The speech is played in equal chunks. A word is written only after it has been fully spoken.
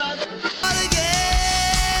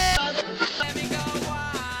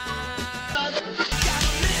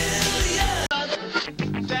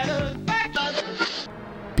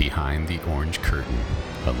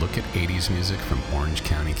A look at 80s music from Orange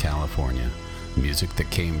County, California. Music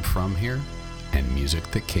that came from here and music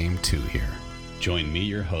that came to here. Join me,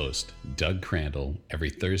 your host, Doug Crandall,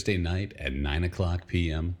 every Thursday night at 9 o'clock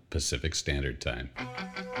p.m. Pacific Standard Time.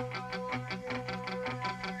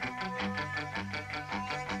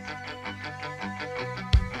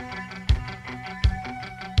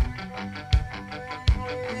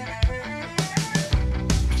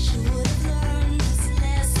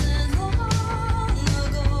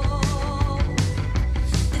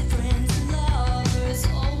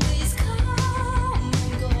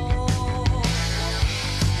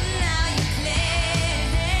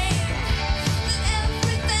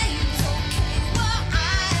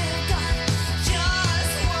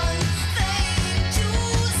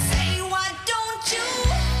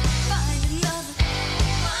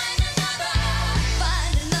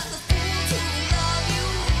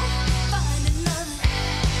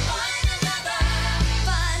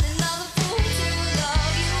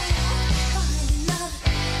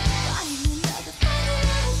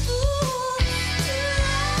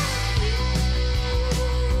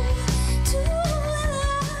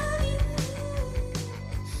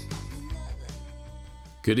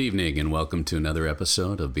 Good evening and welcome to another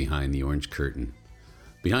episode of Behind the Orange Curtain.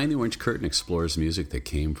 Behind the Orange Curtain explores music that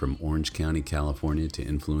came from Orange County, California to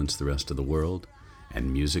influence the rest of the world,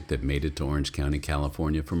 and music that made it to Orange County,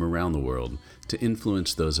 California from around the world to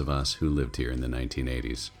influence those of us who lived here in the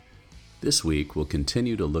 1980s. This week we'll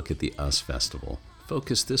continue to look at the US Festival,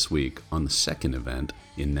 focused this week on the second event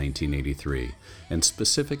in 1983, and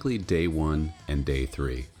specifically Day 1 and Day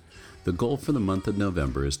 3. The goal for the month of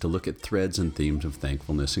November is to look at threads and themes of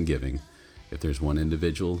thankfulness and giving. If there's one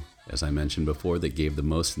individual, as I mentioned before, that gave the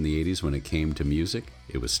most in the 80s when it came to music,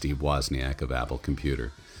 it was Steve Wozniak of Apple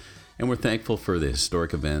Computer. And we're thankful for the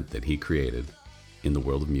historic event that he created in the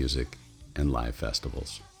world of music and live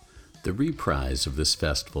festivals. The reprise of this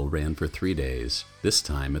festival ran for 3 days. This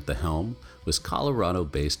time at the helm was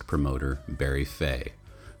Colorado-based promoter Barry Fey,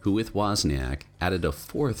 who with Wozniak added a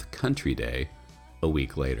fourth country day a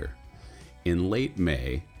week later. In late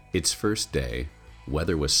May, its first day,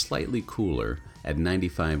 weather was slightly cooler at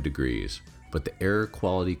 95 degrees, but the air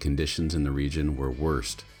quality conditions in the region were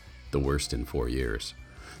the worst in 4 years.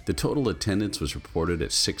 The total attendance was reported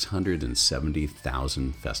at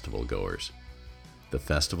 670,000 festival goers. The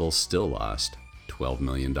festival still lost $12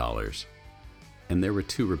 million, and there were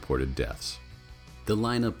 2 reported deaths. The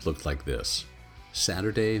lineup looked like this.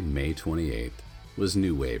 Saturday, May 28th, was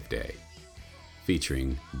New Wave Day,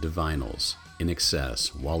 featuring Divinyls,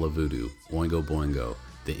 INXS, Walla Voodoo, Oingo Boingo,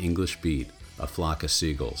 The English Beat, A Flock of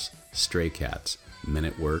Seagulls, Stray Cats, Men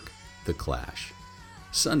at Work, The Clash.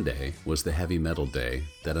 Sunday was the heavy metal day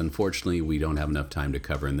that unfortunately we don't have enough time to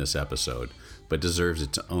cover in this episode, but deserves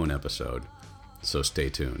its own episode, so stay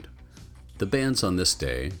tuned. The bands on this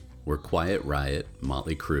day were Quiet Riot,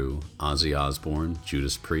 Motley Crue, Ozzy Osbourne,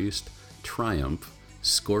 Judas Priest, Triumph,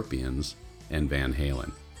 Scorpions, and Van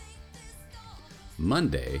Halen.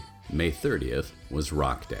 Monday, May 30th, was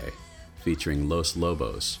Rock Day, featuring Los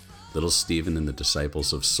Lobos, Little Steven and the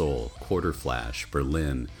Disciples of Soul, Quarter Flash,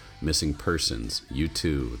 Berlin, Missing Persons,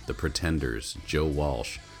 U2, The Pretenders, Joe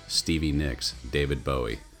Walsh, Stevie Nicks, David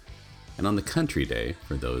Bowie. And on the Country Day,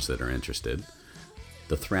 for those that are interested,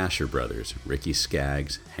 the Thrasher Brothers, Ricky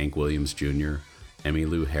Skaggs, Hank Williams Jr.,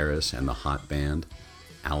 Emmylou Harris and the Hot Band,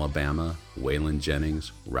 Alabama, Waylon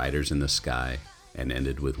Jennings, Riders in the Sky, and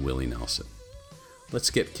ended with Willie Nelson. Let's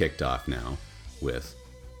get kicked off now with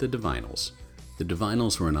the Divinyls. The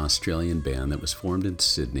Divinyls were an Australian band that was formed in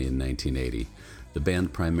Sydney in 1980. The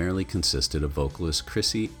band primarily consisted of vocalist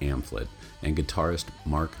Chrissy Amphlett and guitarist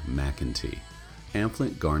Mark McEntee.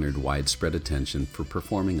 Amphlett garnered widespread attention for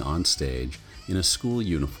performing on stage in a school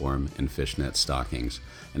uniform and fishnet stockings,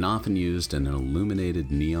 and often used an illuminated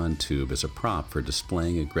neon tube as a prop for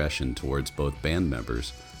displaying aggression towards both band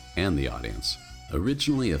members and the audience.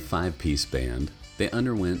 Originally a 5-piece band, they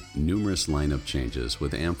underwent numerous lineup changes,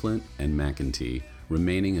 with Amphlett and McEntee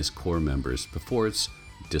remaining as core members before its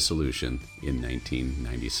dissolution in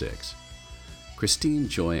 1996. Christine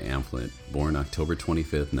Joy Amphlett, born October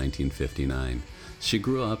 25, 1959, she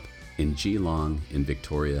grew up in Geelong in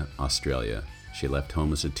Victoria, Australia. She left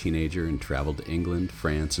home as a teenager and traveled to England,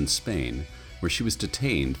 France, and Spain, where she was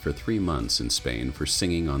detained for 3 months in Spain for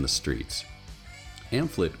singing on the streets.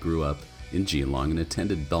 Amphlett grew up in Geelong and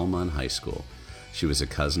attended Belmont High School. She was a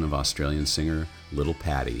cousin of Australian singer Little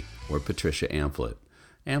Pattie, or Patricia Amphlett.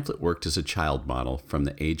 Amphlett worked as a child model from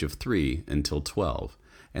the age of 3 until 12,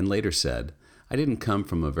 and later said, "I didn't come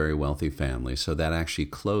from a very wealthy family, so that actually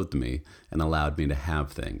clothed me and allowed me to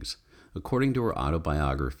have things. According to her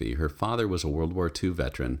autobiography, her father was a World War II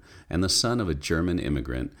veteran and the son of a German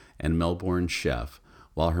immigrant and Melbourne chef,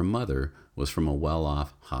 while her mother was from a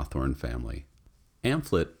well-off Hawthorne family.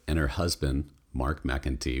 Amphlett and her husband, Mark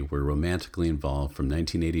McEntee, were romantically involved from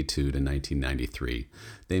 1982 to 1993.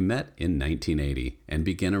 They met in 1980 and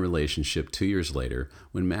began a relationship 2 years later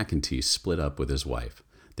when McEntee split up with his wife.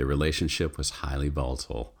 Their relationship was highly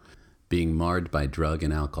volatile, being marred by drug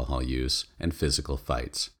and alcohol use and physical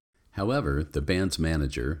fights. However, the band's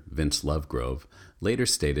manager, Vince Lovegrove, later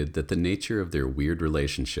stated that the nature of their weird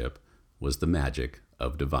relationship was the magic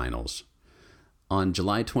of Divinyls. On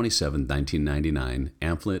July 27, 1999,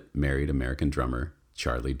 Amphlett married American drummer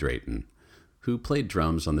Charlie Drayton, who played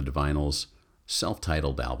drums on the Divinyls'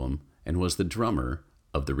 self-titled album and was the drummer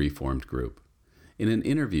of the reformed group. In an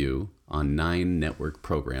interview on Nine Network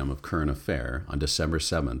program of Current Affair on December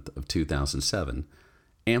 7th of 2007,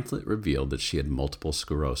 Amphlett revealed that she had multiple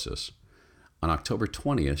sclerosis. On October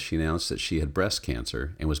 20th, she announced that she had breast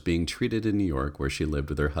cancer and was being treated in New York, where she lived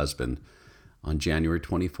with her husband. On January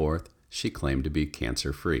 24th, she claimed to be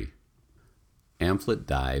cancer-free. Amphlett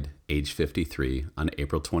died, age 53, on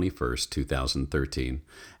April 21, 2013,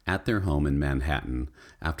 at their home in Manhattan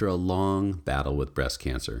after a long battle with breast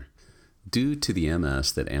cancer. Due to the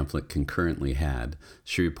MS that Amphlett concurrently had,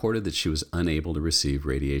 she reported that she was unable to receive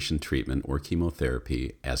radiation treatment or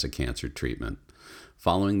chemotherapy as a cancer treatment.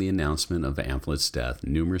 Following the announcement of Amphlett's death,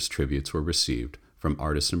 numerous tributes were received from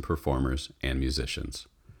artists and performers and musicians.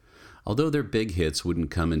 Although their big hits wouldn't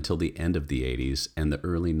come until the end of the 80s and the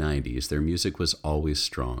early 90s, their music was always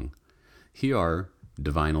strong. Here are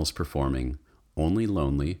Divinyls performing Only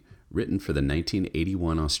Lonely, written for the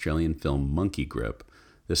 1981 Australian film Monkey Grip.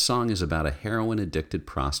 This song is about a heroin-addicted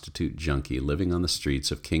prostitute junkie living on the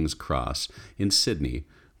streets of King's Cross in Sydney,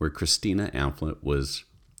 where Christina Amphlett was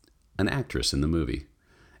an actress in the movie.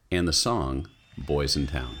 And the song, Boys in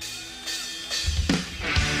Town.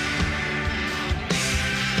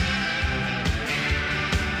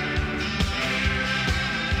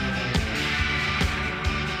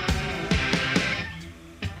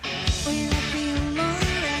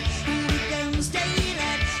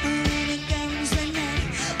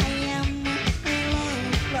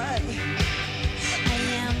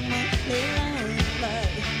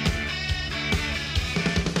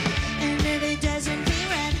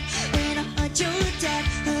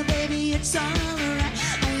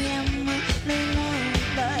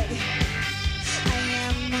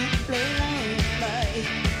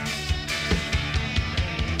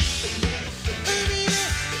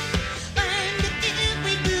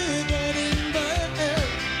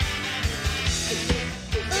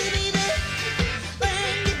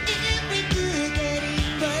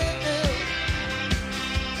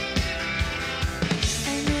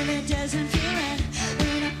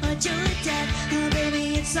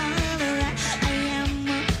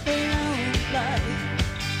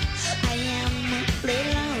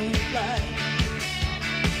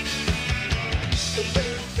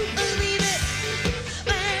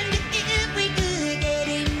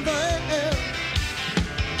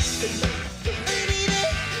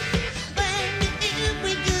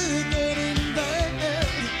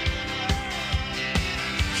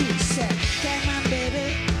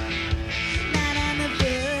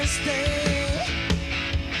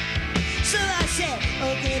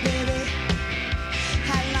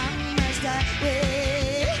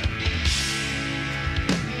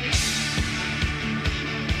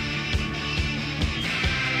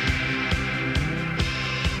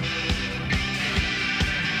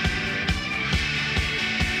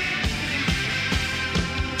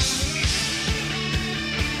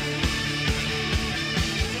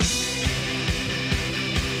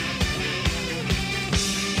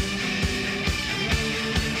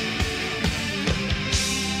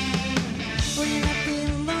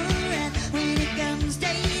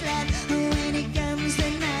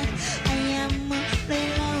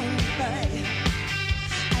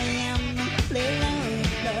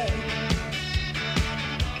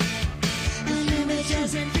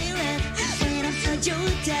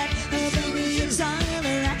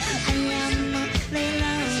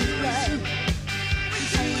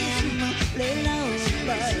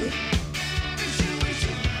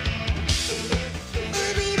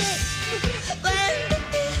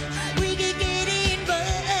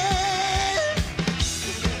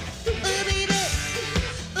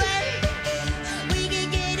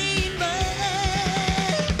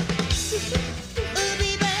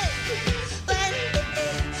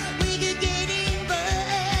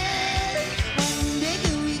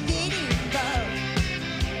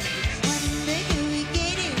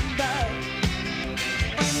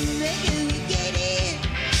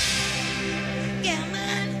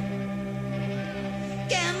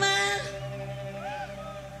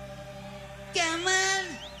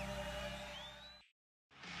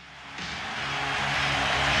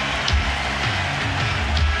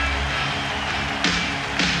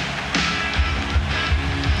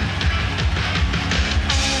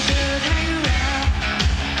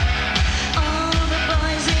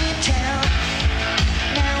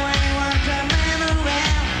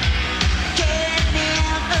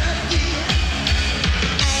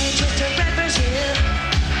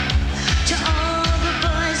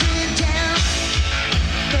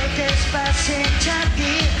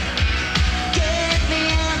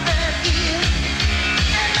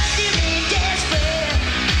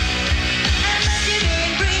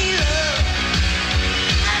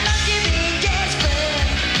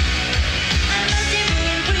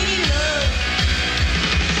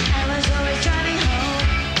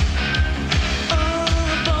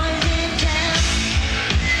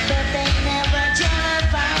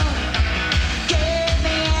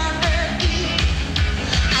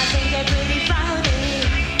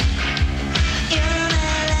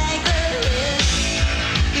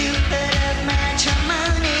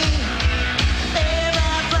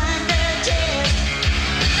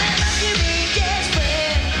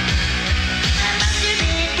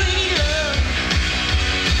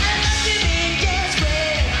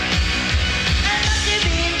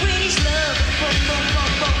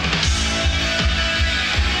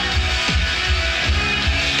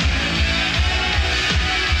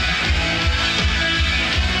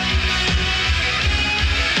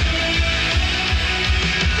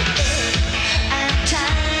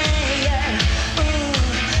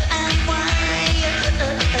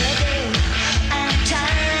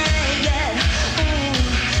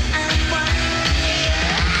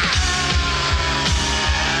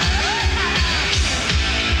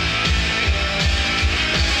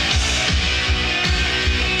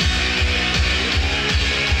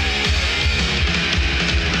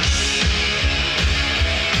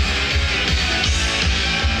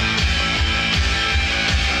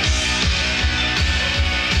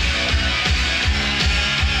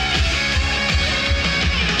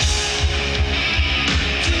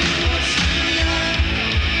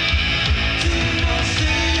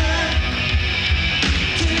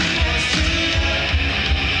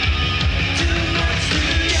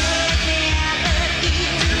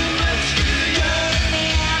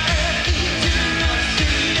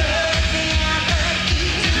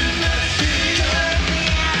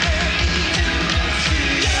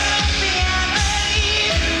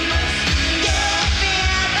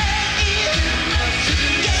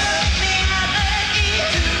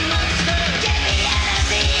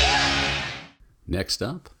 Next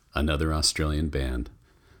up, another Australian band.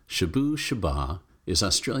 Shabooh Shoobah is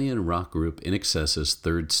Australian rock group INXS's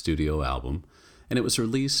third studio album, and it was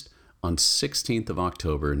released on 16th of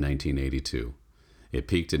October 1982. It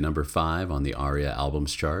peaked at number 5 on the ARIA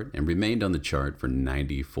Albums chart and remained on the chart for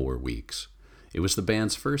 94 weeks. It was the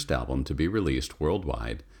band's first album to be released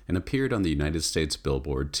worldwide and appeared on the United States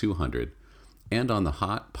Billboard 200 and on the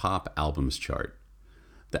Hot Pop Albums chart.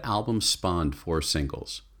 The album spawned 4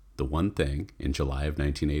 singles: The One Thing in July of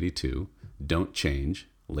 1982, Don't Change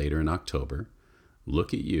later in October,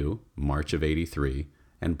 Look at You, March of '83,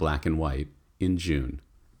 and Black and White in June.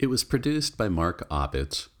 It was produced by Mark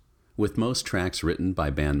Opitz, with most tracks written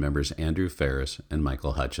by band members Andrew Ferris and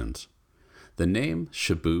Michael Hutchence. The name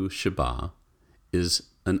Shabooh Shoobah is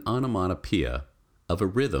an onomatopoeia of a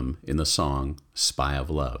rhythm in the song Spy of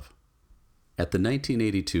Love. At the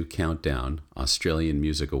 1982 Countdown Australian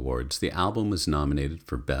Music Awards, the album was nominated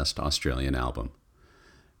for Best Australian Album.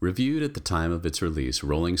 Reviewed at the time of its release,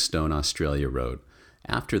 Rolling Stone Australia wrote,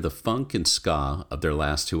 "After the funk and ska of their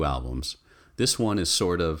last 2 albums, this one is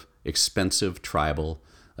sort of expensive tribal,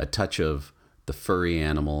 a touch of the furry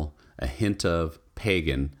animal, a hint of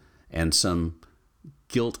pagan, and some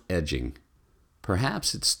guilt edging.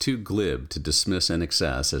 Perhaps it's too glib to dismiss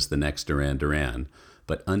INXS as the next Duran Duran,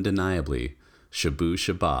 but undeniably, Shabooh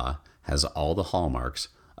Shoobah has all the hallmarks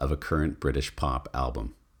of a current British pop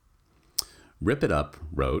album." Rip It Up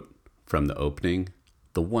wrote, from the opening,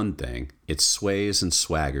 "The One Thing, it sways and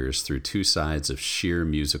swaggers through 2 sides of sheer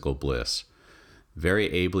musical bliss. Very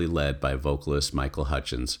ably led by vocalist Michael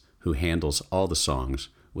Hutchence, who handles all the songs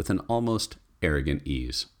with an almost arrogant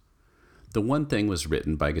ease." The One Thing was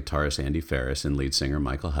written by guitarist Andy Ferris and lead singer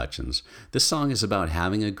Michael Hutchence. This song is about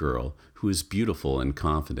having a girl who is beautiful and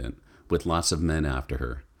confident, with lots of men after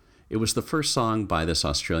her. It was the first song by this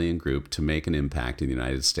Australian group to make an impact in the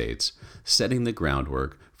United States, setting the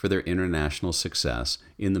groundwork for their international success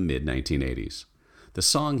in the mid-1980s. The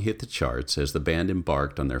song hit the charts as the band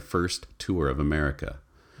embarked on their first tour of America,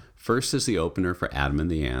 first as the opener for Adam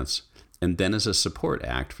and the Ants, and then as a support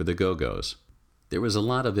act for the Go-Go's. There was a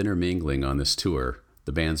lot of intermingling on this tour.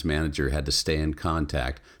 The band's manager had to stay in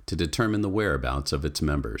contact to determine the whereabouts of its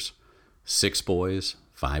members. 6 boys,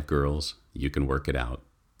 5 girls, you can work it out,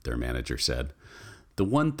 their manager said. The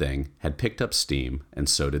One Thing had picked up steam, and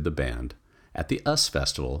so did the band. At the US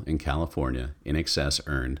Festival in California, INXS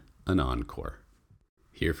earned an encore.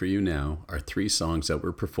 Here for you now are 3 songs that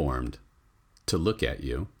were performed: To Look at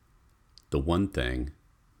You, The One Thing,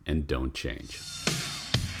 and Don't Change.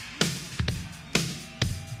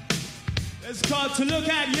 It's called To Look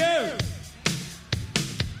at You.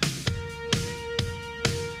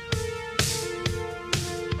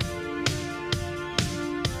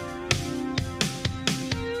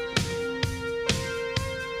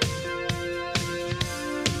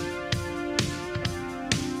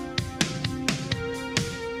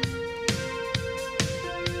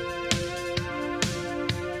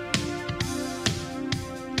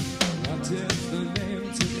 What is the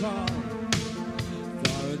name to call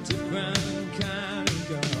for a different kind of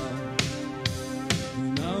girl who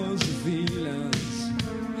knows the feelings,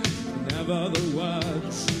 never the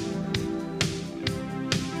words?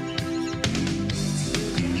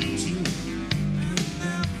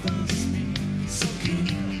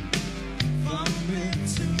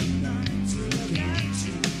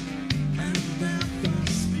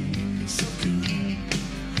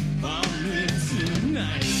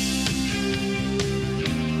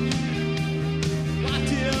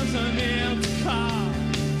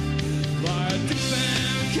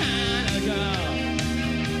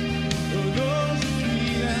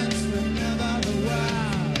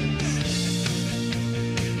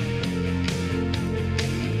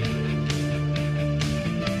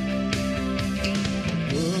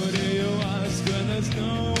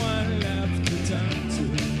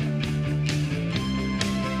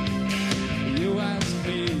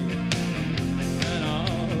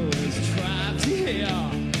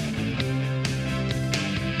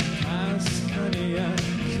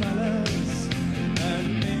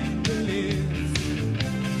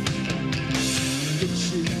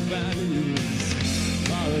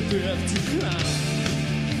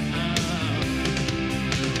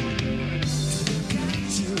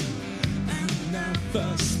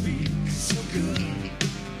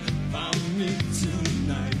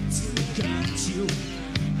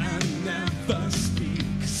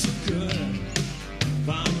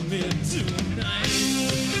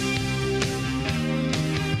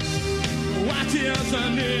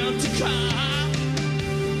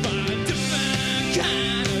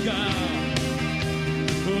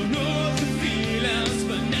 Who knows the feelings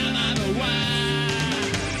but never the why?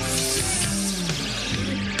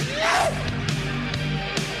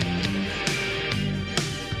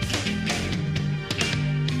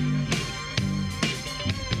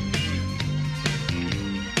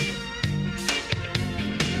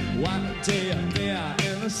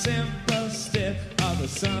 simple step of a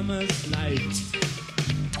summer's night.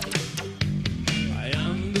 I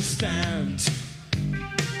understand.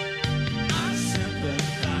 I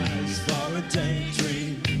sympathize for a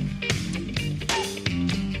daydream.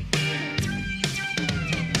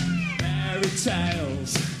 Fairy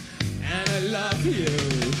tales, and I love you.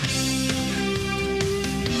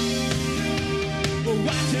 But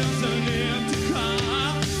what is an empty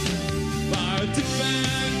car for a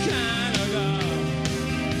different kind of girl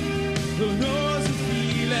who knows the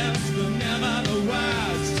feelings but never the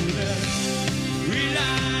words to this real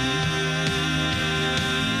life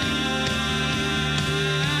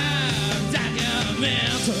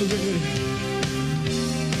documentary.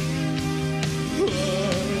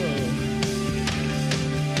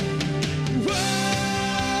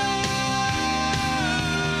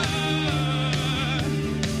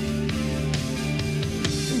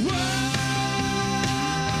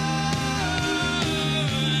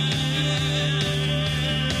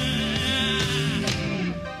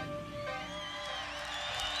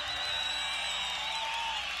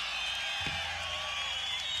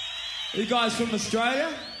 You guys from Australia?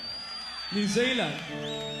 New Zealand?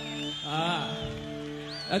 Ah,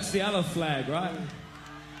 that's the other flag, right?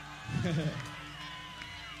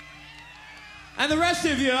 And the rest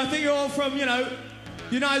of you, I think you're all from,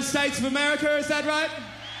 United States of America, is that right?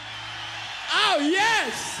 Oh,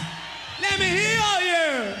 yes! Let me hear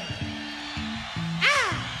you!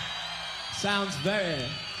 Ah! Sounds very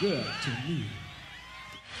good to me.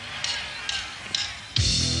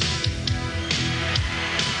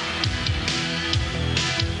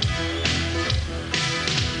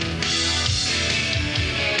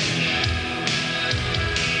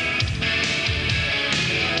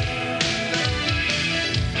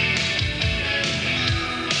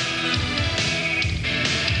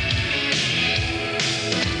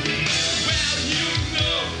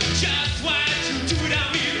 Just what you do to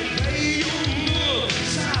me, the way you move,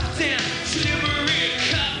 soft and slip.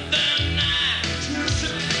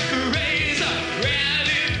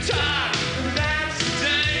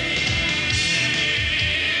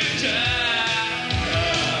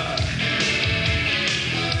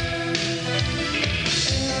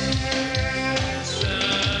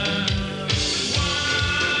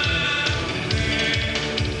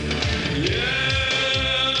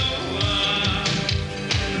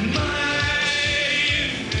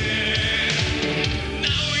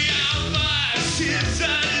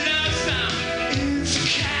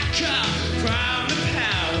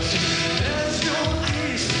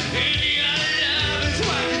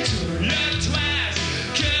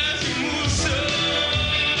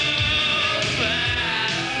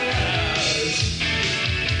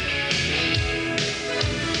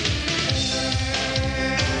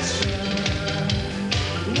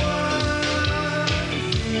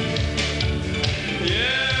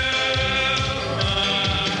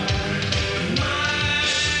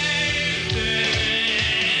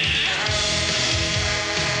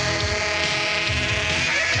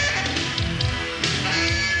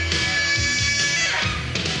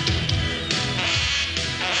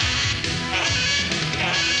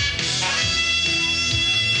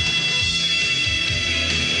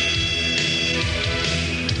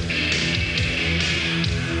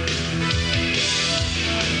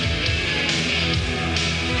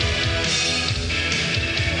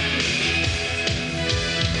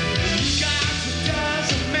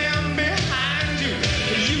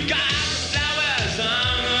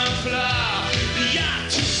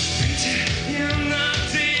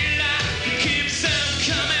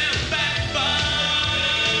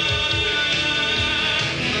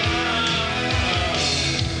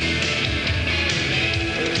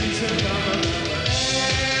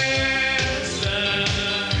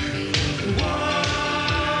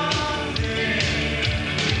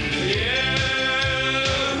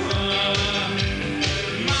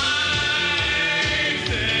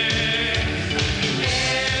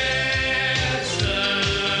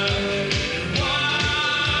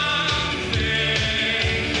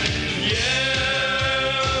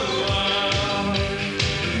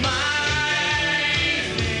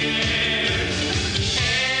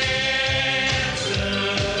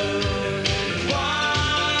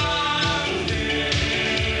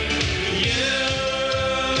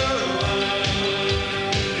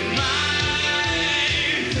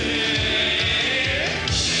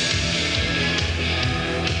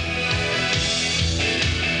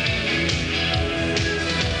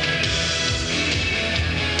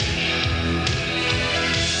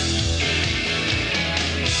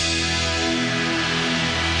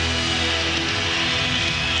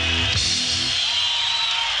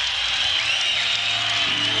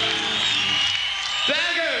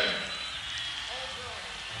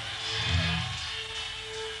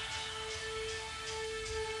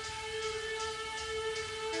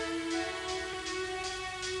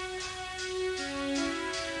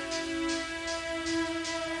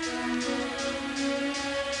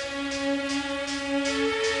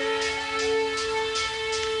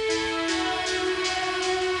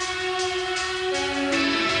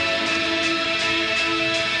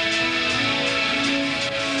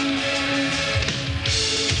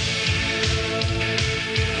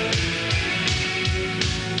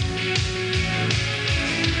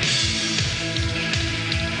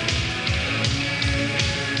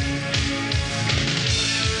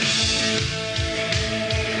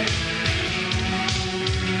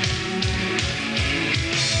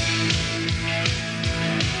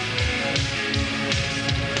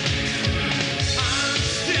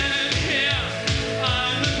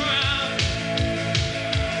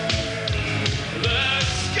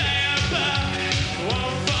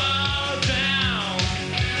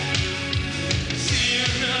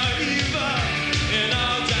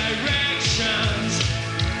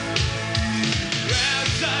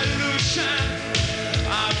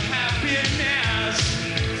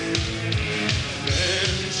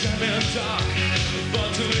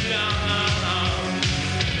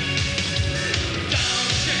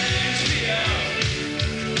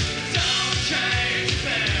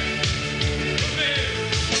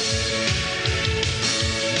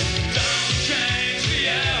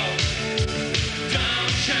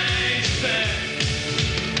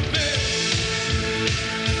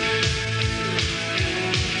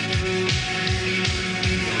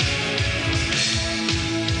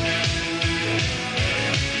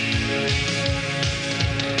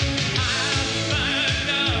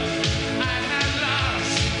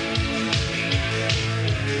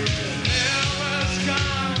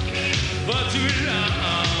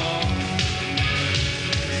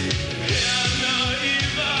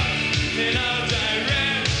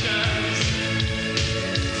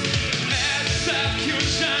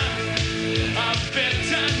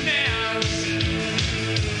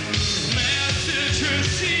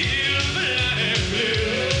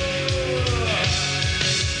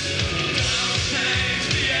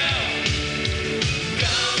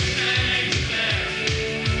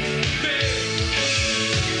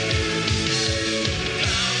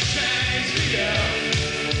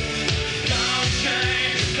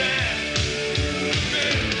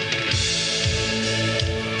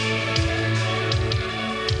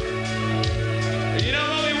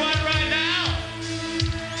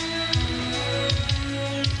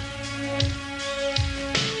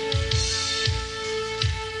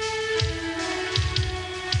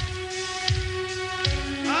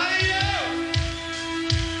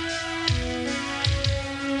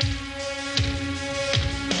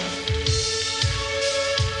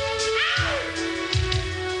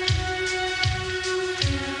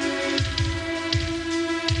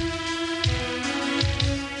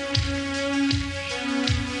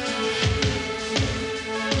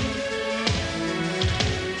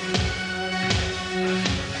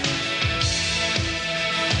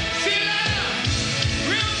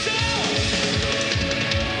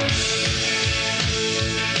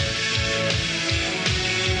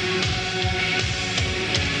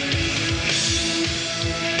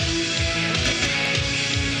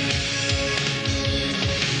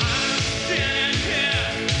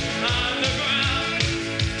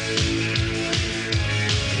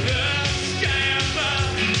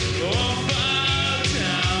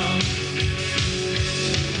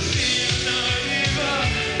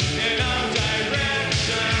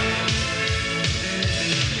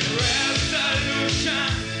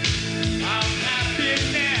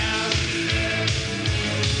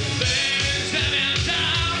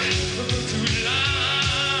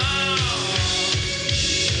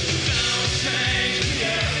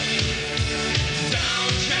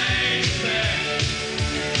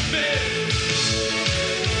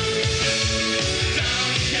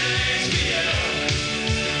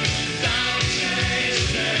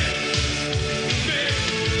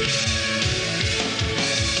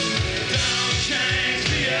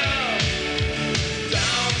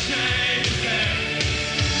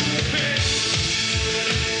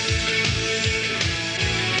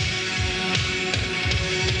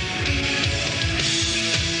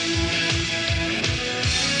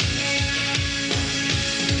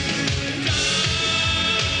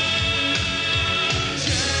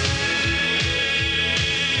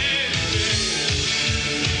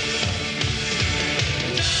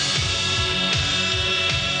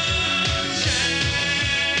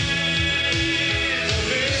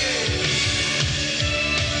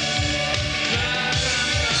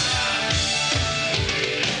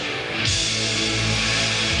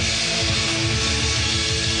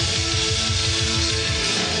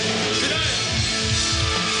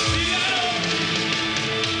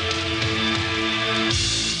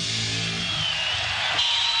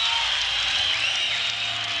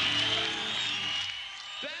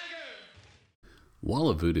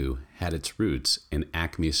 Walla Voodoo had its roots in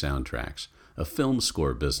Acme Soundtracks, a film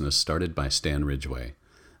score business started by Stan Ridgway,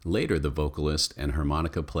 later the vocalist and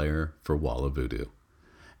harmonica player for Walla Voodoo.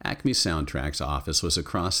 Acme Soundtracks' office was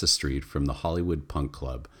across the street from the Hollywood punk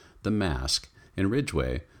club, The Mask, and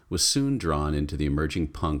Ridgway was soon drawn into the emerging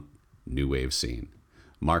punk new wave scene.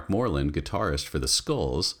 Mark Moreland, guitarist for the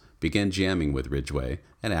Skulls, began jamming with Ridgway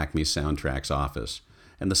at Acme Soundtracks' office,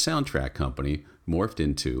 and the Soundtrack Company morphed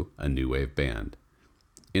into a new wave band.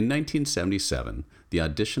 In 1977, the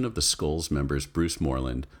audition of the Skulls members Bruce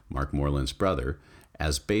Moreland, Mark Moreland's brother,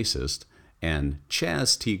 as bassist, and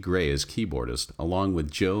Chaz T. Gray as keyboardist, along with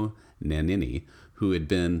Joe Nannini, who had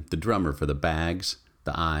been the drummer for the Bags,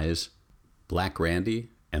 the Eyes, Black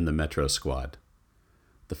Randy, and the Metro Squad.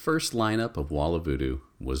 The first lineup of Walla Voodoo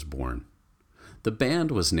was born. The band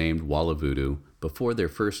was named Walla Voodoo before their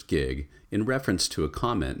first gig in reference to a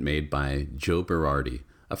comment made by Joe Berardi,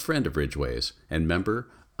 a friend of Ridgway's and member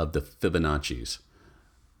of the Fibonacci's.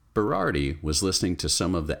 Berardi was listening to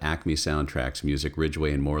some of the Acme Soundtracks music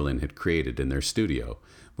Ridgway and Moreland had created in their studio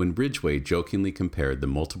when Ridgway jokingly compared the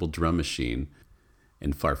multiple drum machine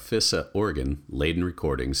and Farfisa organ-laden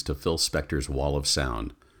recordings to Phil Spector's Wall of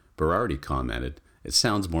Sound. Berardi commented, "It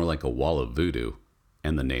sounds more like a wall of voodoo,"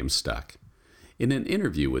 and the name stuck. In an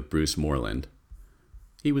interview with Bruce Moreland,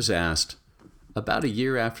 he was asked, about a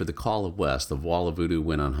year after the Call of West, the Walla Voodoo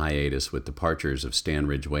went on hiatus with departures of Stan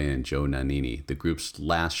Ridgway and Joe Nannini. The group's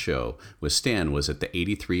last show with Stan was at the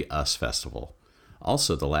 '83 US Festival,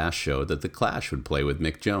 also the last show that The Clash would play with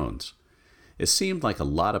Mick Jones. It seemed like a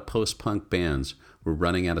lot of post-punk bands were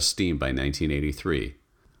running out of steam by 1983.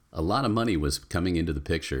 A lot of money was coming into the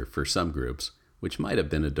picture for some groups, which might have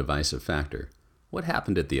been a divisive factor. What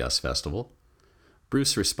happened at the US Festival?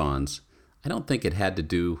 Bruce responds, "I don't think it had to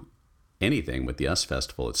do anything with the US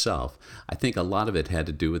Festival itself. I think a lot of it had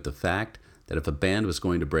to do with the fact that if a band was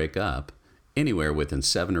going to break up, anywhere within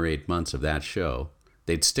 7 or 8 months of that show,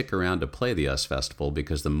 they'd stick around to play the US Festival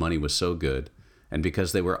because the money was so good and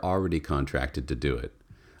because they were already contracted to do it.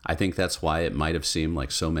 I think that's why it might have seemed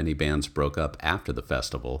like so many bands broke up after the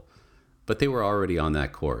festival, but they were already on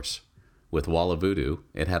that course. With Walla Voodoo,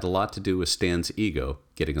 it had a lot to do with Stan's ego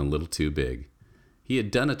getting a little too big. He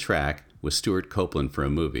had done a track with Stuart Copeland for a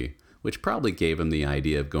movie, which probably gave him the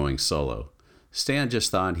idea of going solo. Stan just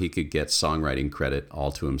thought he could get songwriting credit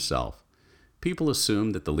all to himself. People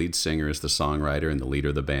assume that the lead singer is the songwriter and the leader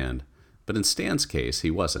of the band, but in Stan's case, he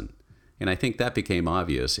wasn't. And I think that became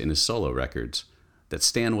obvious in his solo records, that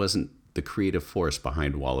Stan wasn't the creative force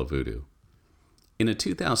behind Walla Voodoo. In a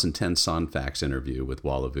 2010 Songfacts interview with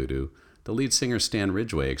Walla Voodoo, the lead singer Stan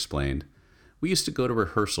Ridgway explained, "We used to go to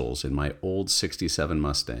rehearsals in my old '67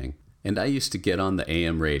 Mustang, and I used to get on the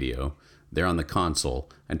AM radio, there on the console,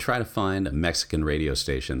 and try to find a Mexican radio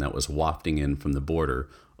station that was wafting in from the border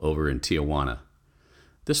over in Tijuana.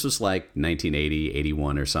 This was like 1980,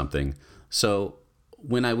 81 or something. So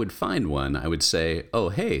when I would find one, I would say, 'Oh,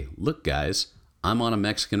 hey, look guys, I'm on a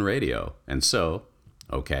Mexican radio.' And so,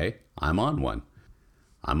 okay, I'm on one.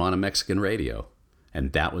 I'm on a Mexican radio."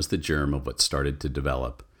 And that was the germ of what started to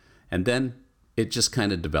develop. And then it just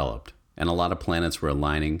kind of developed. And a lot of planets were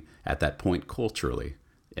aligning at that point culturally.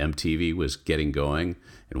 MTV was getting going,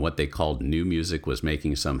 and what they called new music was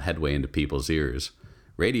making some headway into people's ears.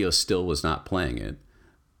 Radio still was not playing it.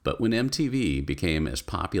 But when MTV became as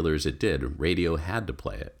popular as it did, radio had to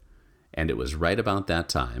play it. And it was right about that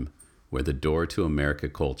time where the door to America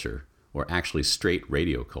culture, or actually straight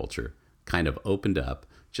radio culture, kind of opened up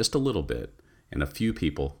just a little bit, and a few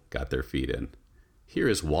people got their feet in. Here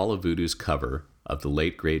is Walla Voodoo's cover of the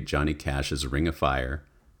late great Johnny Cash's Ring of Fire,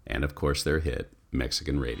 and of course their hit,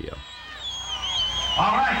 Mexican Radio.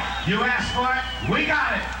 All right, you asked for it, we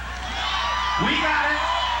got it. We got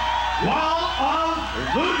it. Wall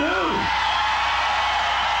of Voodoo.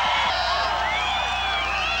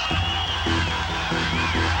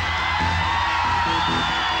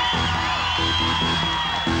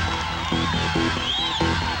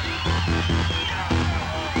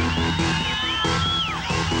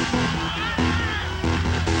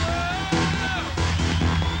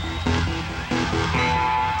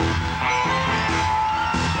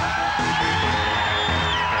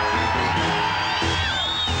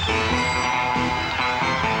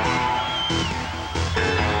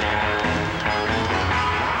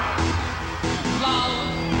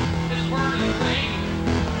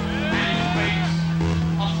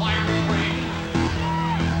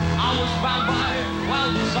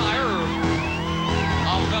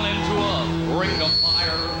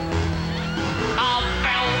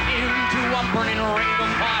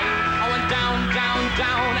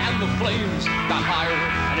 flames got higher,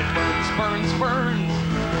 and it burns, burns,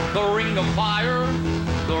 burns. The ring of fire,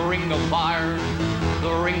 the ring of fire,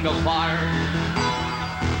 the ring of fire.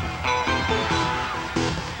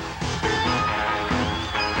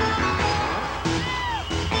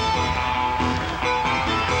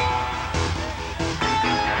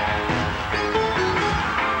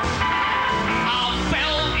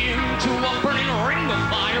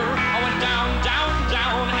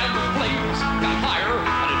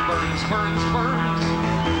 Burns, burns,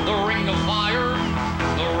 the ring of fire,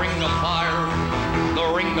 the ring of fire, the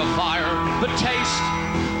ring of fire. The taste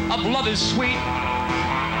of love is sweet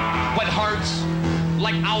when hearts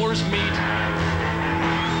like ours meet.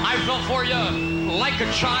 I fell for you like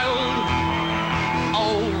a child,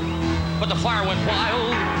 oh, but the fire went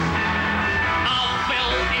wild. I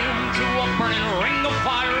fell into a burning ring of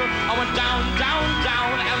fire. I went down, down,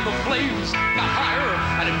 down, and the flames got higher,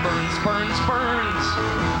 and it burns, burns, burns.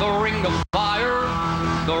 The ring of fire,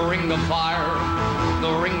 the ring of fire,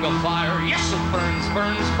 the ring of fire. Yes, it burns,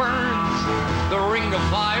 burns, burns. The ring of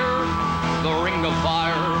fire, the ring of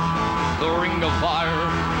fire, the ring of fire.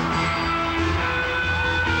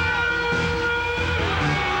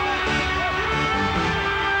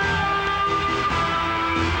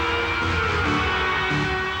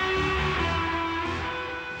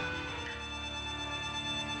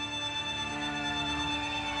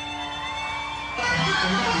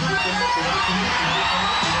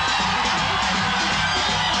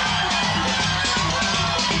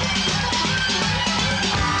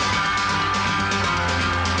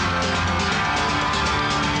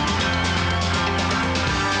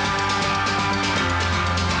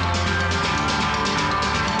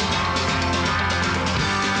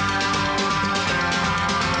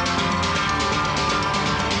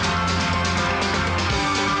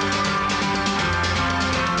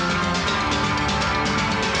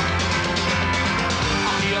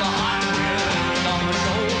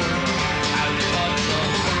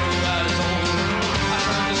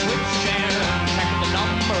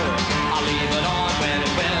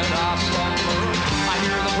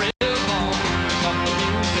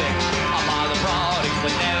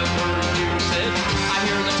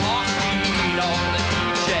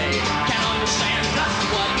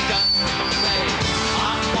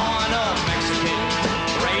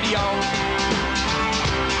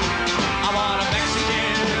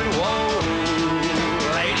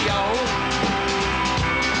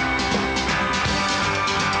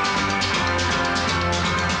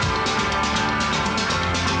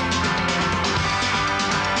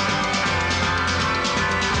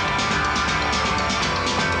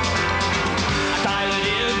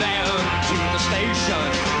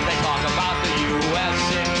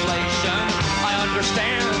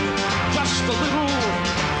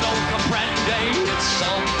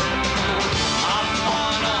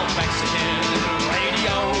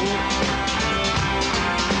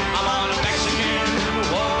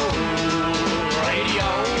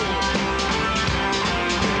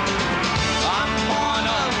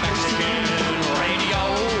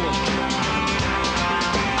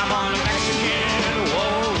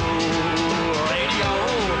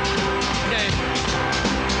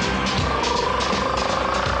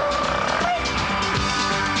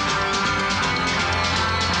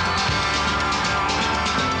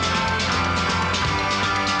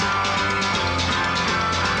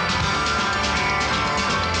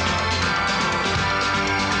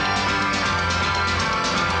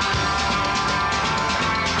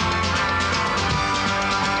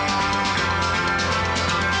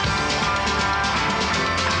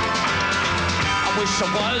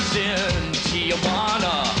 I was in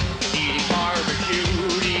Tijuana, eating barbecue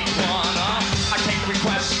iguana. I take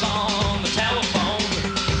requests on the telephone.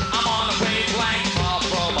 I'm on a wavelength far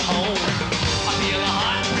from home. I feel a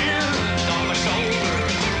hot wind on my shoulder.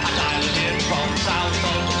 I dial it in from south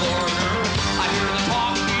of the border. I hear the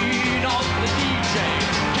talking of the DJ.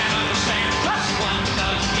 Can't understand just what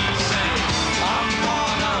does he say. I'm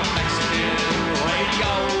on a Mexican radio.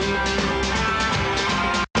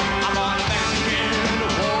 I'm on a Mexican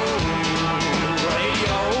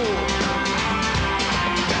radio.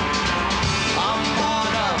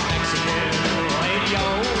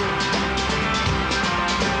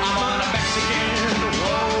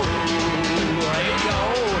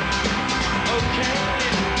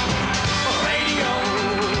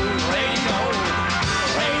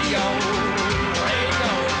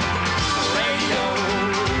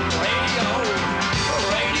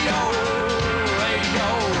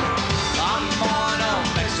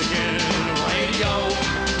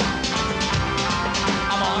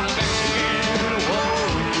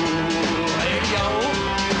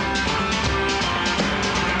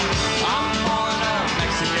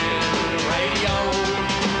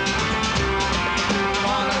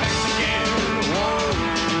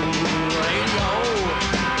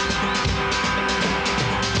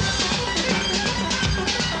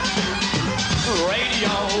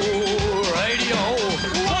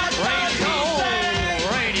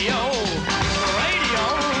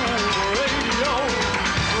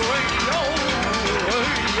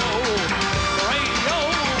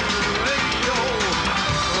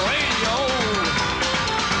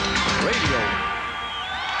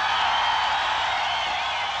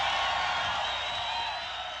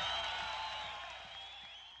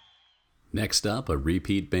 Next up, a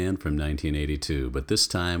repeat band from 1982, but this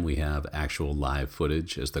time we have actual live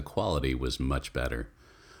footage as the quality was much better.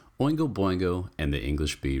 Oingo Boingo and the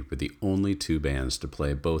English Beat were the only two bands to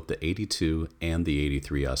play both the 82 and the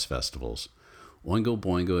 83 US festivals. Oingo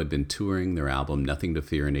Boingo had been touring their album Nothing to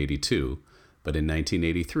Fear in 82, but in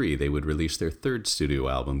 1983 they would release their third studio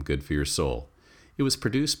album, Good for Your Soul. It was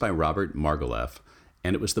produced by Robert Margouleff,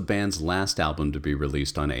 and it was the band's last album to be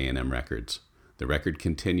released on A&M Records. The record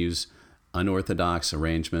continues unorthodox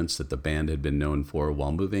arrangements that the band had been known for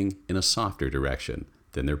while moving in a softer direction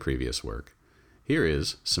than their previous work. Here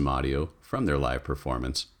is some audio from their live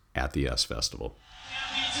performance at the US Festival.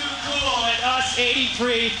 Too cool at US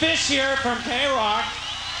 83. Fish here from K-Rock.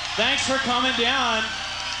 Thanks for coming down.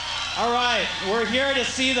 All right, we're here to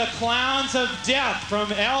see the Clowns of Death from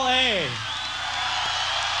LA.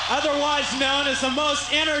 Otherwise known as the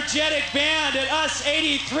most energetic band at US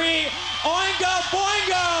 83, Oingo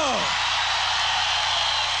Boingo!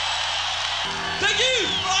 Thank you!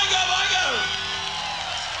 Oingo Boingo!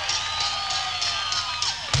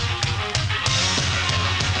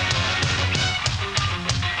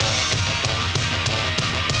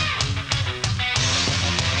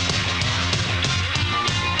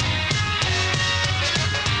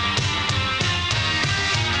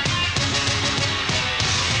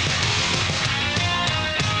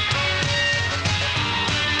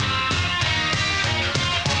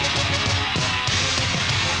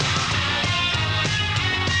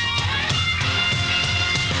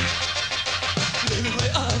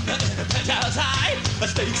 The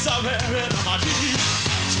stakes are wearing on my teeth.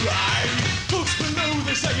 Try, folks below,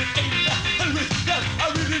 they say it ain't. And with that, I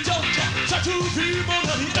really don't care. Try to be more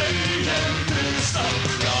than the A&M is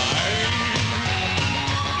alright.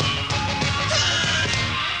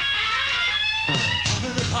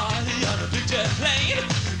 Having a party on a big jet plane.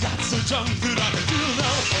 Got so drunk that I can feel no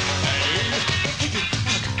pain. Hanging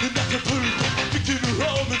out in Acapulco, picking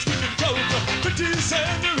rum and speaking coke. 50th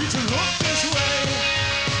century to look this way.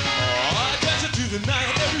 The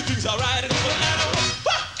night, everything's alright. And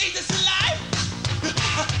ain't this alive?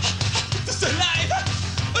 Ain't this alive?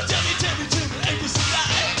 Tell me, ain't this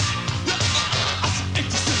alive? I said,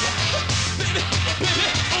 ain't this alive? Baby,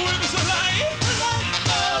 oh, ain't this alive?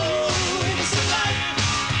 Oh, ain't this alive?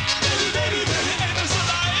 Baby, ain't this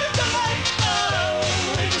alive?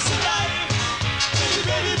 Oh, ain't this alive?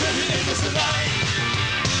 Baby, ain't this alive?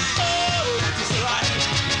 Oh, ain't this alive?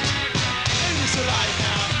 Ain't this alive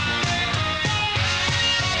now?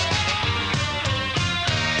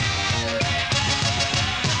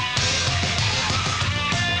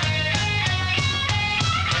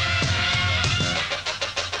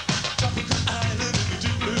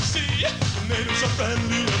 So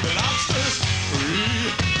friendly and the lobsters free.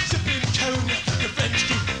 Sipping cognac, the French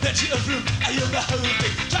king, then she a room, I am the whole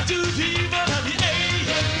thing. Try to be more than the A&M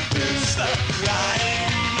is the line.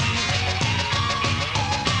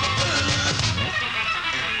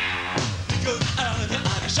 We go on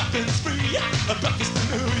a shopping spree. A breakfast in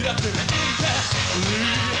New York and in Paris.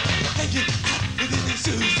 Hanging out with the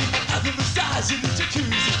Susie, having a massage in the jacuzzi.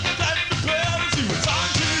 Light the bell and see what's on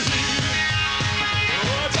TV.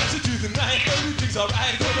 Oh, try to do the night. Everything's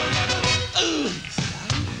alright, go on. Ooh,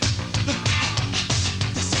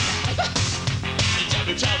 this alive.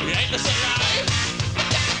 Tell me, ain't this alive?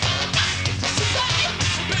 This alive,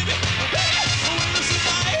 baby, oh, ain't this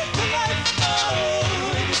alive?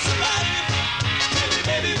 Oh, ain't this alive?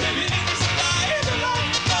 Baby, ain't this alive?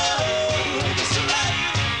 Oh, ain't this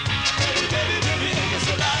alive? Baby, ain't this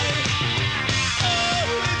alive?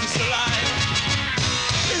 Oh, ain't this alive?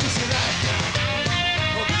 Ain't this alive now?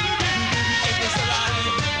 Oh, baby, ain't this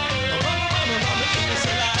alive? Oh, mama, ain't this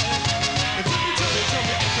alive? And tell me,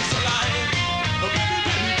 ain't this alive? Oh,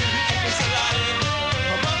 baby, ain't this alive?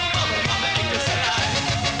 Oh, mama, ain't this alive?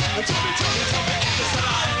 And tell me, ain't this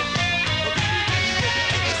alive? Oh, baby,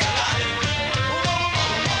 ain't this alive? Oh,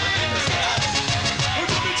 mama, ain't this alive? Oh,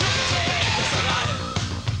 tell me, ain't this alive?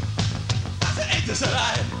 I said, ain't this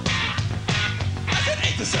alive? I said,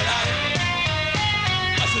 ain't this alive?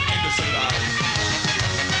 I said, ain't this alive?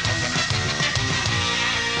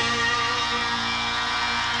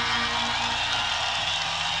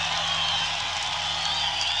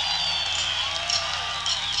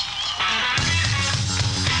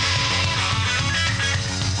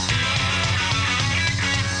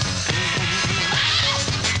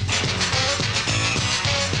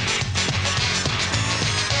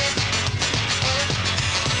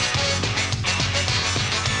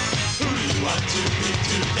 Who do you want to be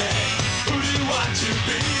today? Who do you want to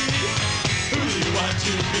be? Who do you want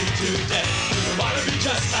to be today? Do you want to be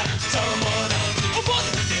just like someone else? Or more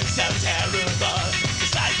than this, so terrible?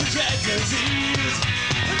 Just like the dragons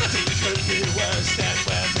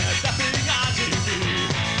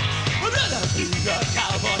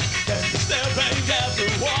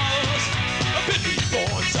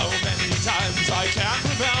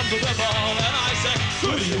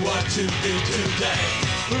today?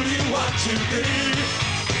 Who do you want to be?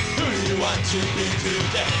 Who do you want to be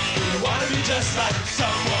today? Do you want to be just like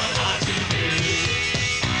someone on TV?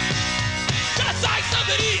 Just like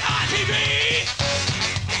somebody on TV!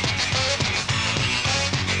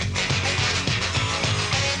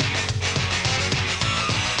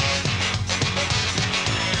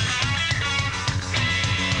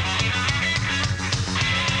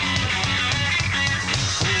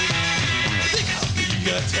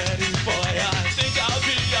 A teddy boy, I think I'll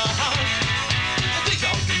be a hunk. I think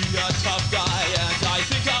I'll be a tough guy, and I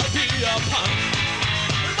think I'll be a punk.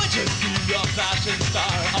 I might just be a fashion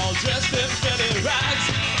star, all dressed in fitted rags.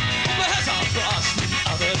 Put my hands across the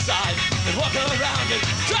other side and walk around in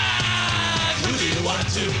drag. Who do you want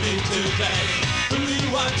to be today? Who do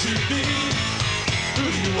you want to be? Who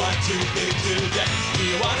do you want to be today? Do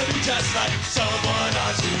you want to be just like someone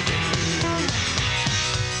on TV?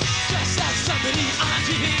 Just like somebody on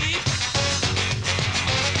TV.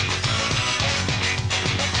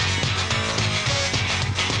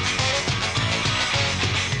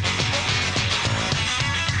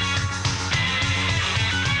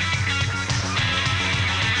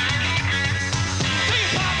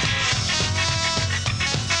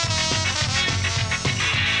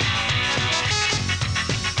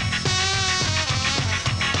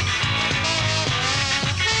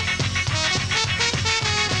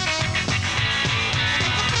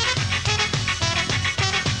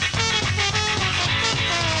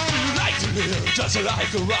 Just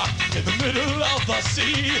like a rock in the middle of the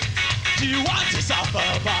sea. Do you want to suffer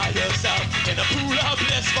by yourself in a pool of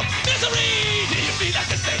blissful misery? Do you feel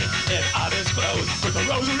like a saint in others' clothes with a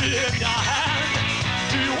rosary in your hand?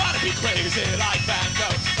 Do you want to be crazy like Van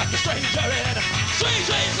Gogh, like a stranger in a strange,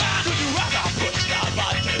 strange land? Would you rather push your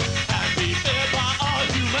button and be feared by all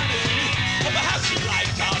humanity? Or perhaps you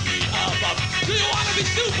like to be above? Do you want to be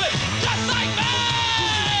stupid just like me?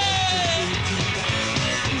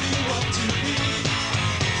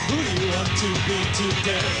 To be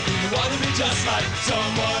today, you want to be just like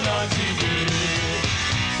someone on TV.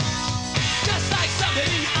 Just like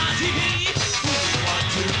somebody on TV. Who do you want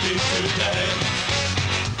to be today?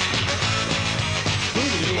 Who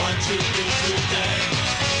do you want to be today?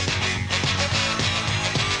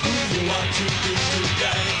 Who do you want to be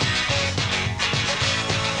today?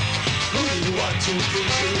 Who do you want to be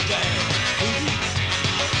today?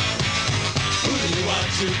 Who do you want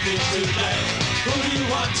to be today? Who do you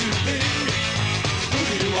want to be? Who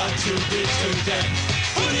do you want to be today?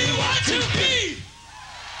 Who do you want to be?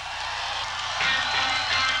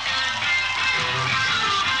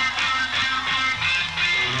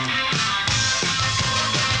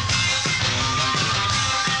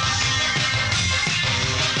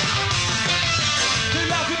 They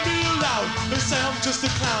laugh at me aloud. They say I'm just a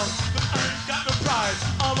clown, but I ain't got no pride.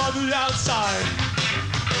 I'm on the outside.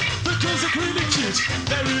 The girls are really cute,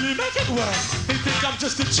 they really make it work. They think I'm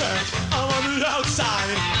just a jerk, I'm on the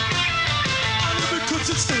outside. I never could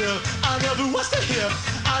sit still, I never was the hip,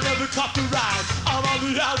 I never caught the ride. I'm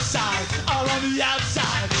on the outside, I'm on the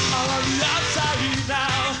outside, I'm on the outside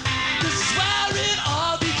now. This is where it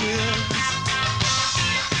all begins.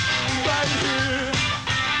 Right here,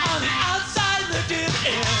 on the outside looking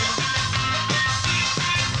in.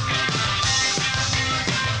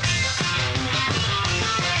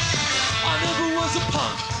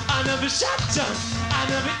 I never shot junk, I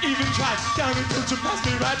never even tried. Down in culture passed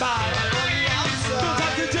me right by. Don't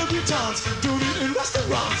have the debutantes, doing it in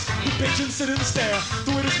restaurants. The patrons sit and stare,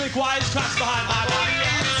 the waiters make wise cracks behind my back.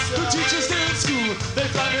 The teachers stay in school, they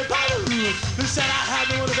find me by the roof. They said I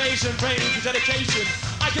had no motivation, training for dedication.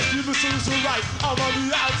 I guess the listeners were right, I'm on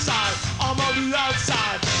the outside, I'm on the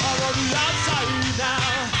outside, I'm on the outside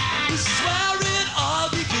now. This is where it all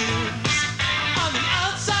begins. On the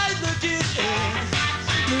outside looking in.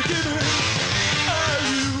 Looking in, are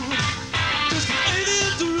you just an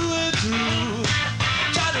alien through and through?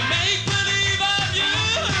 Trying to make believe I'm you,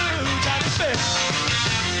 trying to fit.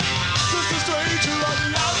 Just a stranger on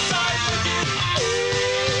the outside looking in.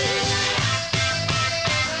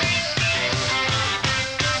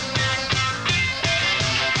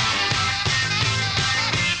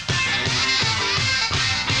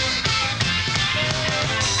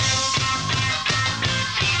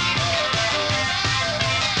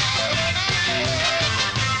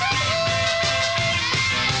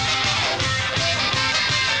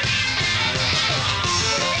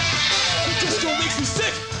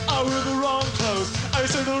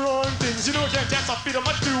 You know I can't dance, I feel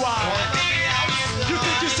much too wide. You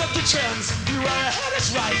think you set the trends, you are ahead,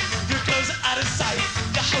 it's right. Your clothes are out of sight.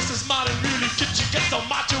 Your house is modern, really cute. You get so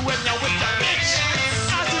macho when you're with the bitch.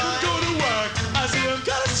 I see them go to work, I see them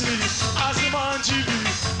go to sleep. I see them on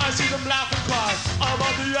I see them laugh and cry. I'm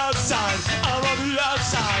on the outside, I'm on the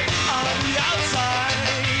outside, I'm on the outside.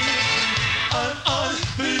 I'm on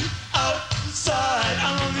the outside,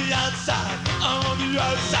 I'm on the outside, I'm on the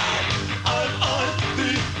outside. I'm on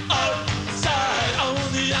the outside, I'm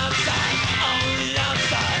on the outside, I'm on the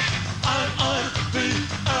outside. I'm on the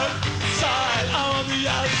outside, I'm on the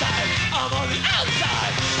outside, I'm on the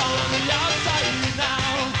outside, I'm on the outside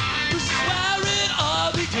now. This is where it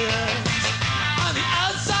all begins. On the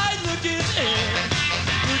outside looking in,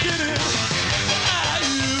 looking in at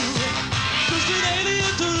you. Just an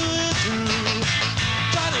alien through and through,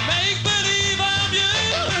 trying to make believe I'm you.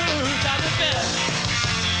 Trying to bet,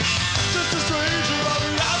 just a stranger on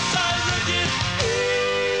the outside looking in.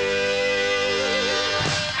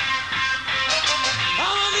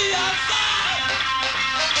 I'm on the outside,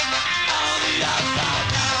 I'm on the outside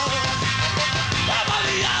now. I'm on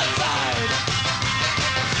the outside,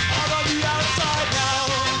 I'm on the outside now.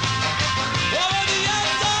 I'm on the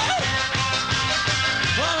outside,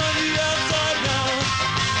 I'm on the outside now.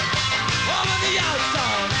 I'm on the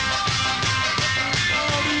outside,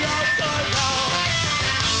 I'm on the outside now.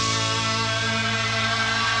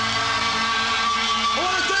 I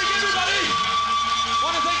want to thank everybody. I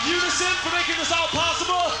want to thank Unison for making this all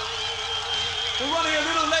possible. We're running a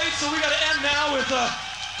little late, so we got to end now with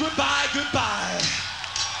goodbye, goodbye.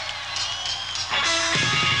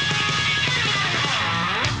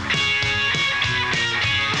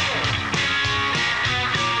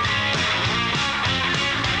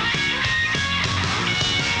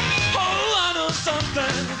 Oh, I know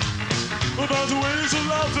something about the ways of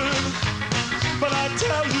loving, but I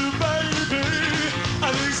tell you, baby,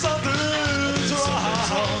 I think something's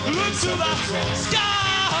wrong. Look to the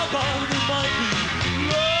sky above, it might be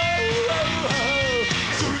low.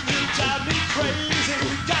 Soon you drive me crazy.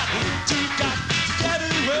 We got to get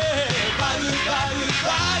away. Bye, goodbye,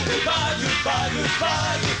 goodbye, goodbye, goodbye,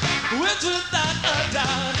 goodbye. With without a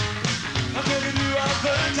doubt, I'm taking you up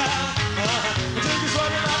the time. I'm taking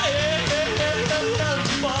what in my head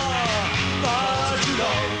far, far too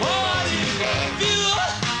long. What do you feel?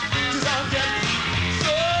 'Cause I'm getting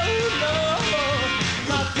so low.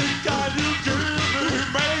 Not the kind you give me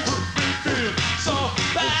makes me feel so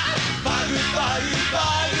bad. Bye, goodbye,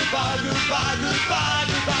 goodbye, goodbye, goodbye, goodbye,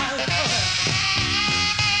 goodbye.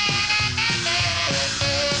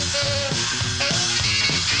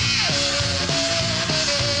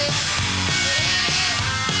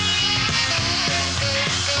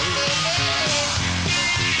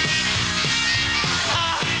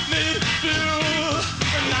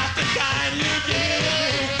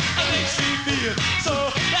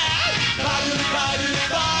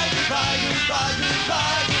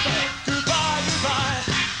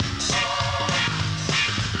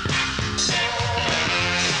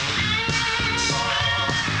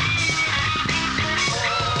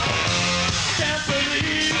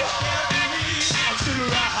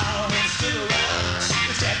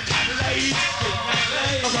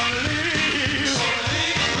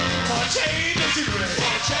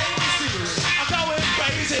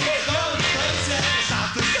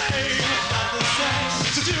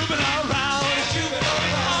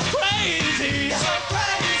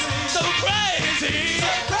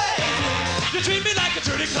 You treat me like a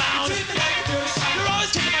dirty clown. You're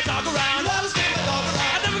always kicking my dog around.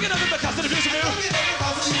 I never get nothing but constant abuse of you.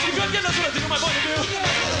 You couldn't get nothing but I think of my point of view.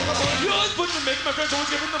 You always put me, making my friends always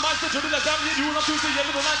giving the monster dirty that's down here. You and I'm Tuesday, end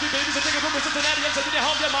of the night, babies. I think I'm from Cincinnati. I'm sending you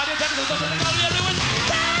home, get money, attacking the stuff, and I'm everyone.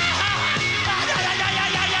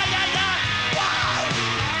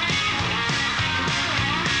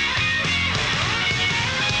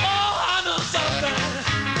 Oh, I know something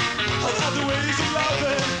about the ways of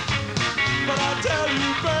loving. But I tell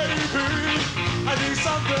you, baby, I think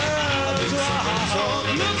something's wrong.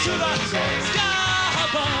 Look to the sky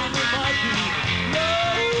above, it might be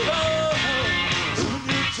low. Soon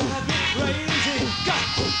you drive me crazy. Got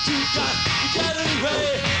to get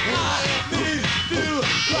away. I need you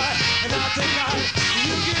right, and I tonight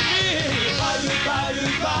you give me bye, goodbye,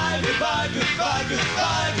 goodbye, goodbye, goodbye,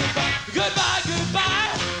 goodbye, goodbye,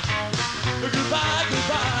 goodbye,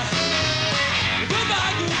 goodbye,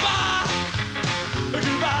 goodbye, goodbye,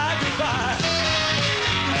 goodbye, goodbye.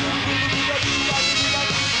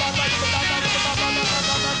 Goodbye, goodbye.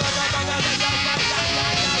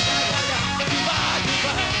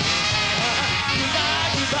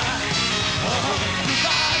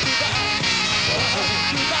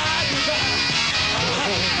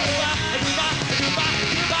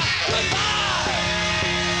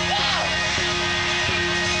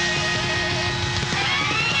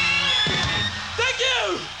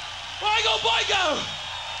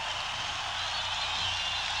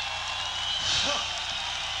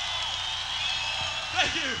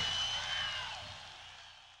 Thank you.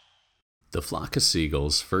 The Flock of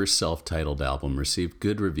Seagulls' first self-titled album received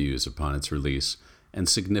good reviews upon its release and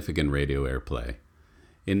significant radio airplay.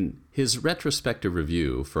 In his retrospective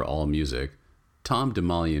review for AllMusic, Tom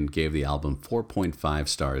DeMolian gave the album 4.5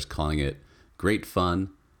 stars, calling it great fun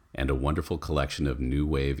and a wonderful collection of new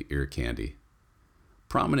wave ear candy.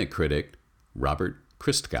 Prominent critic Robert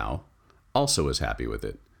Christgau also was happy with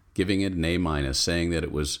it, giving it an A-, saying that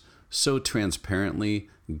it was so transparently,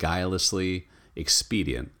 guilelessly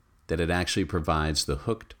expedient that it actually provides the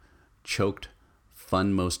hooked, choked,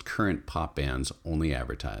 fun most current pop bands only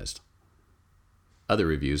advertised. Other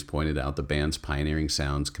reviews pointed out the band's pioneering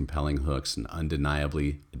sounds, compelling hooks, and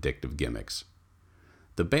undeniably addictive gimmicks.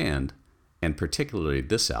 The band, and particularly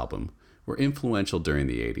this album, were influential during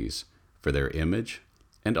the 80s for their image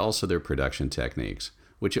and also their production techniques,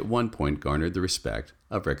 which at one point garnered the respect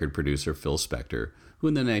of record producer Phil Spector, who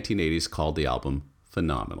in the 1980s called the album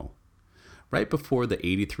phenomenal. Right before the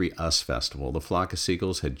 '83 US Festival, the Flock of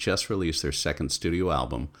Seagulls had just released their second studio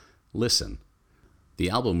album, Listen. The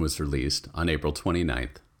album was released on April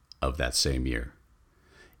 29th of that same year.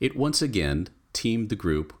 It once again teamed the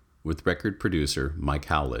group with record producer Mike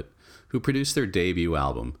Howlett, who produced their debut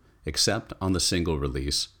album, except on the single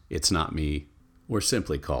release, It's Not Me, or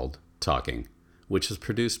simply called Talking, which was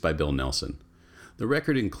produced by Bill Nelson. The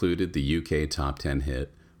record included the UK top 10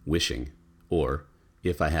 hit, Wishing, or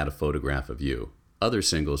If I Had a Photograph of You. Other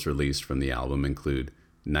singles released from the album include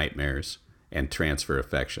Nightmares and Transfer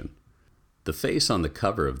Affection. The face on the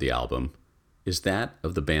cover of the album is that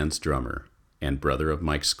of the band's drummer and brother of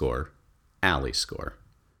Mike Score, Ali Score.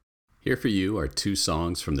 Here for you are two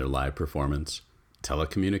songs from their live performance,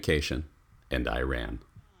 Telecommunication and I Ran.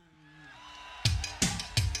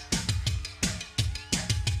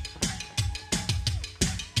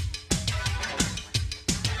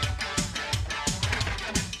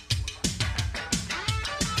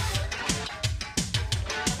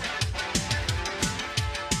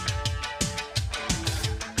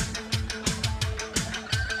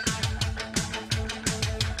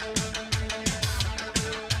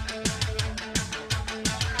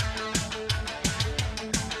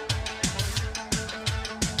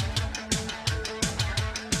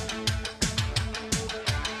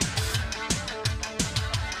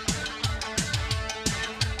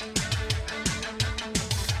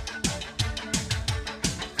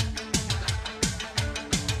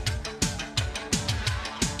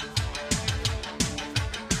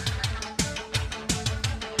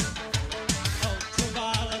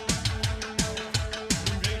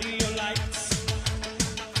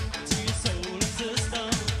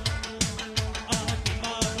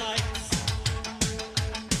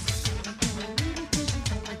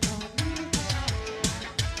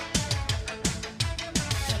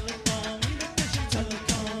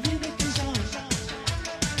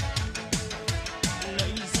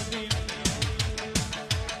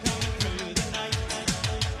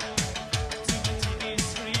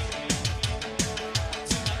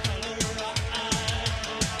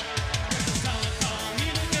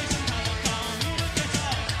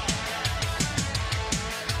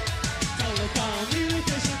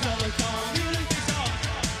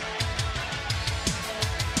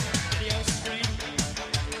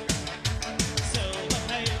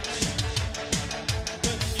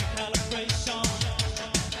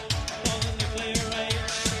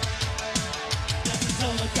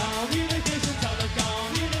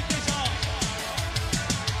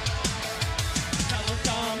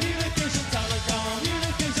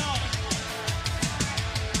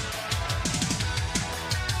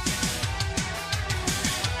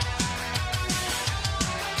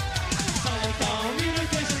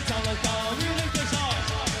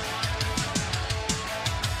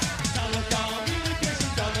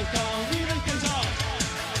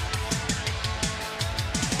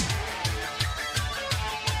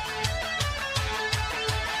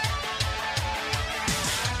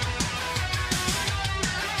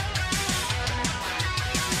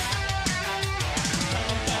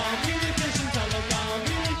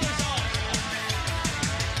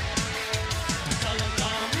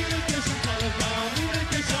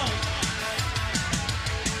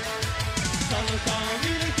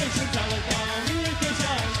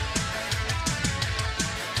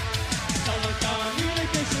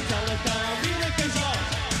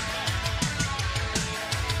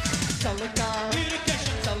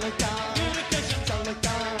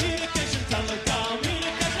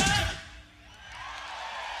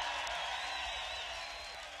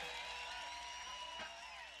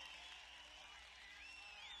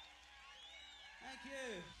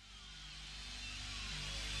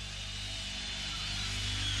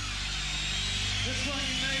 This one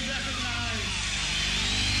you may recognize.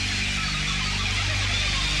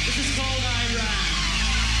 This is called Iran.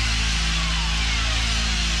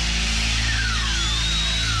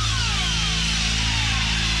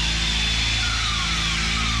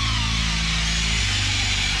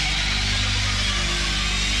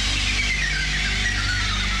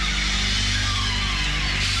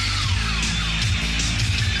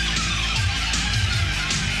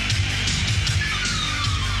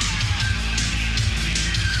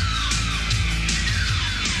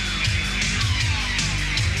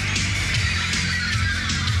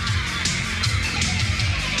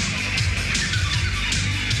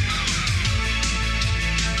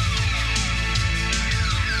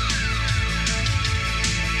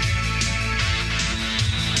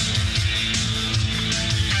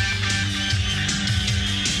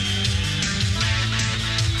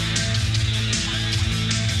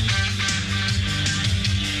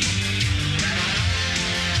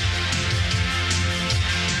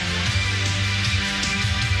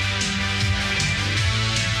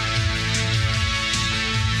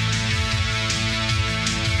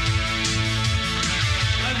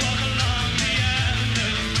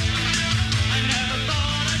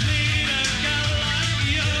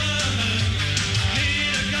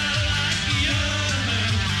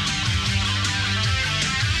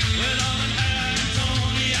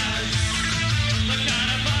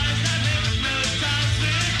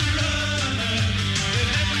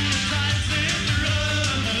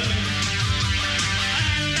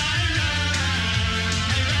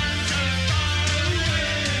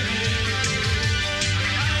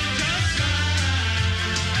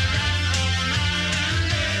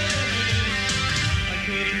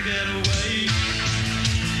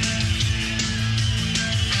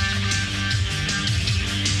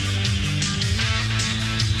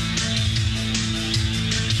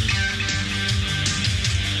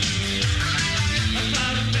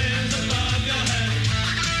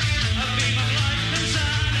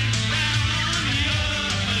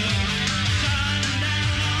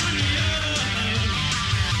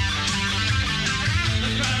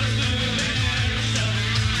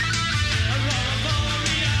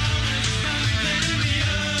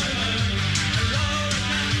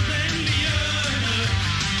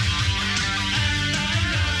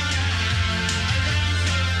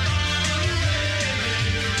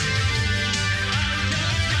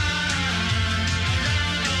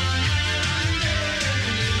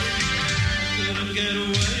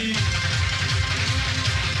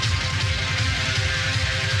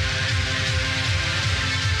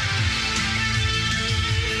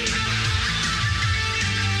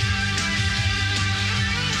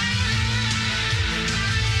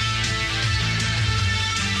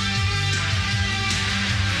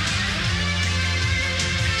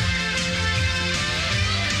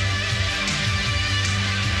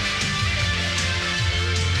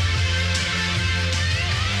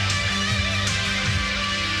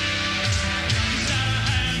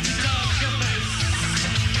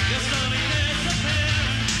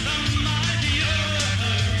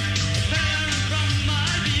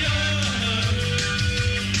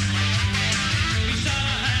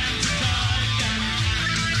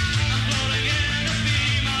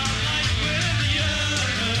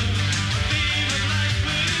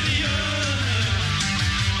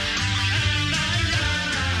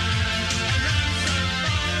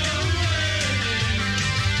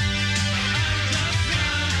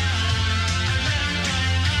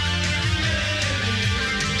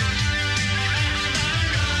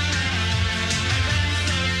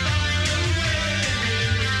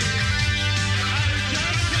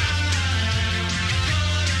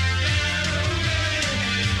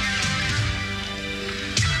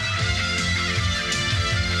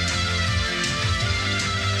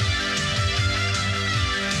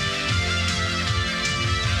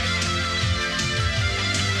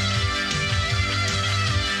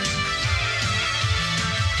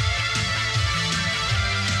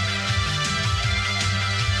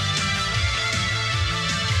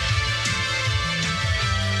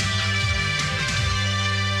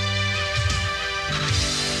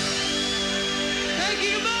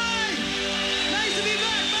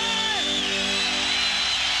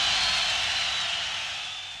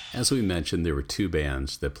 As we mentioned, there were two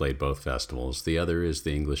bands that played both festivals. The other is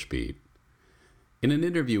the English Beat. In an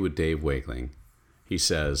interview with Dave Wakeling, he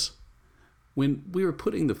says, "When we were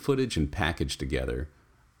putting the footage and package together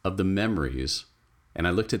of the memories, and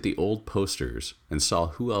I looked at the old posters and saw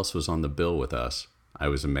who else was on the bill with us, I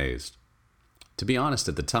was amazed. To be honest,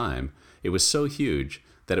 at the time, it was so huge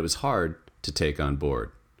that it was hard to take on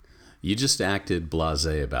board. You just acted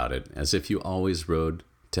blasé about it, as if you always rode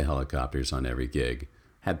to helicopters on every gig,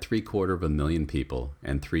 had 750,000 people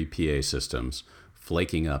and 3 PA systems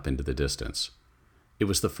flaking up into the distance. It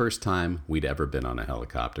was the first time we'd ever been on a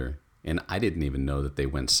helicopter, and I didn't even know that they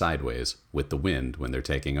went sideways with the wind when they're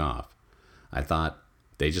taking off. I thought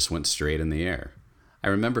they just went straight in the air. I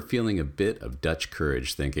remember feeling a bit of Dutch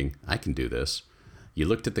courage, thinking, I can do this. You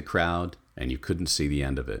looked at the crowd, and you couldn't see the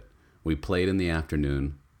end of it. We played in the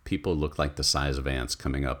afternoon. People looked like the size of ants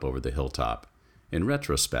coming up over the hilltop. In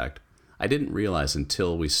retrospect, I didn't realize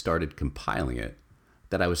until we started compiling it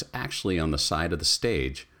that I was actually on the side of the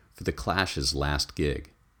stage for the Clash's last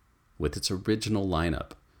gig, with its original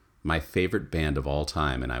lineup, my favorite band of all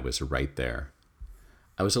time, and I was right there.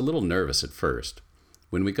 I was a little nervous at first.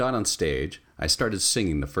 When we got on stage, I started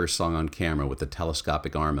singing the first song on camera with the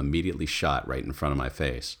telescopic arm immediately shot right in front of my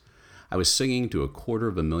face. I was singing to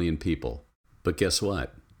 250,000 people, but guess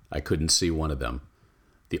what? I couldn't see one of them.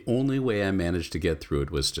 The only way I managed to get through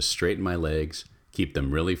it was to straighten my legs, keep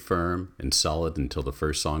them really firm and solid until the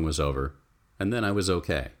first song was over, and then I was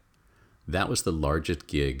okay. That was the largest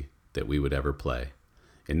gig that we would ever play.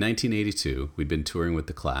 In 1982, we'd been touring with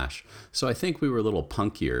The Clash, so I think we were a little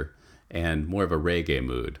punkier and more of a reggae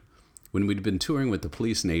mood. When we'd been touring with The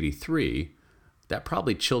Police in 83, that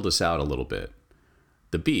probably chilled us out a little bit.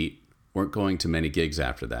 The Beat weren't going to many gigs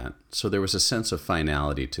after that, so there was a sense of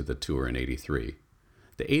finality to the tour in 83.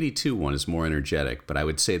 The 82 one is more energetic, but I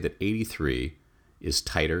would say that 83 is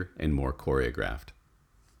tighter and more choreographed.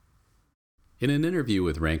 In an interview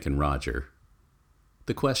with Rankin Roger,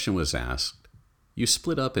 the question was asked, you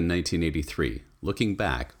split up in 1983. Looking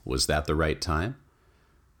back, was that the right time?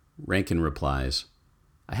 Rankin replies,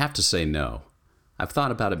 I have to say no. I've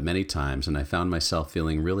thought about it many times and I found myself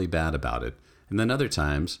feeling really bad about it. And then other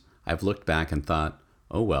times, I've looked back and thought,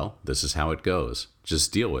 oh well, this is how it goes.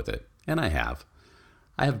 Just deal with it. And I have.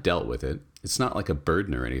 I have dealt with it. It's not like a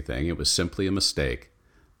burden or anything. It was simply a mistake.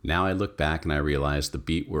 Now I look back and I realize the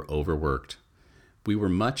Beat were overworked. We were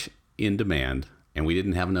much in demand and we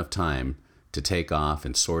didn't have enough time to take off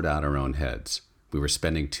and sort out our own heads. We were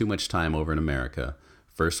spending too much time over in America,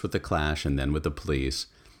 first with The Clash and then with The Police,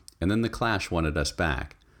 and then The Clash wanted us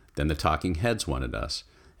back. Then the Talking Heads wanted us,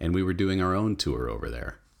 and we were doing our own tour over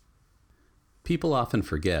there. People often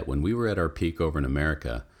forget when we were at our peak over in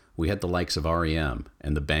America, we had the likes of R.E.M.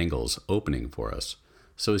 and the Bangles opening for us.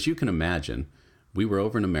 So as you can imagine, we were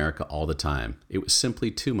over in America all the time. It was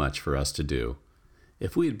simply too much for us to do.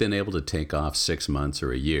 If we had been able to take off 6 months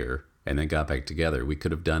or a year and then got back together, we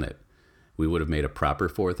could have done it. We would have made a proper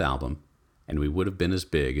 4th album, and we would have been as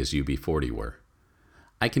big as UB40 were.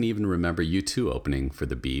 I can even remember U2 opening for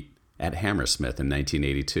The Beat at Hammersmith in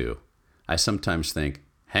 1982. I sometimes think,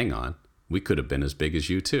 hang on, we could have been as big as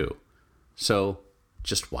U2. So,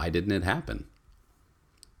 just why didn't it happen?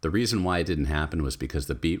 The reason why it didn't happen was because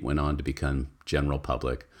The Beat went on to become general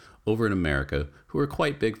public over in America, who were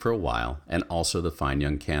quite big for a while, and also the Fine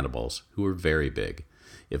Young Cannibals, who were very big.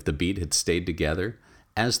 If The Beat had stayed together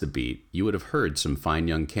as The Beat, you would have heard some Fine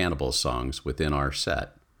Young Cannibals songs within our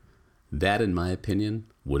set. That, in my opinion,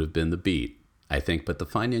 would have been The Beat, I think, but the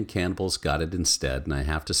Fine Young Cannibals got it instead, and I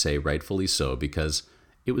have to say rightfully so, because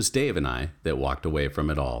it was Dave and I that walked away from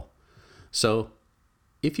it all. So,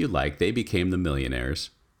 if you like, they became the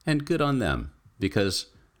Millionaires, and good on them, because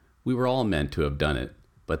we were all meant to have done it.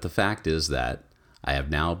 But the fact is that I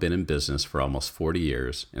have now been in business for almost 40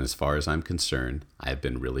 years, and as far as I'm concerned, I have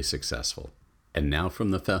been really successful. And now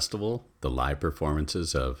from the festival, the live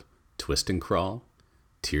performances of Twist and Crawl,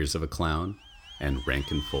 Tears of a Clown, and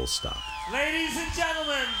Rankin Full Stop. Ladies and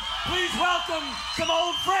gentlemen, please welcome some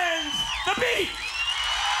old friends, The Beat!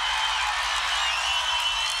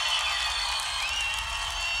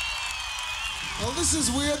 Well, this is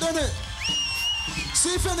weird, isn't it?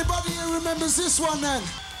 See if anybody here remembers this one then.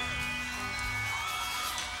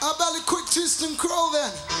 How about a quick twist and crawl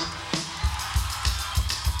then?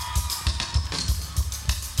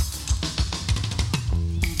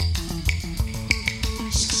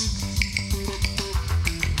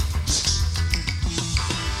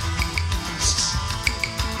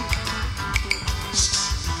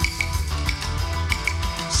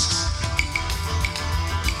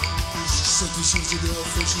 Shoes of your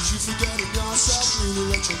fishes, you forget it yourself,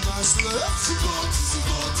 really let your mind slip. Twist and crawl, twist and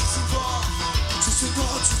crawl, twist and crawl. Twist and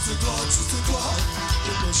crawl, twist and crawl, twist and crawl.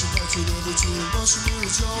 Emotion back to the two, emotion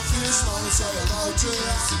is your fear, smile and say I like it.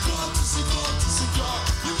 Twist and crawl, twist and crawl, twist and crawl.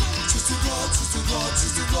 Twist and crawl, twist and crawl,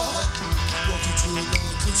 twist and crawl. Walking through the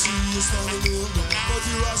night, can see you standing in the both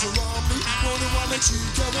your eyes around me. Only one that you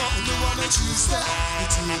get on, the one that you step.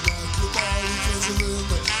 Into the back, your body feels a little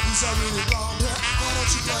bit. These are really long hair.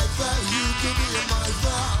 won't you play fair? You could be in my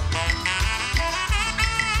fair.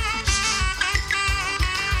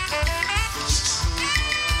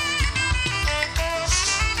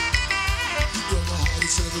 You got my heart,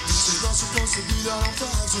 it's never beat. It's not supposed to be that I'm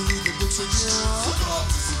fine to read the books again.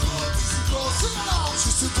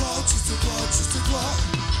 Just a clock.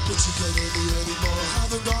 But you can't hear me anymore.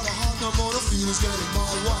 Haven't got a heart no more. The feeling's getting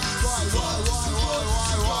more. Why?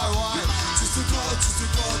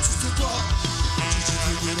 Just a clock. Did you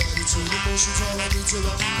think it attitude, emotions, all I need to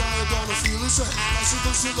love? Now you're gonna feel the same. I should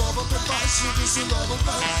be so love, but I should be so love,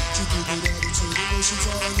 but did you think it attitude, emotions,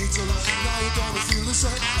 all I need to love? Now you're gonna feel the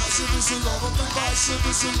same. I should be so love, but I should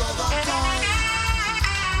be so love, but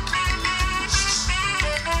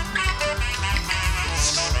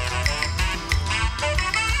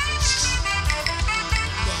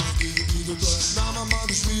now my mind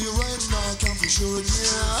is rearranged, now I can't for sure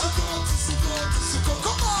again.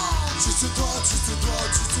 Come on! Just a clock.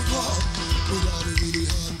 Without a really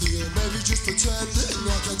handy, or maybe just pretending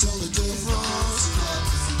I can tell the difference.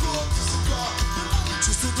 Just a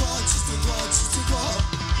clock.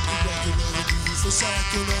 I can have a new face, I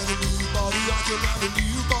can have a new body, I can have a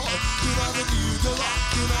new boy, can have a new girl,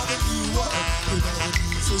 can have a new world, can have a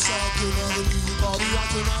new face, I can have a new body, I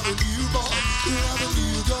can have a new boy, can have a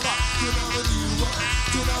new girl, can have a new world,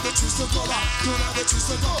 can have a twist of color, can have a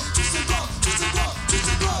twist of gold, twist of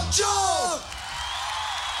gold, jump!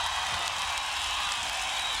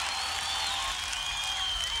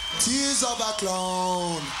 Tears of a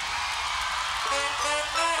clown.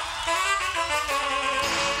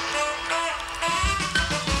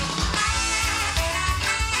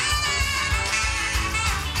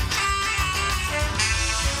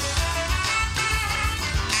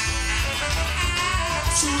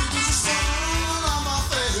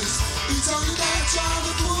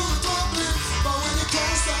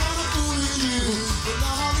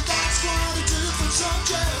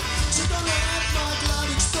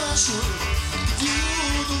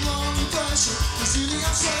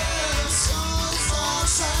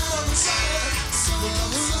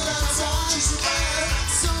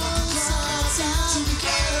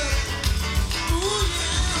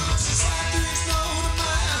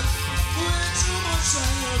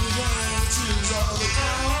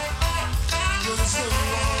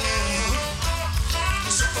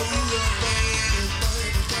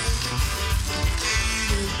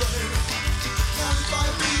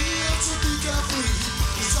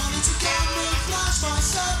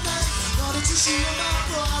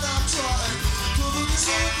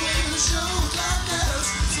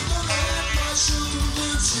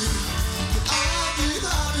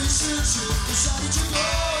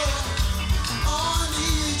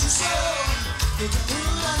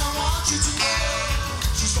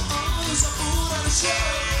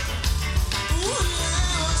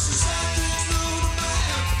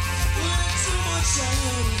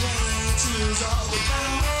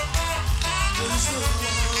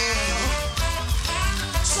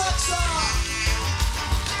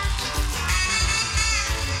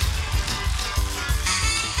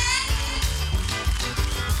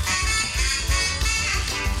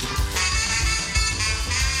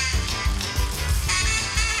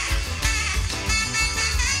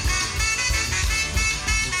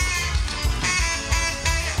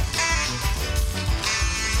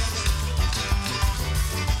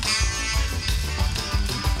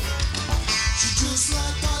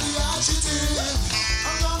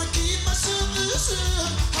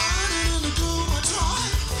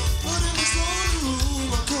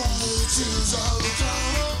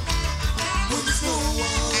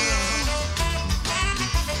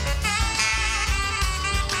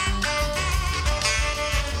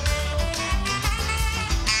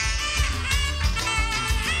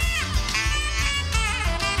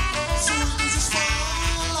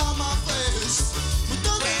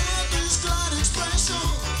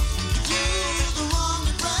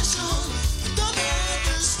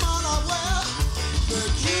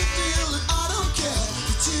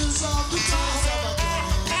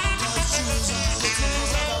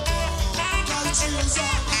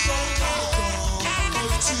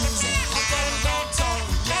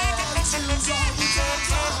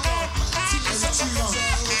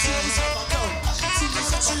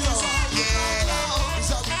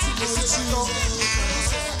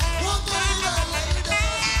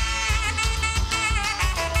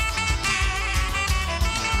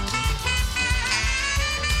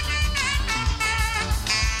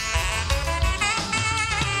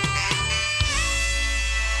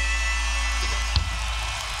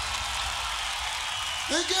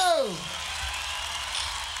 Thank you.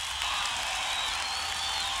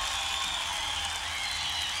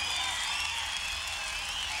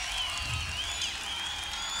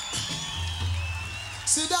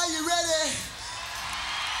 Sit down, you ready?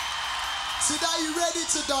 Sit down, you ready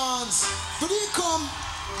to dance? But here come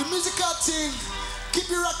the musical thing. Keep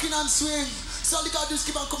you rocking and swing. So all you gotta do is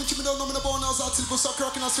keep on coming, keep me down, no me no bone, now so till you stop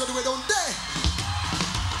rocking and swing the way down there.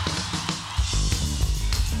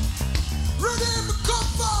 Ready, come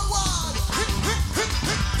forward.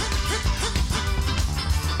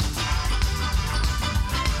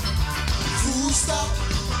 Full stop.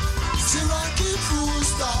 She ranking full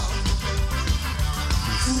stop.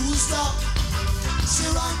 Full stop. She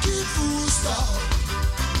ranking full stop.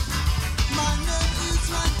 My name is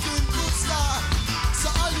Ranking Good Stop. So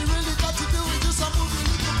all you really got to do is just a move your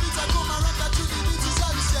little bit and come and rock that to the beat is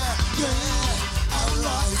all you say. Yeah,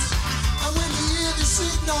 alright. And when you hear the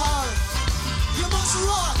signal, you must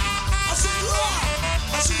rock. I said rock.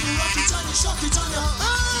 I said you rock it and you shock it and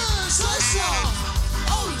you say so.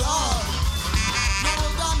 Oh Lord. Now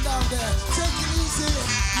hold on down there. Take it easy.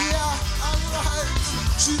 Yeah, alright.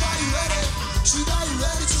 Should I you ready? Should I you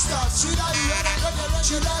ready to start? Should I you ready?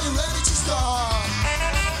 Should I you ready to start?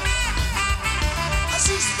 I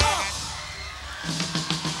said stop.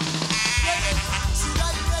 Ready? Should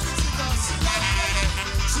I you ready to go? Should I you ready?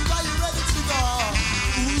 Should I you ready to go?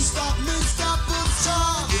 Who stop me? Stop us,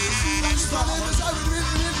 stop. That's my name is I would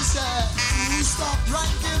really say. Who stop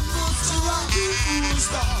ranking books to ranking? Who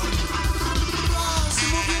stop? So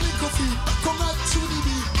move your little feet. Come out to the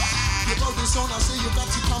beat. You know the sound, I say you got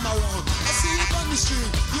to come around. I see you on the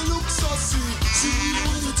street, you look so sweet. See you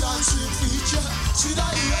when you dance with feature. Should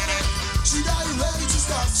I you ready? Should I you ready to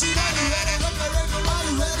start? Should I you ready? Look at regular, are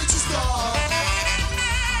you ready to start?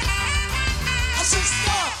 I said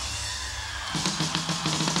stop.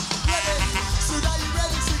 Ready? Should I you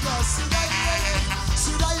ready to go? Should I you ready?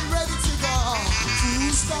 Should I you ready to go?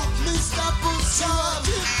 Full stop, Mr. Bullshot.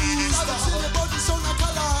 Full stop. Tell about the sound of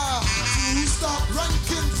color. Full stop,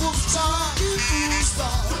 ranking full stop. Full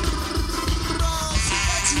stop.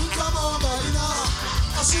 You come over, you know.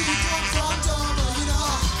 I see you come from over, you know.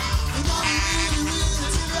 And I'm really feel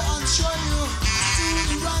it and show you. Do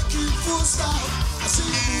the ranking full stop. I see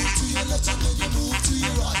you move to your left and then you move to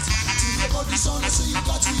your right. To your body sound, I see you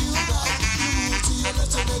got to your right. You move to your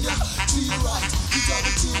left and then you to your right. You got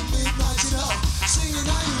it till midnight, you know. Singing,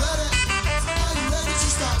 are you ready? Are you ready to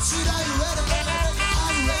start? Sweet, are you ready?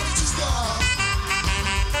 Are you ready to start?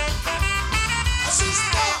 I say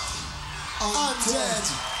stop. I'm dead.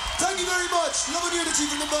 Thank you very much. Love and unity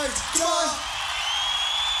from the bite. Come on.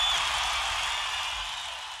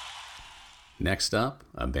 Next up,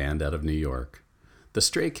 a band out of New York. The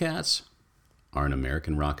Stray Cats are an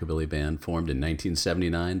American rockabilly band formed in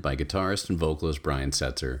 1979 by guitarist and vocalist Brian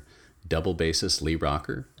Setzer, double bassist Lee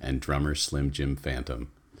Rocker, and drummer Slim Jim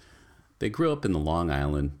Phantom. They grew up in the Long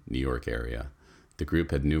Island, New York area. The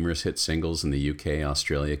group had numerous hit singles in the UK,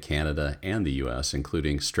 Australia, Canada, and the US,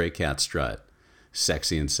 including Stray Cat Strut,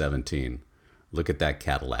 Sexy and 17, Look at That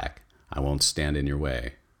Cadillac, I Won't Stand in Your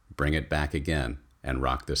Way, Bring It Back Again, and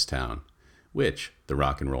Rock This Town, which the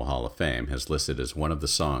Rock and Roll Hall of Fame has listed as one of the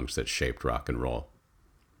songs that shaped rock and roll.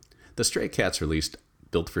 The Stray Cats released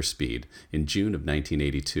Built for Speed in June of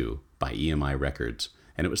 1982 by EMI Records,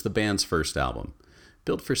 and it was the band's first album.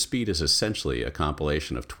 Built for Speed is essentially a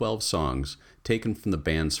compilation of 12 songs taken from the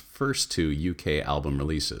band's first two UK album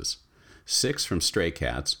releases, 6 from Stray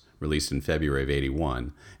Cats, released in February of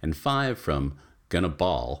 '81, and 5 from Gonna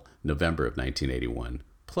Ball, November of 1981,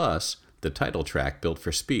 plus the title track Built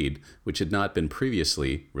for Speed, which had not been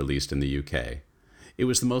previously released in the UK. It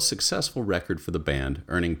was the most successful record for the band,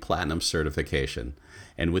 earning platinum certification,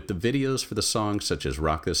 and with the videos for the songs such as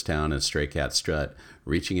Rock This Town and Stray Cat Strut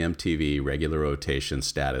reaching MTV regular rotation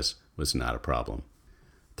status was not a problem.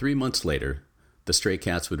 3 months later, the Stray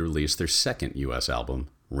Cats would release their second US album,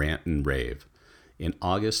 Rant and Rave, in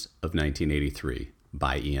August of 1983,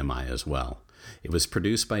 by EMI as well. It was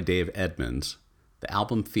produced by Dave Edmunds. The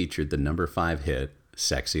album featured the number 5 hit,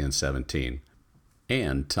 Sexy and 17,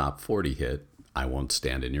 and top 40 hit, I Won't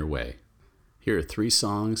Stand in Your Way. Here are 3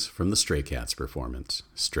 songs from the Stray Cats performance: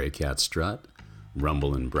 Stray Cat Strut,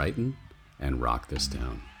 Rumble in Brighton, and Rock This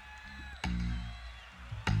Town.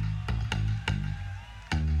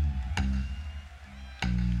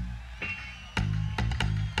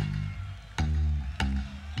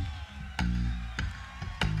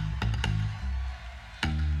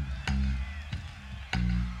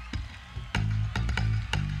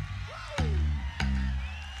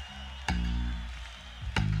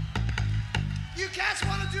 Cats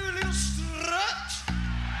want to do a little strut?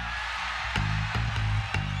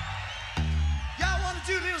 Y'all want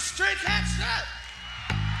to do a little Stray Cat strut?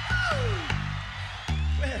 Woo!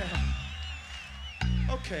 Well,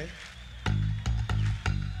 okay.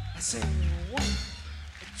 I say 1,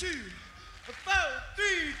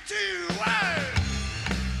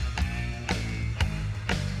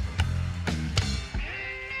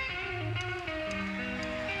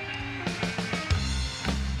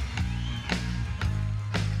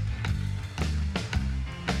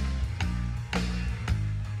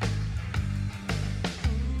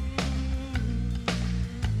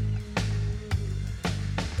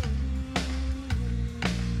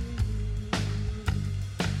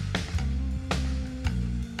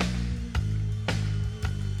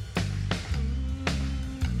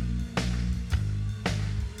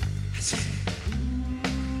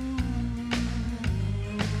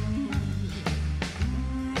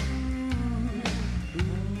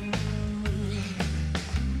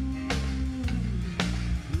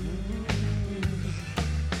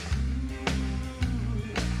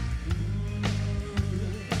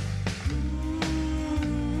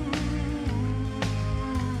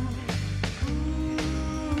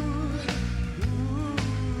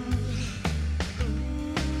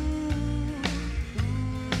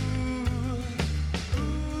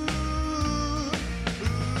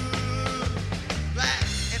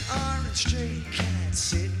 Stray cat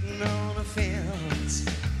sitting on a fence.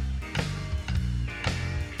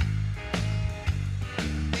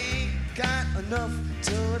 Ain't got enough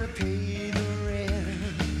to pay the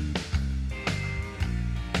rent.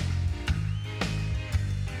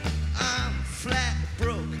 I'm flat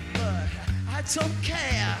broke, but I don't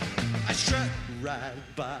care. I strut right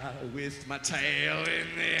by with my tail in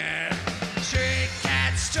the air. Stray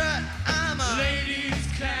cat strut, I'm a ladies'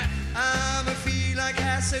 cat. I'm a feel like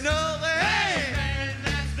Casanova. Hey, man,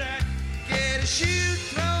 that's that. Get a shoe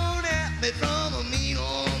thrown at me from a mean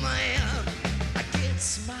old man. I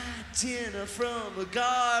gets my dinner from a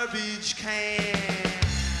garbage can.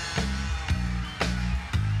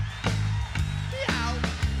 Yow.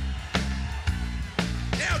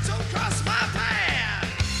 Now don't cross my path.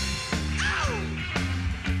 Ow.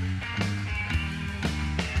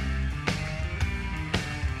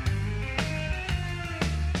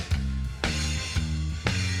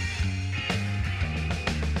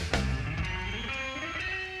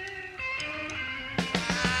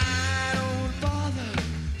 I don't bother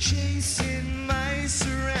chasing mice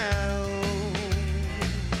around.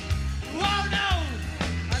 Whoa, no!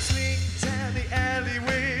 I slink down the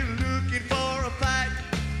alleyway looking for a fight.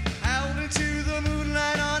 Out into the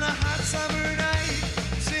moonlight on a hot summer night,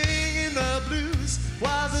 singing the blues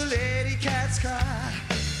while the lady cats cry.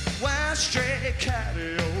 While stray cat,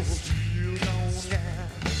 you don't get.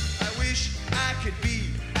 I wish I could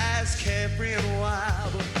be as carefree and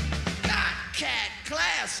wild. Got cat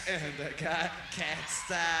class and I got cat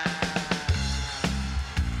style.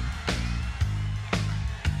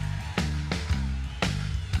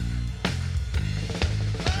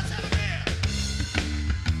 Let's have a beer.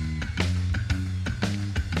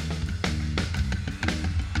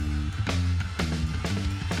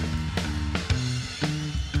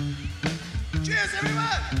 Cheers, everyone!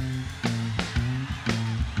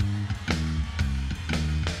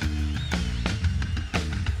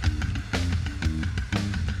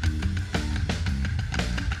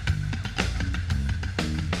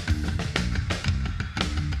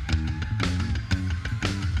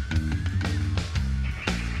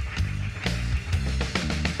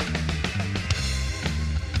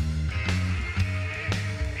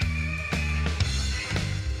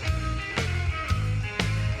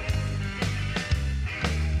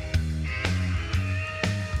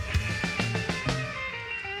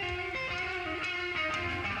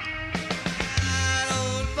 I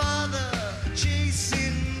don't bother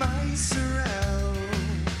chasing mice around.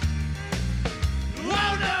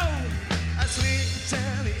 Whoa, no! I slink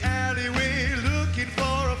down the alleyway looking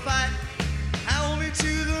for a fight. Out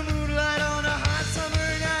into the moonlight on a hot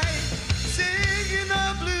summer night, singing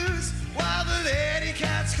the blues while the lady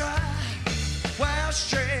cats cry. While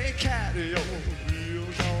stray cat, your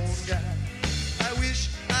wheels on guy. I wish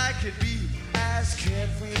I could be as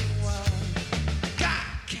carefree and wild. Got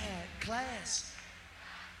cat class.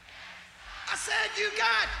 I said you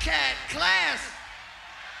got cat class.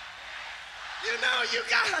 You know you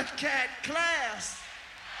got cat class.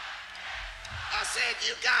 I said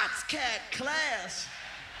you got cat class.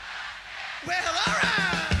 Well, all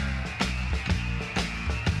right.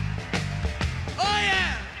 Oh,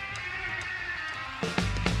 yeah.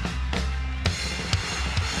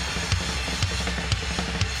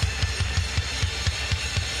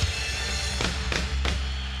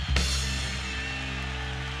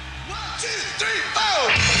 One, two, three, four.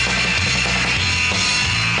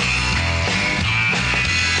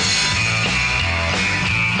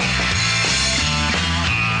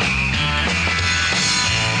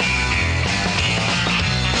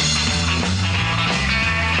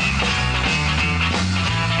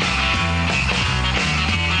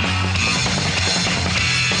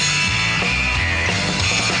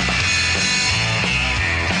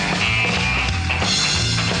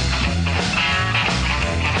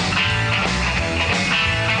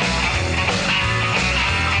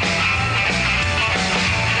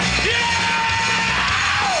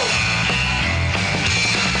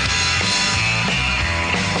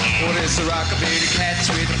 the rockabilly cats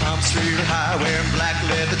with the pumps through the high, wearing black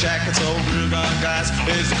leather jackets, old blue gun guys.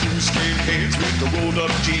 There's the blue skin kids with the rolled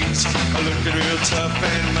up jeans, looking real tough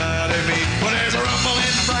and mighty mean. Well, there's a rumble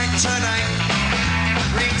in Brighton tonight.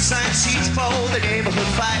 Ringside seats for the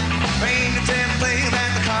neighborhood fight. Ain't a damn thing that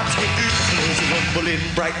the cops can do. There's a rumble in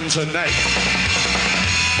Brighton tonight.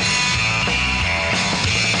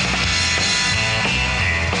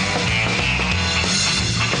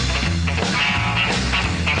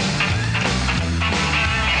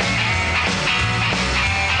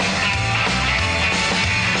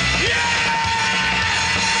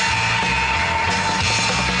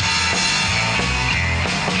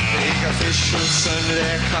 Shirts under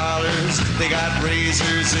their collars, they got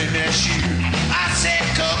razors in their shoe. I said,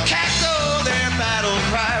 go cackle, their battle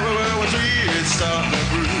cry. Where World War III is starting to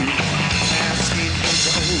brew. Asking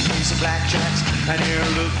for hoes and blackjacks, and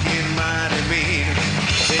they're looking mighty mean.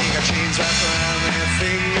 They got chains wrapped around their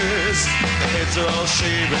fingers, their heads are all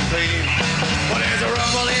shaven clean. Well, there's a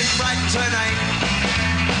rumble in Brighton tonight.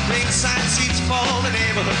 Ringside seats for the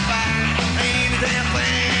neighborhood fight. Ain't a damn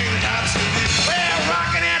thing the cops can do. We're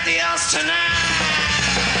rocking at the house tonight.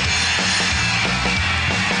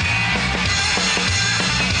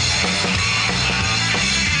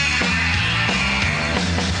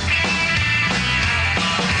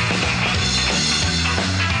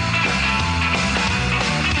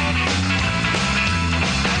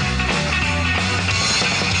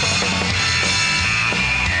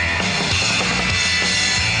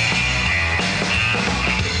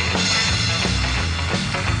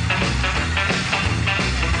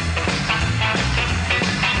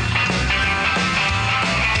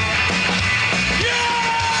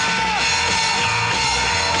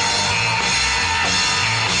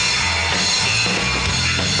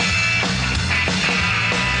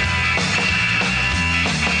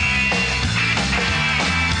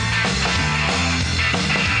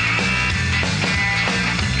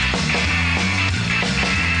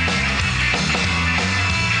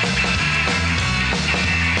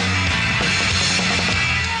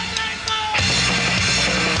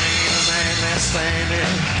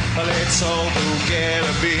 Let's all go get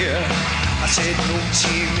a beer. I said no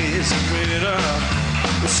team is a winner.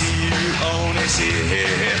 We'll see you on this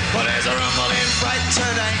here. But there's a rumble in Brighton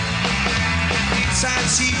tonight. Inside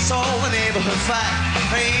seats, all the neighborhood fight.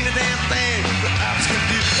 Ain't a damn thing the cops can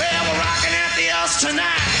do. Well, we're rocking at the house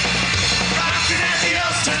tonight. Rocking at the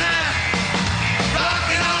house tonight.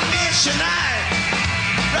 Rocking on Mission Night.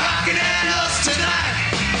 Rocking at us tonight.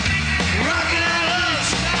 Rocking at us.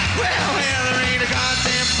 Well, there ain't a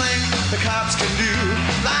goddamn thing the cops can do.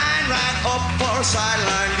 Line right up for a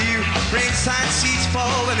sideline view. Ringside seats for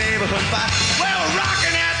the neighborhood fight. Well, we're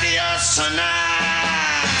rocking at the us tonight.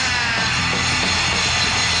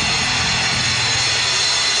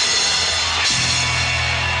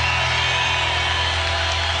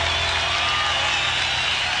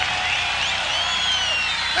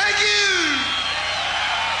 Thank you.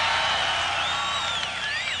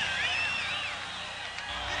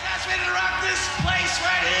 You guys ready to rock this place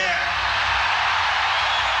right here?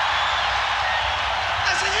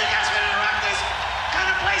 I said, you guys ready to rock this kind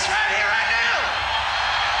of place right here, right now?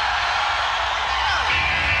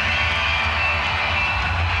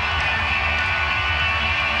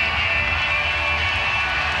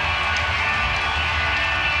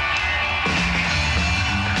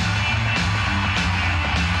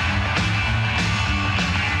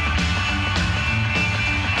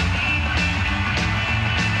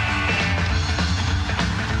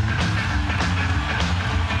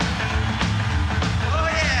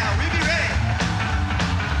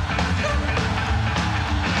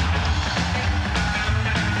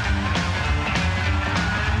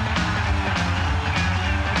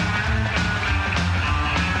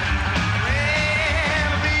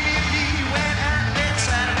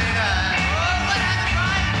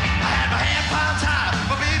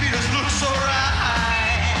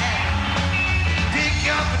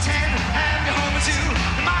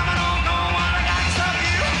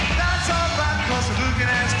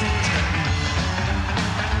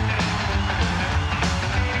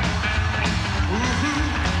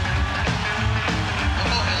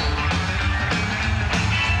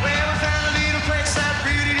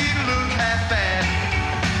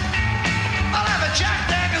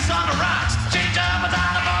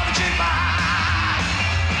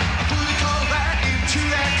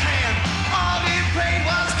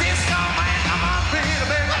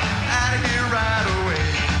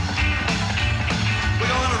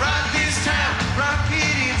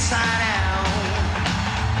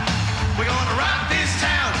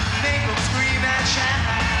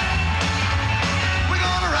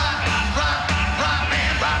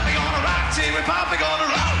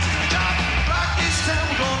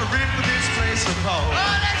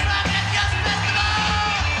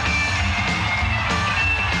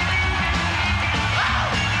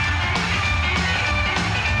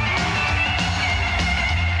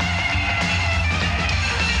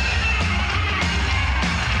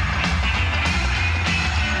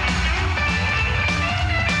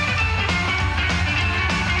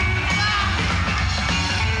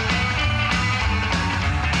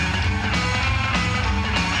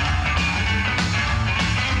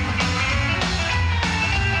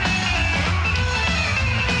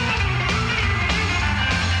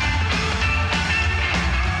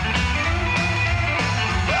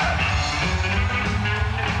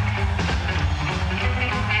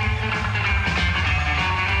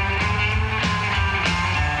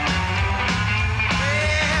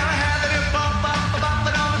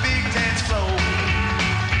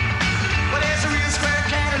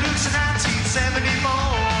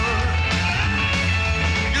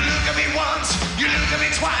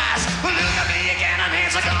 twice. Well, look at me again, and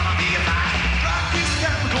hands are gonna be alive. Rock this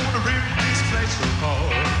town, we're gonna rip this place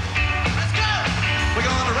apart. Let's go! We're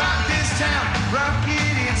gonna rock this town, rock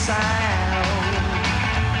it inside out.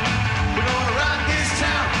 We're gonna rock this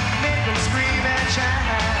town, make them scream and shout.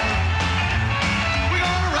 We're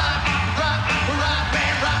gonna rock,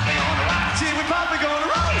 man, rock. We're gonna rock till we pop, we're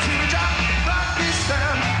gonna roll till we drop. Rock this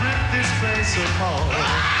town, rip this place apart.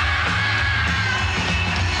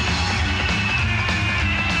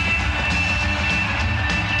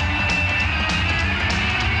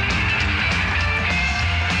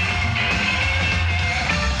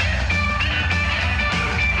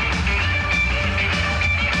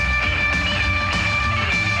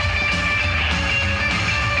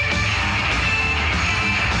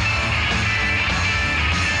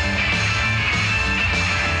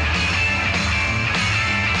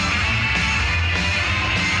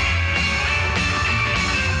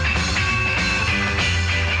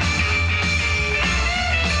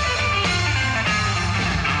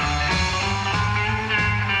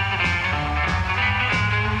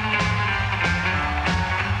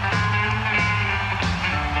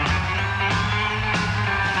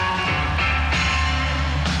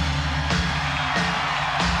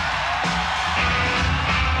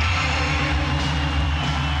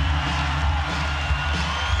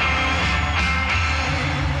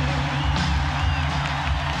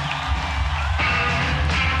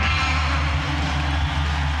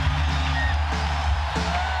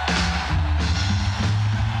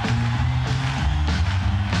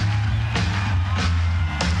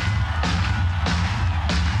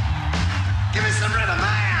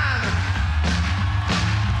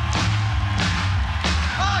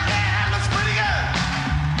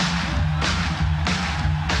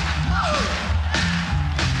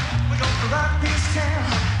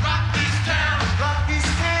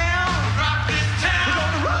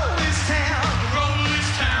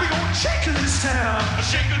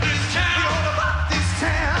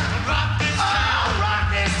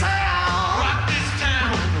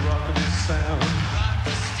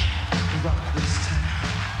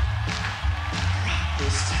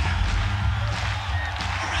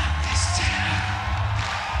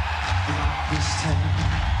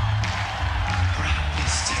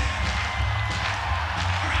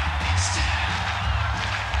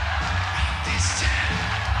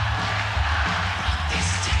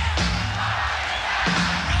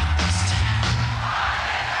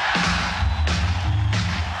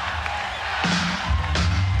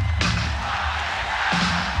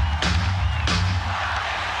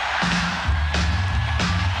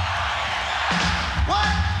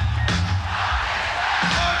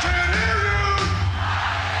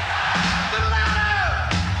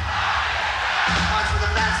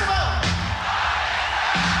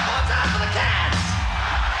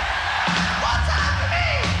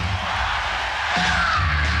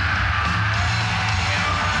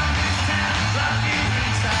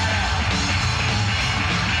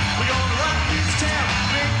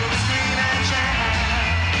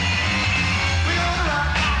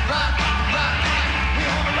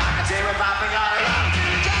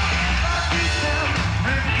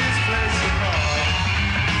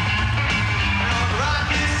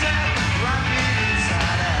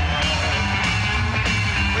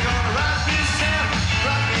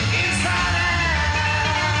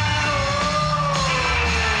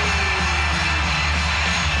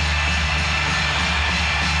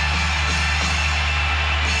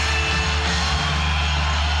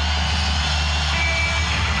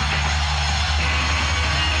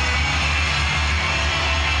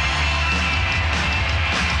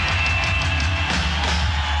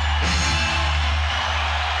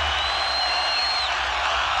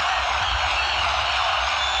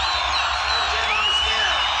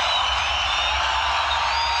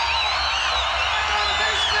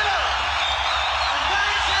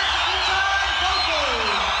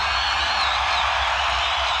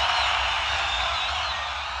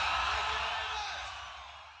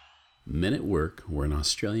 Men at Work were an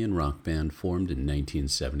Australian rock band formed in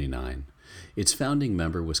 1979. Its founding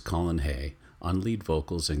member was Colin Hay on lead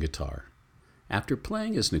vocals and guitar. After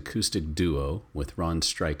playing as an acoustic duo with Ron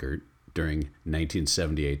Streichert during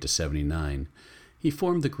 1978 to 79, he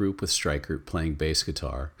formed the group with Streichert playing bass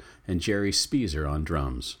guitar and Jerry Spieser on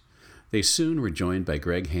drums. They soon were joined by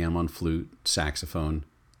Greg Ham on flute, saxophone,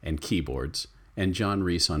 and keyboards, and John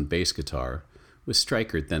Reese on bass guitar, with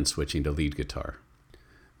Streichert then switching to lead guitar.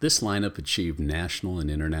 This lineup achieved national and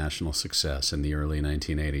international success in the early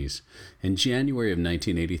 1980s. In January of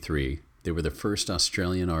 1983, they were the first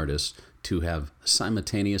Australian artists to have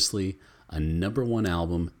simultaneously a #1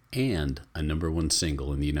 album and a #1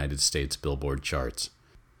 single in the United States Billboard charts.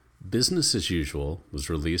 Business as Usual was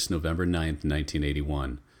released November 9th,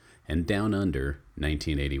 1981, and Down Under,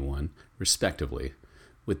 1981, respectively.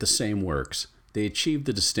 With the same works, they achieved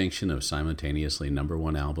the distinction of simultaneously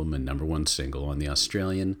 #1 album and #1 single on the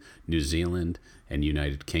Australian, New Zealand, and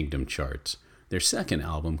United Kingdom charts. Their second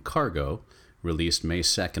album, Cargo, released May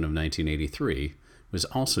 2nd of 1983, was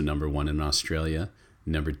also #1 in Australia,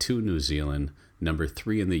 #2 New Zealand,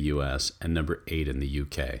 #3 in the US, and #8 in the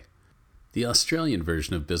UK. The Australian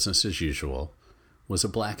version of Business as Usual was a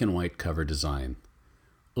black and white cover design.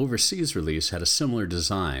 Overseas release had a similar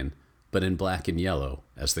design, but in black and yellow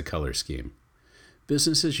as the color scheme.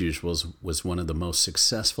 Business as Usual was one of the most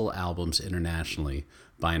successful albums internationally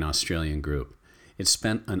by an Australian group. It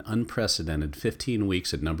spent an unprecedented 15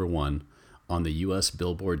 weeks at #1 on the US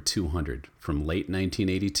Billboard 200 from late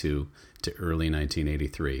 1982 to early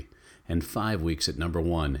 1983, and 5 weeks at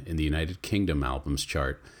 #1 in the United Kingdom albums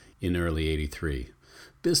chart in early '83.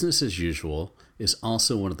 Business as Usual is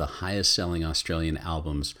also one of the highest-selling Australian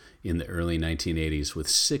albums in the early 1980s, with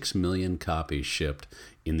 6 million copies shipped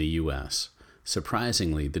in the US.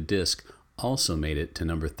 Surprisingly, the disc also made it to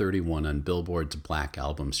 #31 on Billboard's Black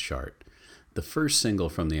Albums chart. The first single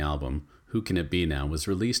from the album, Who Can It Be Now, was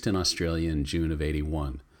released in Australia in June of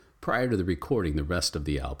 '81. Prior to the recording the rest of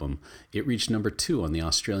the album, it reached #2 on the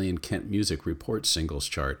Australian Kent Music Report singles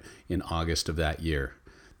chart in August of that year.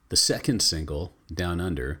 The second single, Down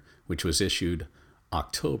Under, which was issued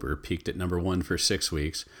October, peaked at #1 for 6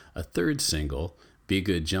 weeks. A third single, Be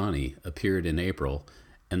Good Johnny, appeared in April,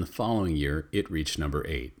 and the following year it reached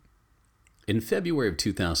 #8. In February of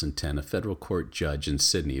 2010, a federal court judge in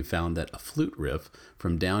Sydney found that a flute riff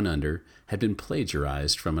from Down Under had been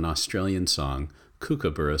plagiarized from an Australian song,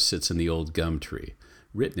 Kookaburra Sits in the Old Gum Tree,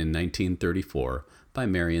 written in 1934 by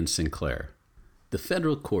Marion Sinclair. The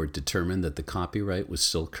federal court determined that the copyright was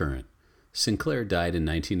still current. Sinclair died in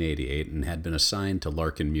 1988 and had been assigned to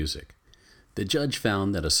Larkin Music. The judge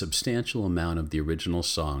found that a substantial amount of the original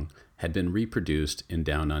song had been reproduced in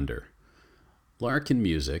Down Under. Larkin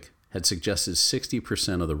Music had suggested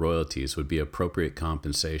 60% of the royalties would be appropriate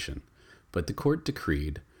compensation, but the court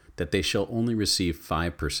decreed that they shall only receive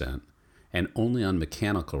 5%, and only on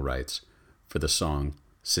mechanical rights for the song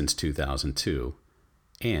since 2002,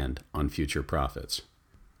 and on future profits.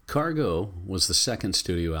 Cargo was the second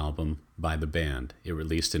studio album by the band. It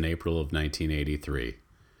released in April of 1983.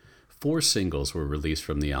 4 singles were released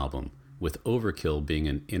from the album, with Overkill being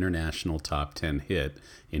an international top 10 hit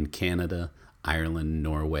in Canada, Ireland,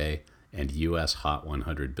 Norway, and US Hot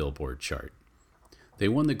 100 Billboard chart. They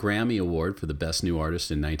won the Grammy Award for the Best New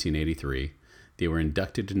Artist in 1983. They were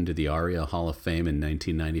inducted into the ARIA Hall of Fame in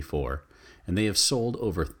 1994, and they have sold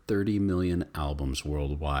over 30 million albums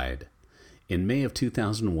worldwide. In May of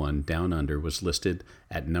 2001, Down Under was listed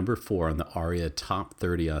at #4 on the ARIA Top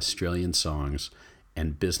 30 Australian Songs,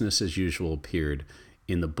 and Business as Usual appeared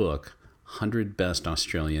in the book 100 Best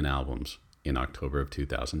Australian Albums in October of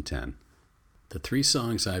 2010. The 3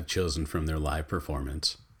 songs I've chosen from their live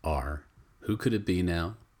performance are Who Could It Be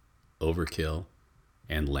Now, Overkill,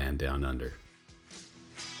 and Land Down Under.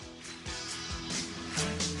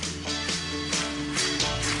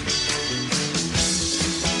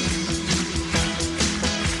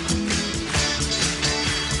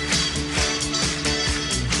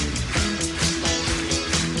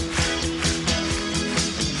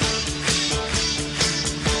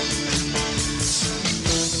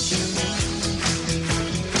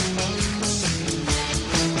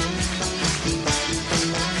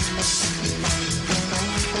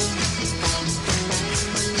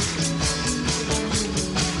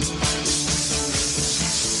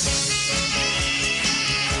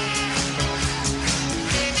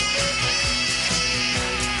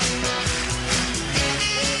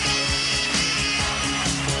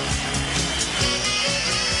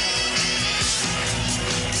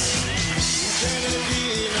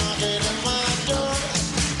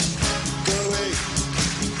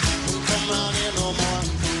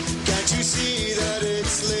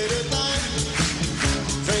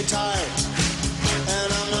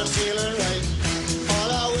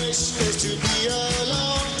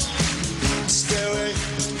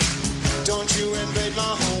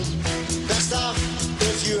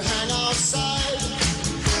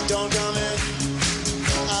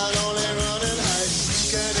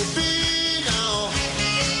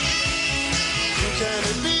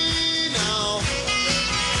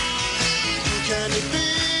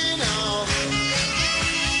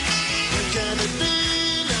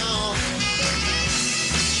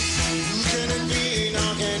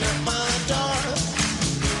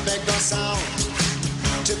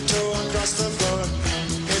 To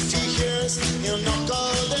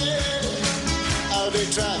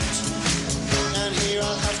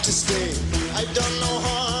I'll have to stay. I done no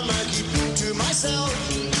harm, I keep to myself.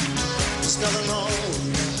 There's nothing wrong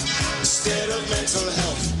with a state of mental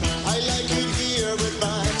health. I like it here with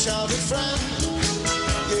my childhood friend.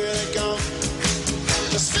 Here they come.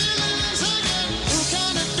 This feelings again. Who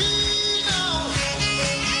can it be now?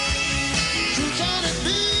 Who can it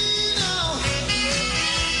be now?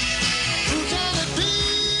 Who can it be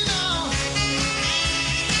now?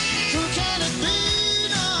 Who can it be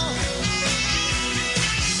now?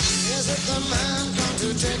 Is it the man come to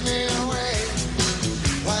take me away?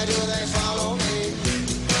 Why do they follow me?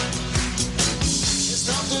 It's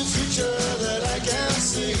not the future that I can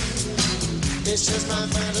see. It's just my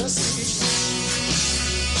fantasy.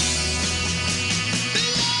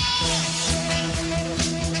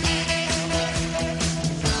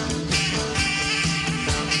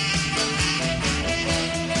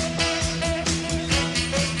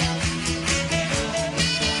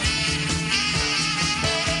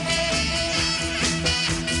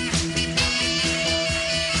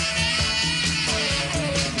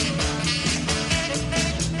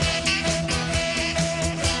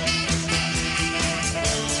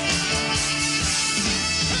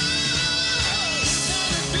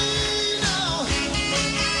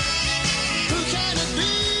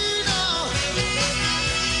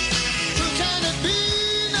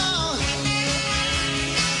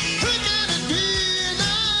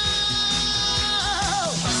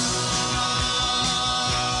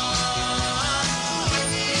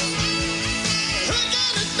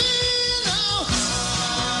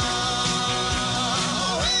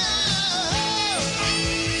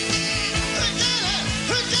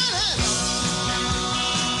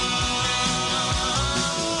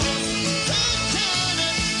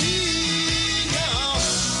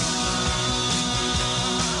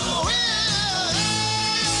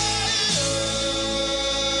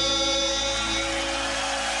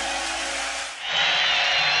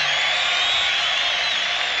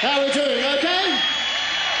 How are we doing? Okay?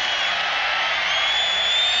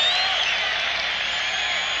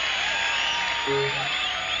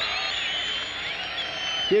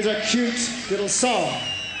 Here's a cute little song.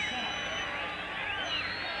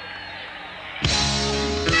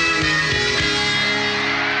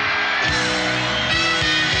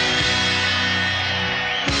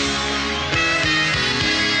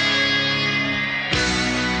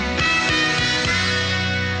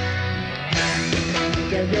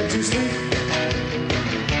 Can't get to sleep.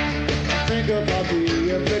 Think about the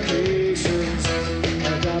implications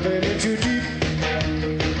of diving in too deep.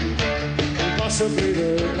 Possibly the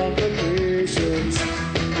complications,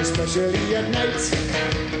 especially at night.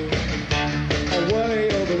 I worry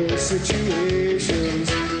over situations.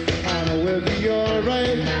 I know we'll be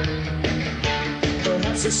alright.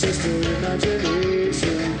 Perhaps it's just an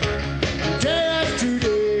imagination. Day after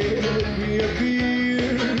day it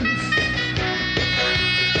reappears.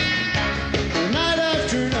 Night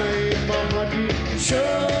after night my heart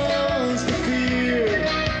shows the fear.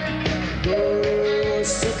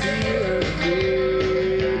 Ghosts appear and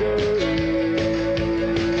fade away.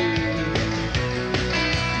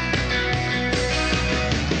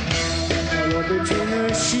 Alone between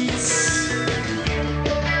the sheets,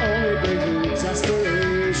 only brings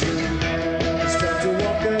exasperation. I start to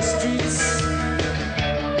walk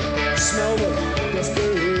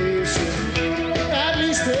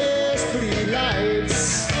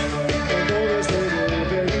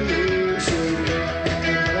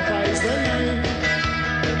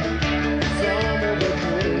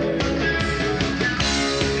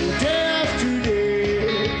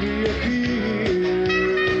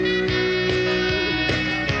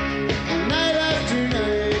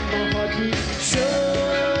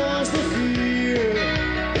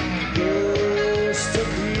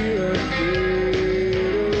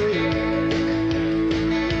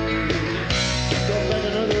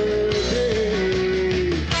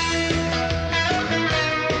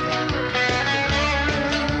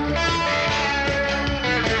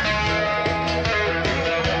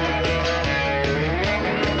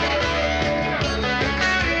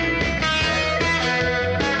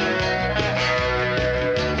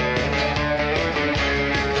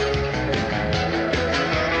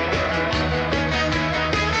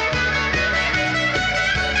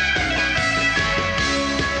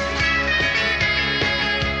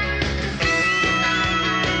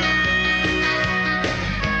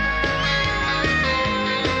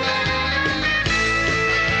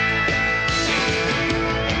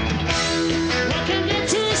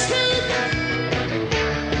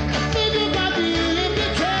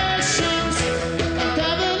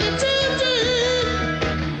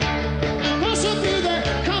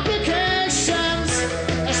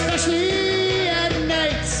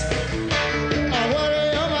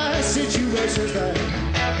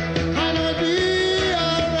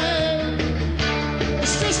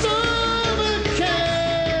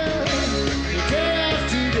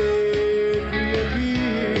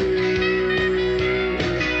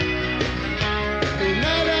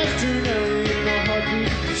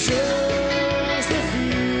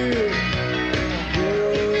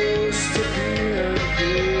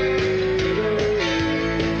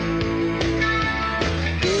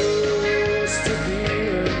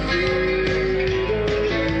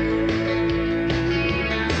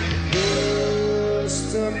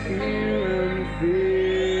feeling,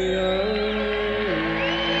 feeling.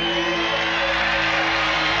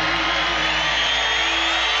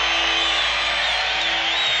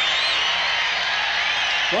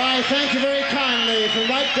 Why, thank you very kindly, from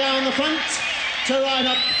right down the front to right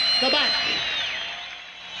up the back.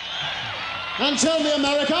 And tell me,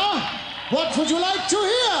 America, what would you like to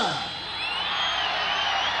hear?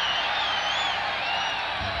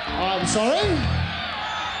 I'm sorry?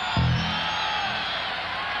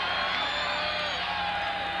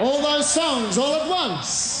 All those songs all at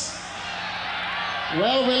once?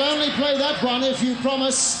 Well, we'll only play that one if you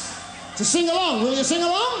promise to sing along. Will you sing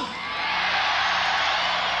along?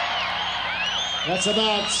 That's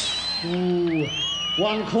about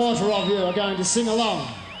 1/4 of you are going to sing along.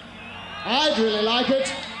 I'd really like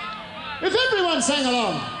it if everyone sang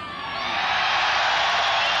along.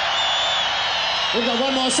 We've got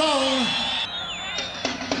one more song.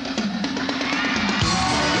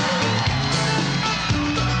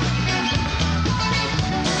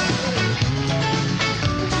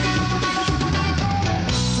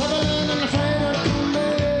 Traveling in the freighter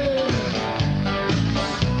combi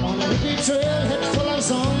on a hippie trailhead full of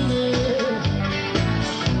zombies.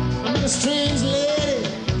 I met a strange lady,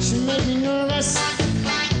 she made me nervous.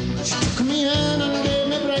 She took me in and gave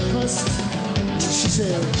me breakfast. She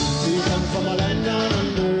said, "Do you come from a land down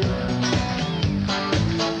under?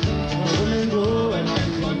 Where women go and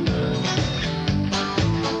plunder.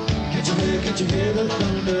 Can't you hear the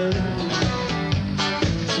thunder?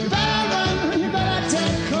 You better run, you better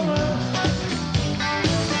take cover."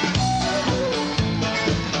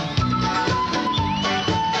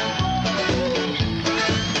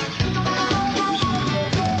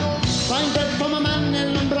 Find bread from a man in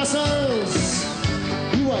Brussels.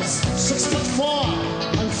 He was 6'4"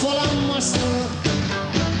 and full of muscle.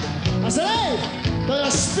 I said, "Hey, do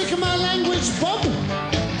you speak my language, bub?"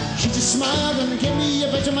 She just smiled and gave me a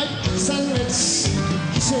Vegemite sandwich.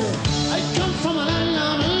 She said, "I come from a land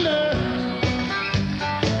down under,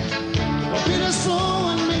 where Peter's flow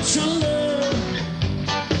and make shoulder.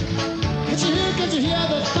 Can't you hear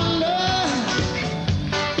the thunder?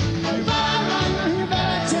 You better run, you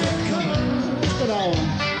better take cover." Look at that one.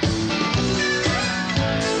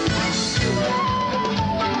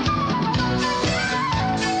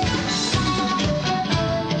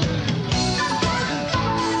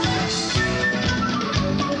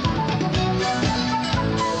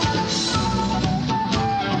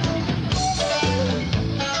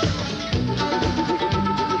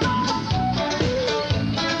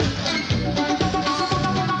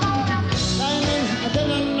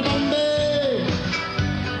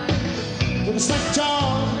 With a slack jaw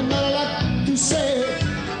and not a lot to say,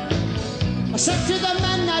 I said to the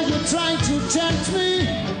man, "Are you trying to tempt me?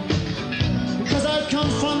 Because I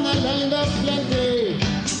come from the land of plenty."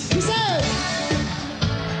 He said,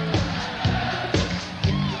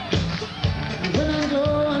 "Women go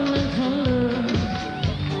and men thunder.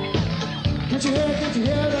 Can't you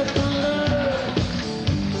hear the thunder?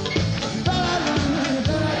 You better run, you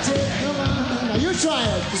better take cover." Now you try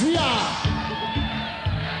it, because we are.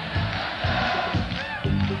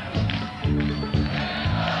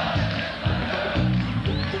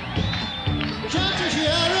 Can't you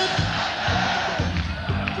hear it?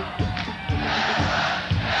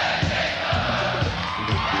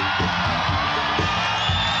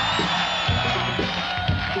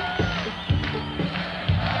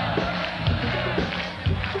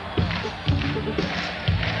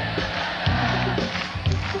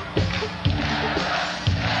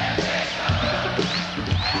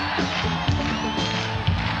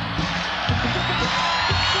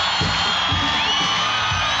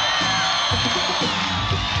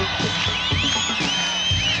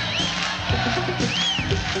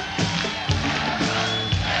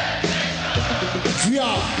 We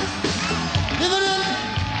are living in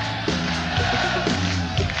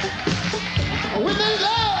a women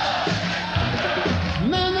love,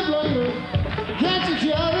 man the blunder. Can't you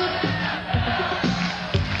hear it?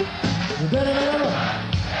 You better run.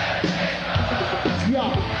 We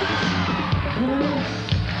are living in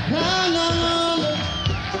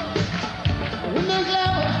a women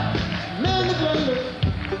love, man the blunder.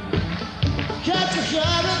 Can't you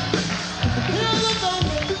hear it? Hear the thunder.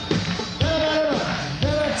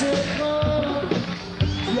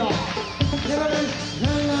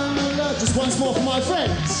 Just once more for my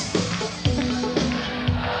friends.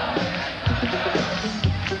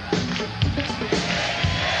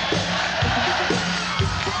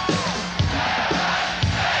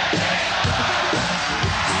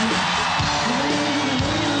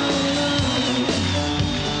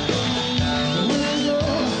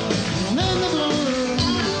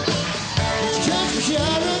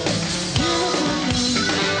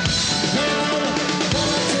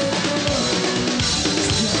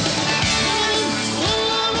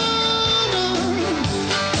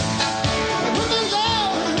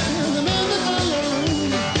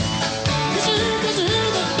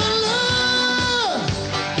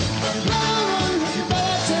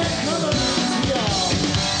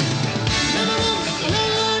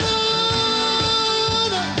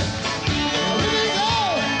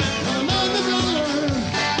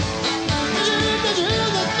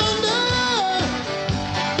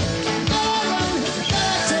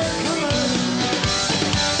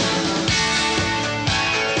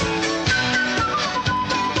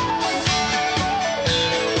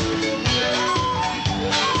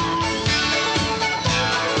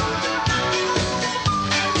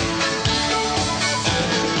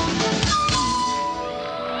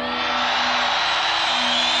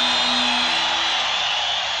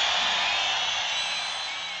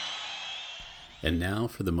 And now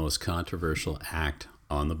for the most controversial act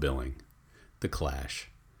on the billing, The Clash.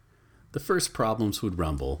 The first problems would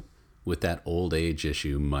rumble with that old age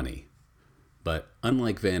issue, money. But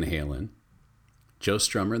unlike Van Halen, Joe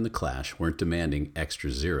Strummer and The Clash weren't demanding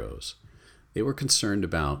extra zeros. They were concerned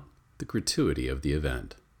about the gratuity of the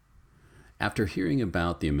event. After hearing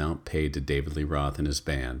about the amount paid to David Lee Roth and his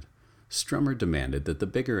band, Strummer demanded that the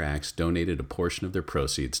bigger acts donated a portion of their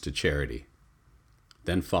proceeds to charity.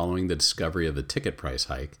 Then, following the discovery of a ticket price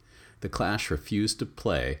hike, The Clash refused to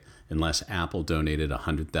play unless Apple donated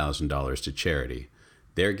 $100,000 to charity.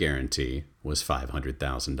 Their guarantee was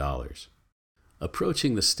 $500,000.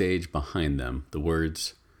 Approaching the stage behind them, the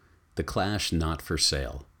words, "The Clash Not for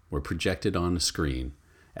Sale," were projected on a screen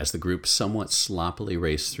as the group somewhat sloppily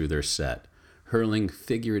raced through their set, hurling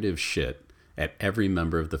figurative shit at every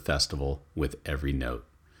member of the festival with every note.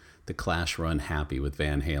 The Clash were unhappy with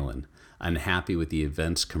Van Halen, unhappy with the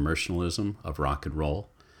event's commercialism of rock and roll,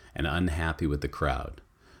 and unhappy with the crowd.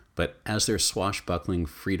 But as their swashbuckling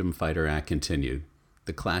freedom fighter act continued,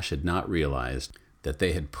 The Clash had not realized that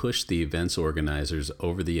they had pushed the event's organizers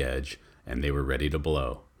over the edge and they were ready to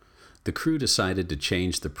blow. The crew decided to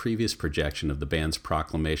change the previous projection of the band's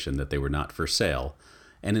proclamation that they were not for sale,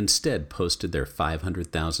 and instead posted their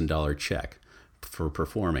 $500,000 check for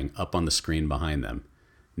performing up on the screen behind them.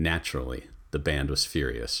 Naturally, the band was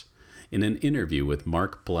furious. In an interview with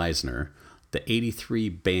Mark Bleisner, the '83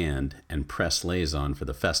 band and press liaison for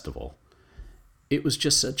the festival, it was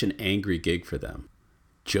just such an angry gig for them.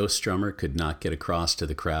 Joe Strummer could not get across to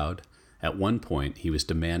the crowd. At one point, he was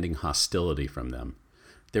demanding hostility from them.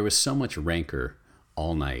 There was so much rancor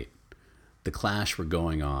all night. The Clash were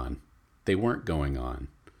going on. They weren't going on.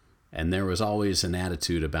 And there was always an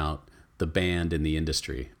attitude about the band in the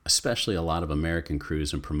industry, especially a lot of American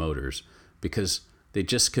crews and promoters, because they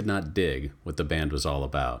just could not dig what the band was all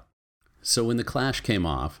about. So when The Clash came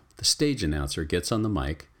off, the stage announcer gets on the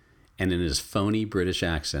mic and in his phony British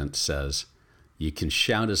accent says, "You can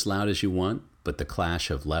shout as loud as you want, but The Clash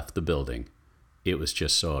have left the building." It was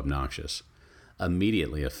just so obnoxious.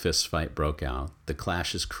 Immediately a fist fight broke out. The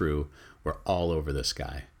Clash's crew were all over this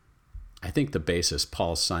guy. I think the bassist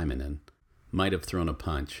Paul Simonon might have thrown a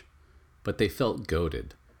punch, but they felt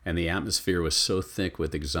goated, and the atmosphere was so thick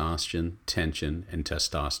with exhaustion, tension, and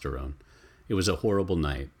testosterone. It was a horrible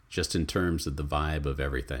night, just in terms of the vibe of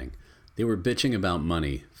everything. They were bitching about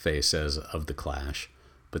money, Faye says of The Clash,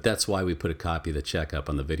 but that's why we put a copy of the check up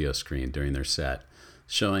on the video screen during their set,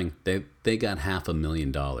 showing they got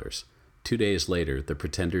 $500,000. 2 days later, the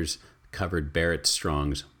Pretenders covered Barrett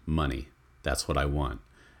Strong's "Money, That's What I Want,"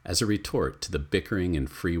 as a retort to the bickering and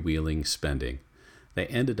freewheeling spending. They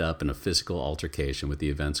ended up in a physical altercation with the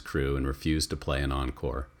event's crew and refused to play an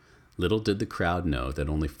encore. Little did the crowd know that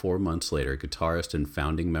only 4 months later, guitarist and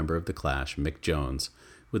founding member of The Clash, Mick Jones,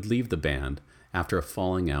 would leave the band after a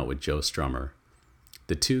falling out with Joe Strummer.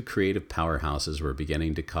 The two creative powerhouses were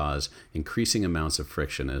beginning to cause increasing amounts of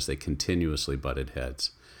friction as they continuously butted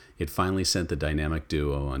heads. It finally sent the dynamic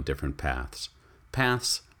duo on different paths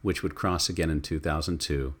which would cross again in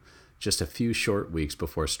 2002, just a few short weeks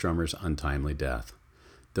before Strummer's untimely death.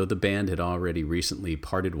 Though the band had already recently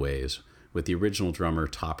parted ways with the original drummer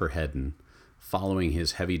Topper Headon, following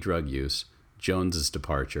his heavy drug use, Jones's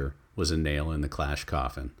departure was a nail in the Clash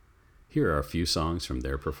coffin. Here are a few songs from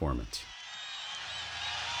their performance.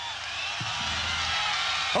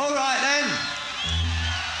 All right then.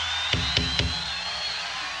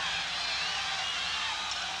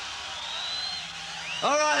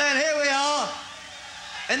 All right then, here we are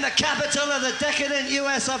in the capital of the decadent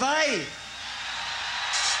US of A.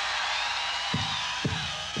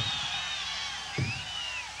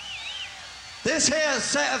 This here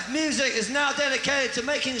set of music is now dedicated to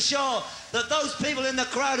making sure that those people in the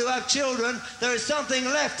crowd who have children, there is something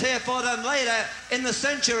left here for them later in the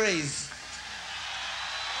centuries.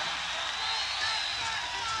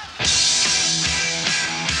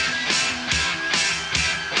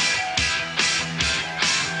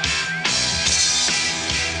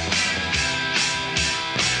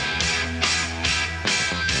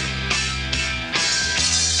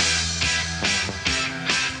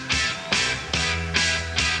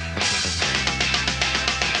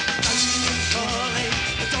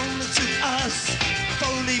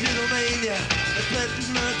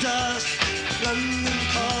 London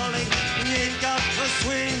calling, we ain't got a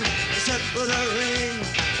swing except for the ring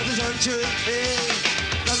of the country thing.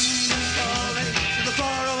 London calling to the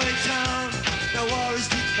faraway town. Now war is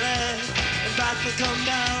declared and battle come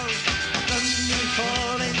down. London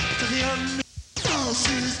calling to the unknown.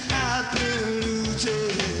 Forces have been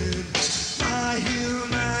looted. My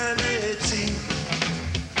humanity.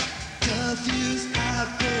 Curfews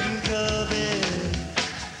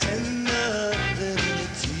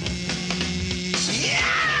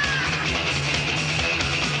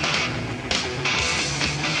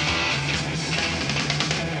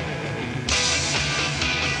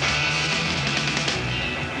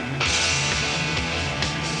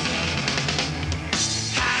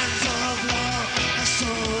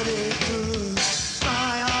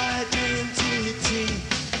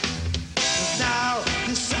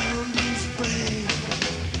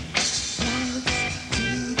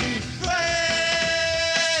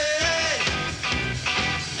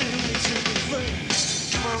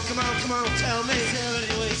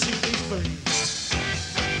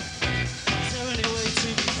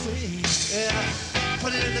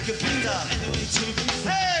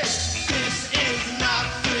Hey, this is not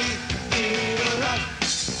free Europe.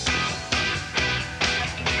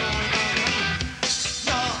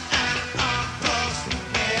 You're an unprosperous.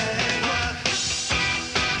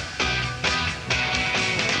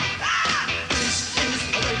 This is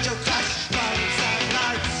a radio clash, rhymes and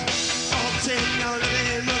lights. All in your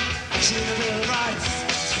living room, machine of bill of rights.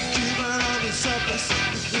 Human on the surface,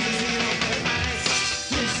 living on the minds.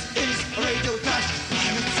 This is a radio clash,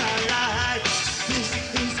 rhymes and lights. This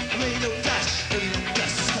is a radio clash, living on the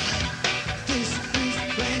sky. This is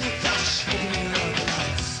radio clash, living on the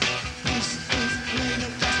lights. This is radio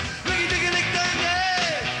clash, Ricky Dicky Dick Dang,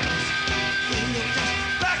 yeah! Radio clash,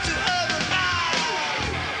 back to urban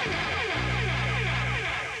life.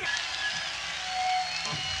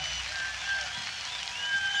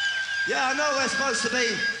 Yeah, I know we're supposed to be.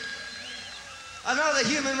 I know the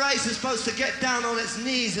human race is supposed to get down on its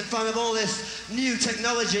knees in front of all this new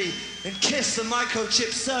technology and kiss the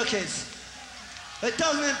microchip circuits. It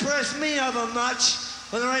doesn't impress me over much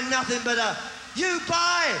when there ain't nothing but a you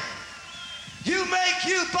buy, you make,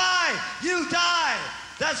 you buy, you die.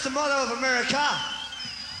 That's the motto of America.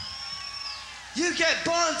 You get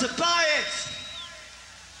born to buy it.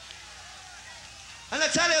 And I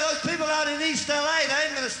tell you, those people out in East LA, they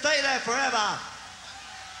ain't gonna stay there forever.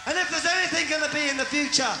 And if there's anything gonna be in the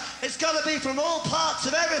future, it's gotta be from all parts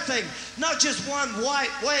of everything, not just one white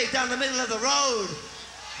way down the middle of the road.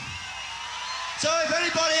 So if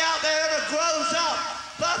anybody out there ever grows up,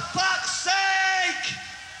 for fuck's sake!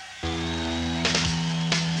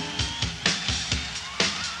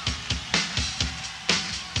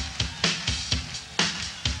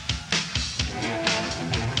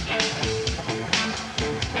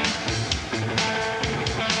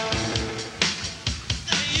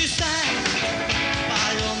 You stand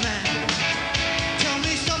by your man. Tell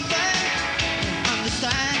me something,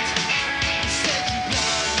 understand. Said you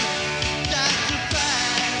love me, that's a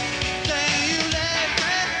fact. Then you let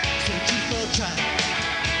me set you for track.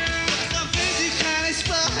 There's some things you can't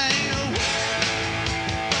explain away,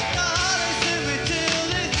 but the heart is in me till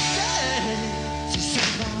this day. She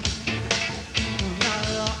stand by me, not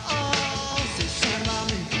at all. She stand by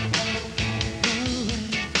me, no way.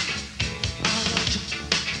 I want you.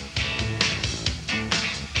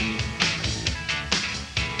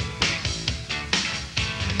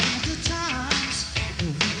 All the times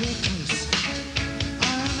when we were close,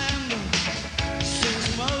 I remember since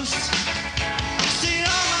most. I've seen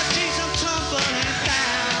all my dreams come tumbling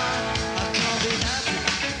down. I can't be happy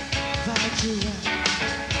without you around.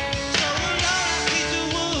 So alone I keep the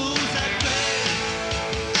wolves at bay,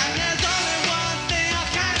 and there's only one thing I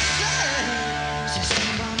can say. She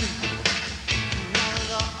stand by me, not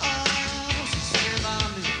at all. She stand by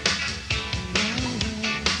me, no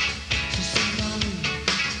way. She stand by me.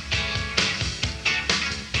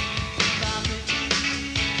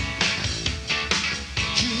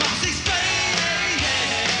 You must explain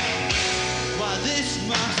why this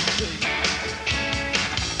must be.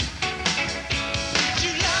 Did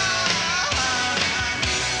you lie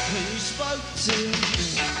when you spoke to me?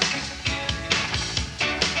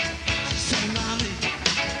 Stand by me.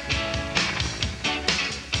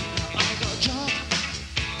 I got a job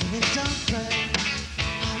and it don't pay.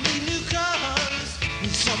 I need new clothes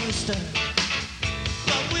and some stay.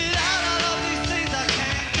 But without all of these things I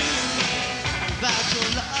can't do. Without your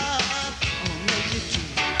love, I'll make it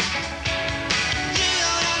true. You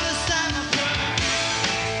don't understand my pain.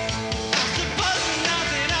 I suppose there's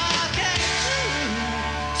nothing I can do.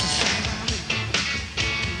 So stand by me,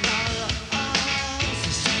 not at all. So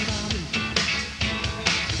stand by me,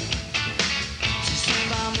 so stand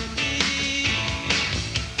by me.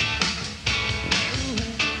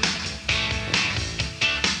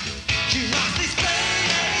 You must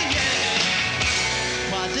explain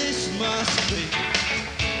why this must be.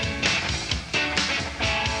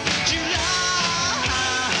 Did you lie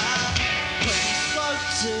when you spoke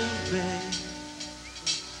to me?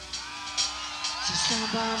 So stand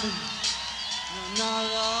by me, no, not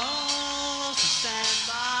at all. So stand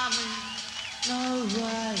by me, no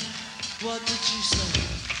way. What did you say?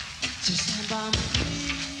 So stand by me,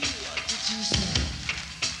 what did you say?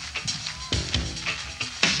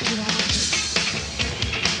 Get on it.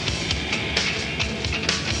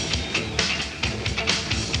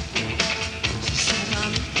 Stand by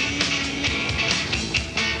me.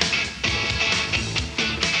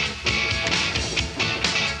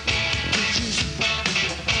 Did you say?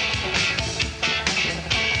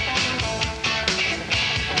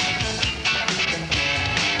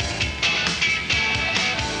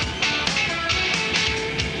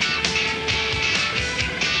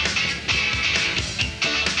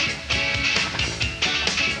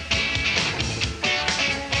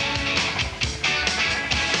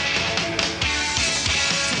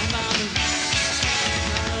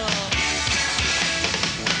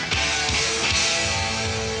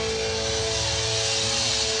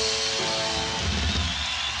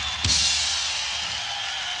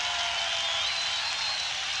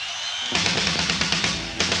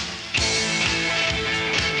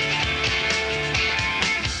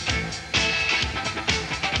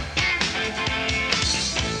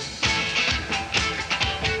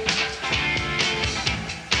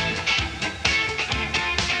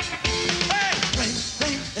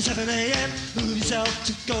 7 a.m. Move yourself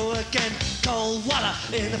to go again. Cold water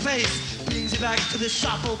in the face brings you back to this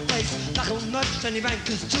sharp old place. Knuckle nudged and your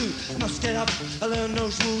bankers too must get up and learn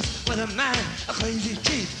those rules. With a man, a crazy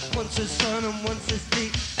chief. Once is sun and once is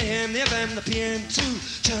deep. AM, the FM, the PM too.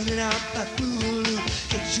 Turning out that boogaloo.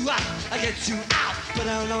 Gets you up, I get you out. But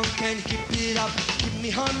how long can you keep it up? Give me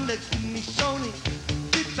Honda, give me Sony.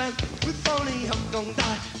 Deep and with phony, I'm gonna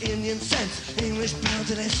die. Indian cents, English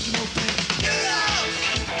pounds and Eskimo pence. You know!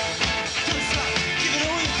 Just up, give it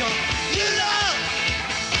all you got. You know!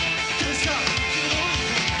 Just up, give it all you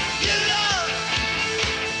got. You know!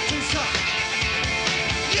 Just up.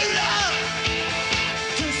 You know!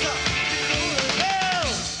 Just up, give it all you got.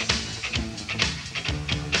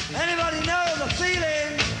 Anybody know the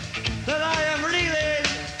feeling that I am reeling?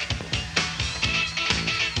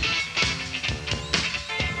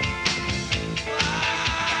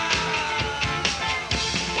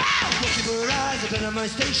 Looking for eyes, I've been on my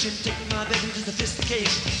station, taking my baby to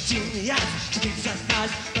sophistication. Seeing the eyes, she thinks that's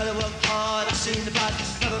nice. Better work hard, I've seen the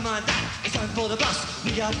price. Never mind that, it's time for the bus.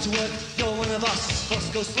 We got to work, you're one of us. Bus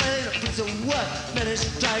goes swelling, a piece of work. Menace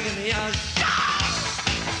dragging the eyes.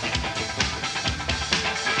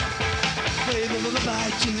 Waving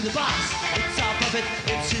bye to the boss. It's our puppet,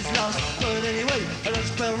 it's his loss. But anyway, a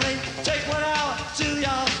lunch bell ring. Take 1 hour to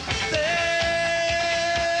your bed.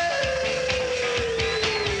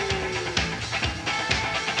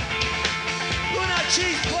 Una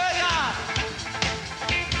cheeseburger.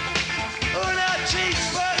 Una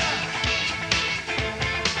cheeseburger.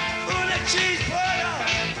 Una cheeseburger.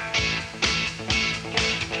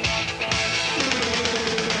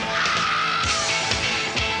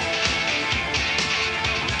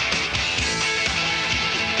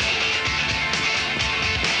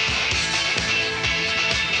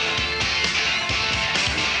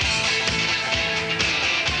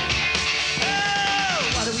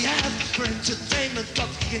 For entertainment,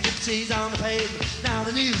 cops kicking gypsies on the pavement. Now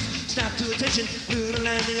the news, snap to attention. Lunar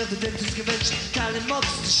landing of the dentist convention. Italian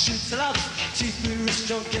mobs to shoot the lobs. Seafood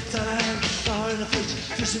restaurant gets out of hand. Car in the fridge,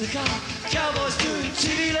 fish in the car. Cowboys doing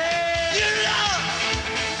TV land. You know!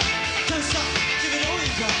 Don't stop, give it all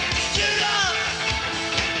you got. You know!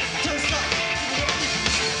 Don't stop, give it all you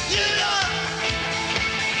got. You know!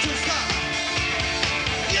 Don't stop.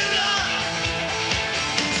 You know!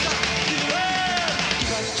 Don't stop, give it all. You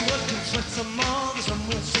got to work and sweat some more. The sun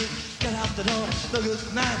will soon get out the door. No good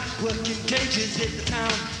man, working cages, hit the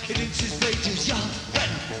town. He thinks his wages, you're wet,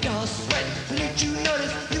 you're sweat. But did you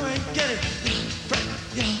notice you ain't getting? You're fret,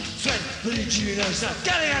 you're sweat. But did you notice that?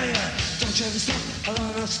 Getting out of here. Don't you ever stop,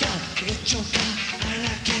 alone on start. Get your car out of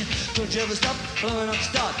that gear. Don't you ever stop, alone on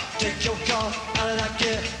start. Take your car out of that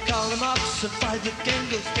gear. Call them up, survive the game.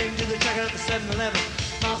 Go spin to the tracker at the 7-Eleven.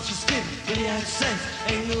 Mouth to spin, but he had sense.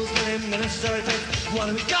 Angles with him, the necessary things. What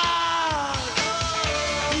do we got?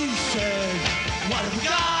 He said, what have we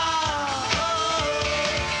got?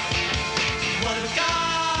 What have we got?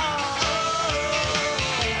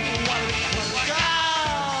 What have we got?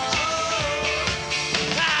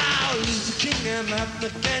 Now Luther King and Mahatma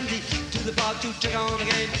Gandhi to the bar to check on the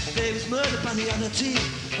game. They was murdered by the other team.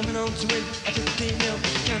 Coming on to win a 15 mil.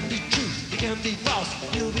 It can be true, it can be false.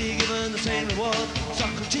 You'll be given the same reward.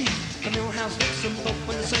 Socrates, the Millhouse mix them both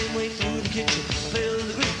went the same way through the kitchen. Bill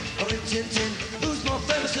the Greek or in Tintin. Who's more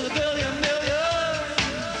famous than a billion million?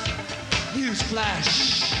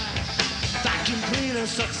 Newsflash. Vacuum cleaner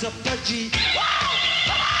sucks up budgie.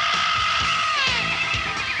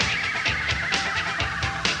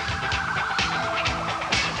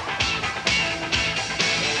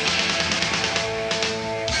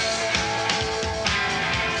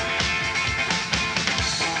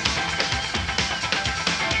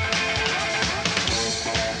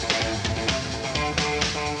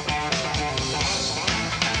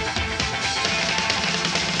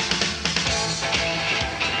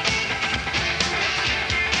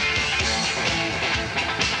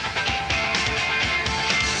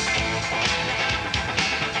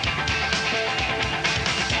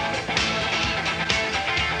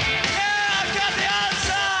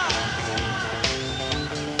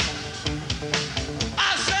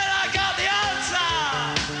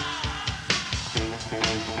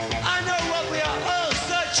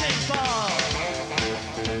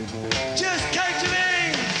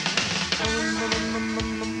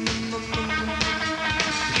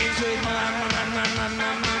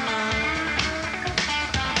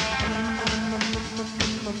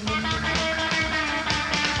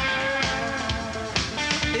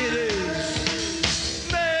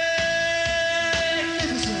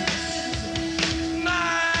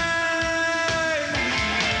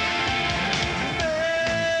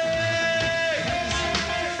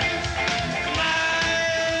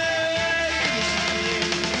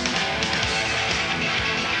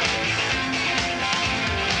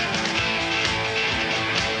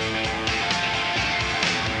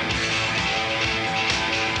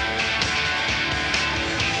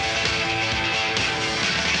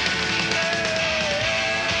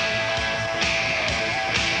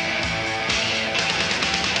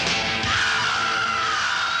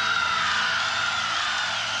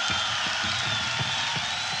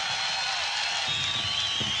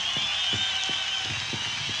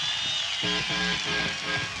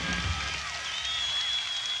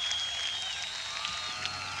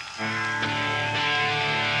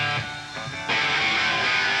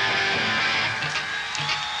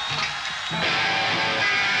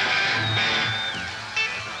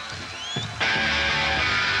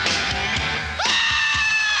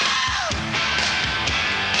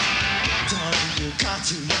 Darling, you got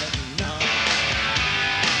to let me know.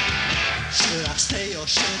 Should I stay or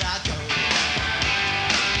should I go?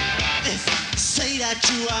 If I say that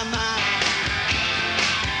you are mine,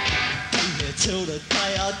 be here till the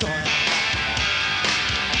day I die.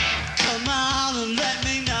 Come on and let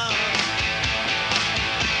me know.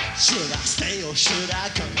 Should I stay or should I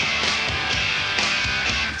go?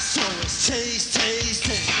 So it's tease, tease,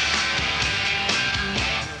 tease.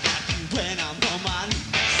 Happy when I'm on my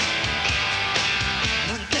knees.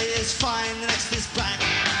 One day is fine, the next is blank.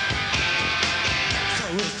 So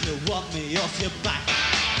if you want me off your back,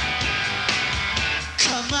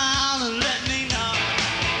 come on and let me know.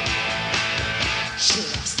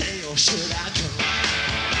 Should I stay or should I go?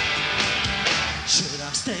 Should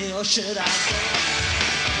I stay or should I go?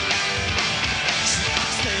 Should I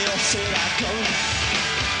stay or should I go?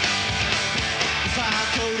 If I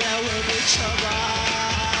go there will be trouble,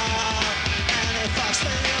 and if I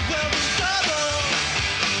stay there will be trouble.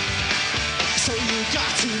 So you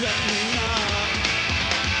got to let me know.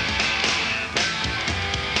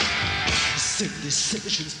 Sick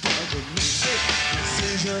decisions bother me.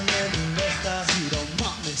 Decision and investor. You don't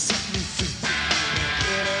want me, set me free.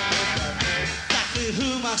 Exactly who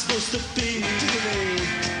am I supposed to be?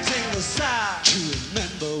 Single side. To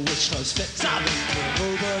remember which clothes fit. I've been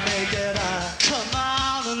over naked eye. Come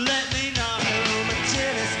on and let me know.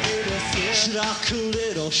 Should I cool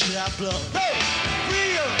it or should I blow? Hey!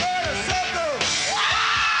 Rio, Oro, Soto!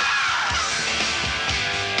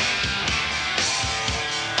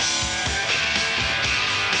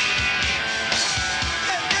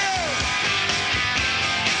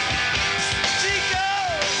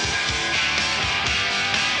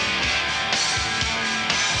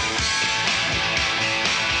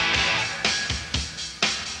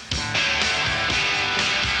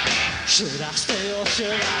 Should I stay or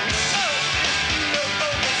should I go?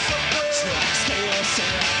 Should I stay or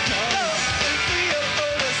should I go?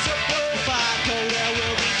 If I go there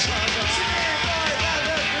will be trouble.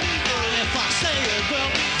 If I stay it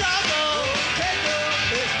will be trouble.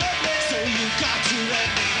 So you got to let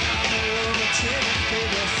me know.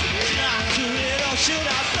 Should I do it or should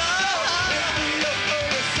I blow?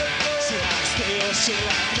 Should I stay or should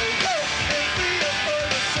I go?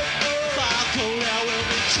 If I go there will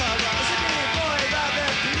be trouble.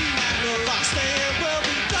 If I stay it will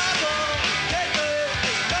be trouble.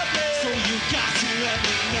 So you got to let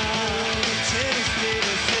me know.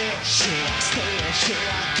 Should I stay or should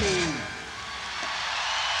I go?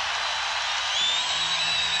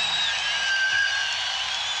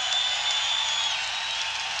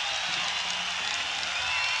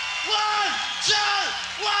 One, two,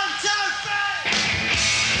 three.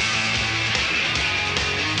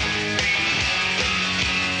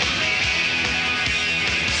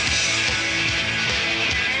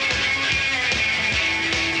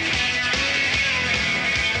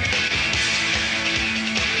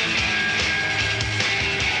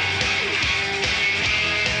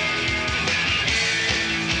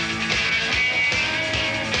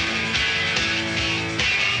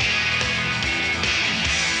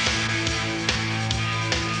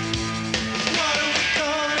 What are we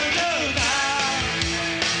gonna do now?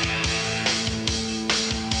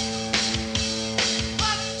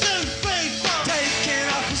 1, 2, 3, 4. Taking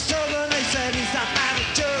off his turban, they said he's the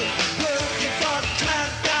manager. Looking for the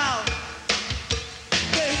clampdown.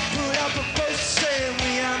 They put up a poster saying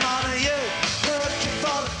we are honor you. Looking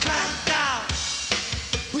for the clampdown.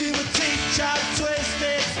 We would teach our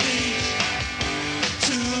twisted speech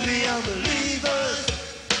to the unbelievers.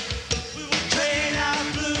 We will train our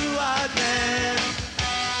blue-eyed men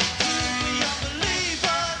to the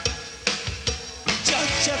unbelievers.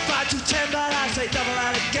 Judge if I do 10, but I say double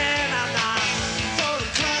that again. I'm not for the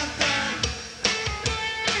clampdown.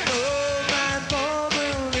 No man born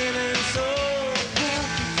willing and soul.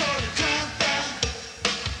 Looking for the clampdown.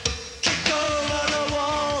 Kick over the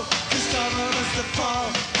wall, 'cause government's the fall.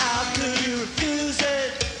 How could you refuse it?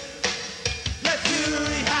 Let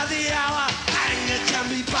fury have the hour. Anger can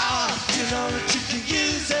be power. You know that you can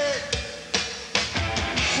use it.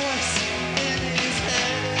 Voice in his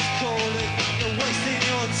head is calling. You're wasting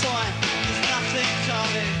your time. There's nothing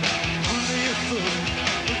coming. Only a fool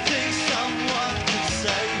who thinks someone can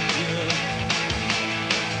save you.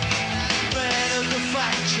 Man of the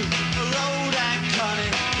factory, a road and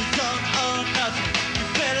cunning. You don't own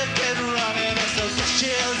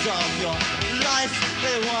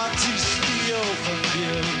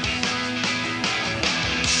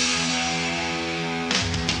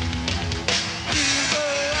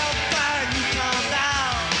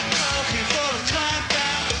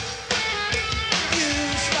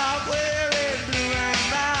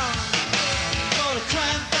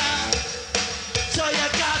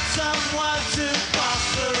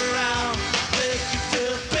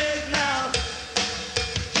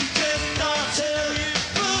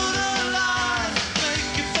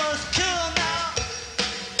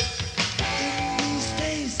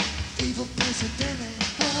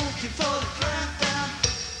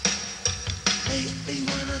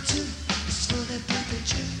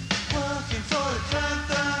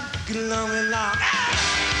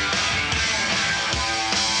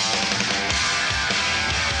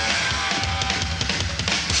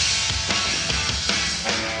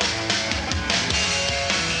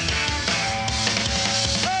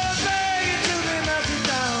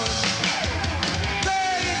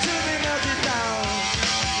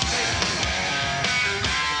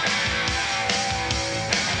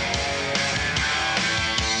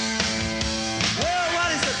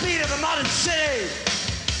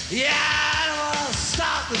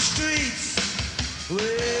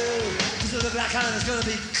look like kind of it's gonna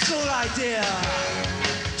be a cool idea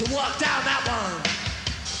to walk down that one.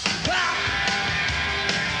 Well,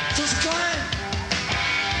 just going,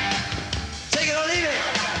 take it or leave it.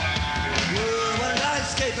 Whoa, what a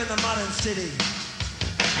landscape in the modern city.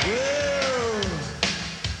 Whoa.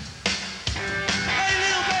 Hey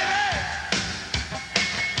little baby,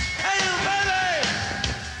 hey little baby,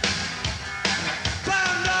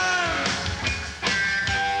 bam down.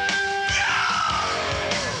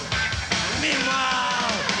 Meanwhile,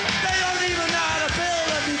 they don't even know how to build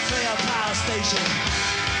a nuclear power station.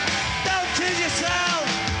 Don't kid yourself.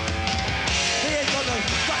 He ain't got no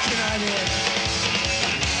fucking idea.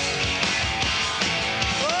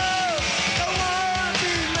 Oh, the world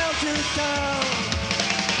be melted down.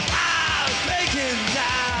 Ah, breaking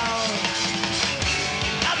down.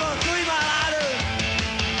 Up on 3 Mile Island.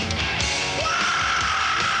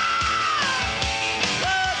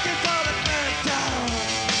 Working for the plant down.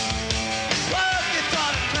 Working for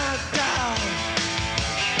the plant down.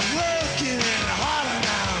 Working in harder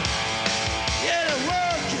now. Yeah, they're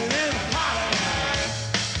working in harder now.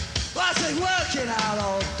 Well, I say working out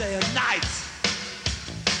all day and night.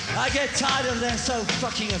 I get tired of they're so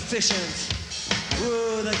fucking efficient.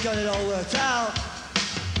 Ooh, they got it all worked out.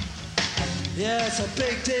 Yeah, it's a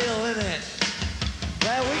big deal, isn't it?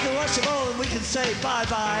 Well, we can watch them all and we can say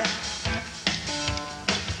bye-bye.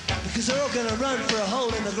 Because they're all gonna run for a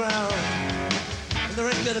hole in the ground. And there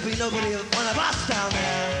ain't gonna be nobody, one of us down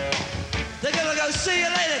there. They're gonna go, see you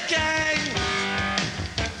later, gang.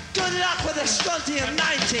 Good luck with the strontium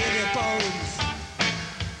 90 in your bones.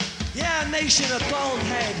 Yeah, nation of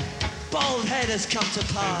Baldhead. Baldhead has come to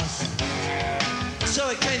pass. So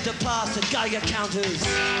it came to pass the Geiger counters.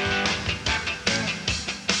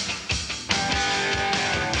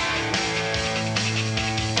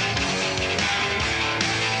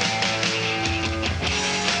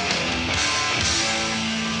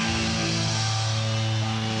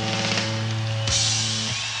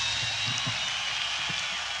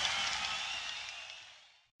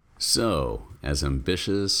 So, as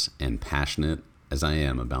ambitious and passionate as I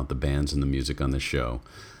am about the bands and the music on this show,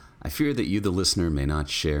 I fear that you, the listener, may not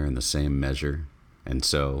share in the same measure. And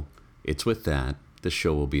so, it's with that, the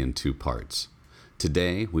show will be in 2 parts.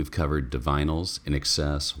 Today, we've covered Divinals, In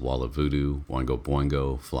Excess, Wall of Voodoo, Oingo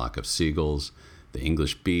Boingo, Flock of Seagulls, The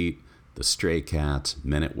English Beat, The Stray Cats,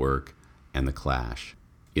 Men at Work, and The Clash,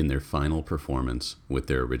 in their final performance with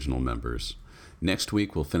their original members. Next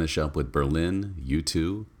week, we'll finish up with Berlin,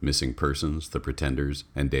 U2, Missing Persons, The Pretenders,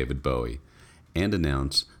 and David Bowie, and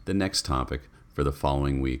announce the next topic for the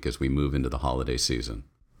following week as we move into the holiday season.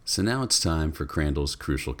 So now it's time for Crandall's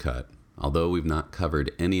Crucial Cut. Although we've not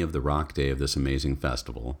covered any of the rock day of this amazing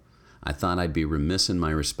festival, I thought I'd be remiss in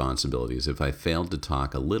my responsibilities if I failed to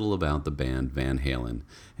talk a little about the band Van Halen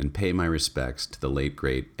and pay my respects to the late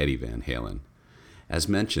great Eddie Van Halen. As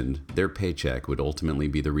mentioned, their paycheck would ultimately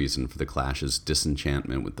be the reason for the Clash's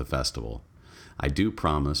disenchantment with the festival. I do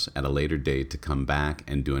promise at a later date to come back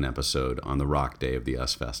and do an episode on the rock day of the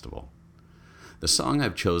US Festival. The song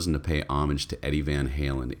I've chosen to pay homage to Eddie Van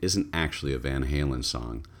Halen isn't actually a Van Halen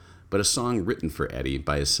song, but a song written for Eddie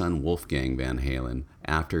by his son Wolfgang Van Halen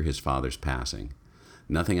after his father's passing.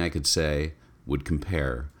 Nothing I could say would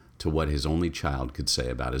compare to what his only child could say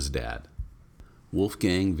about his dad.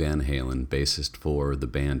 Wolfgang Van Halen, bassist for the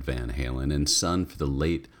band Van Halen and son for the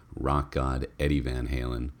late rock god Eddie Van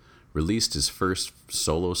Halen, released his first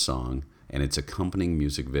solo song and its accompanying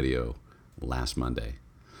music video last Monday.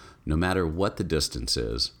 No matter what the distance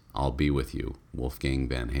is, I'll be with you, Wolfgang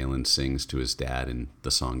Van Halen sings to his dad in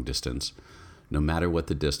the song Distance. No matter what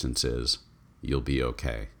the distance is, you'll be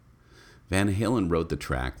okay. Van Halen wrote the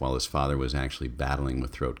track while his father was actually battling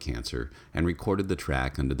with throat cancer and recorded the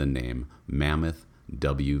track under the name Mammoth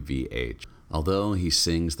WVH. Although he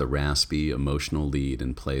sings the raspy, emotional lead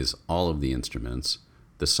and plays all of the instruments,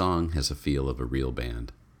 the song has a feel of a real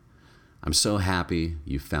band. I'm so happy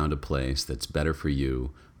you found a place that's better for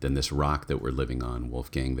you than this rock that we're living on,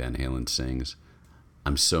 Wolfgang Van Halen sings.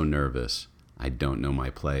 I'm so nervous. I don't know my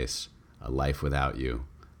place. A life without you.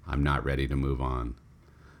 I'm not ready to move on.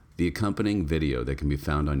 The accompanying video that can be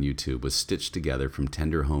found on YouTube was stitched together from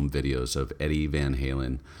tender home videos of Eddie Van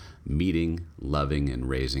Halen meeting, loving, and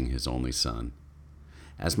raising his only son.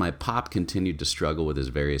 As my pop continued to struggle with his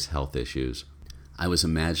various health issues, I was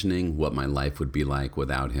imagining what my life would be like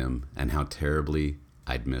without him and how terribly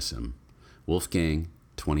I'd miss him. Wolfgang,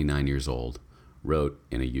 29 years old, wrote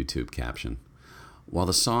in a YouTube caption, "While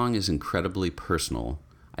the song is incredibly personal,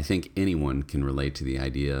 I think anyone can relate to the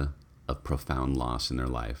idea of profound loss in their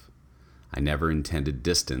life. I never intended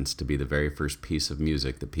Distance to be the very first piece of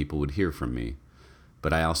music that people would hear from me.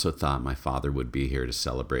 But I also thought my father would be here to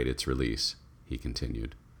celebrate its release, he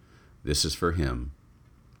continued. This is for him.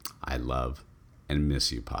 I love and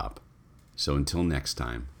miss you, Pop. So until next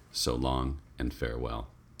time, so long and farewell.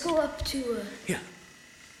 Go up to, Yeah.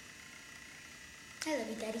 I love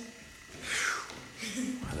you, Daddy.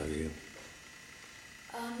 I love you.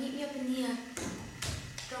 Meet me up in the,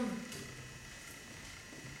 drum room.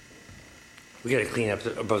 We gotta clean up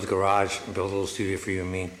above the garage and build a little studio for you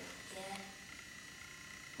and me. Yeah.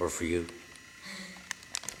 Or for you.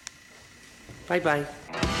 Bye-bye.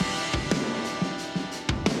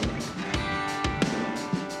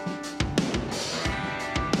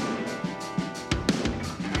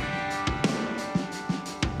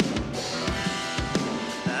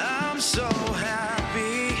 I'm so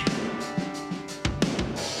happy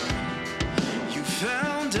you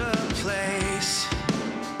found a place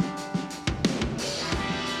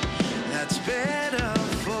that's better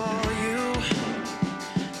for you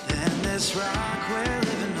than this rock we're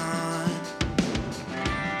living on.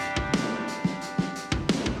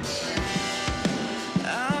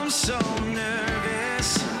 I'm so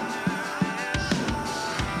nervous,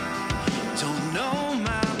 don't know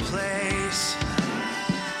my place.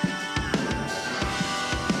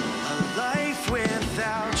 A life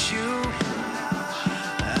without you,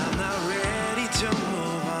 I'm not ready to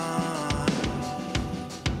move on.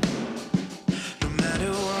 No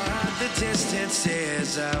matter what the distance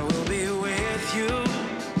is, I will be with you.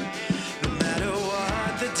 No matter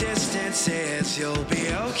what the distance is, you'll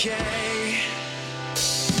be okay.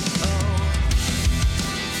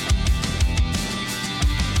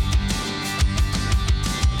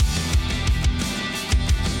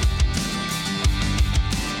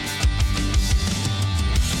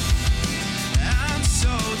 I'm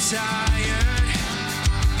so tired,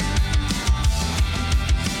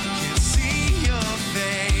 can't see your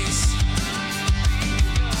face.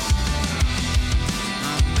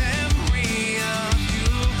 My memory of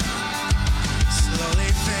you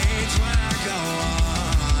slowly fades when I go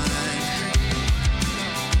on.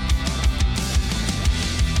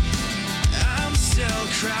 I'm still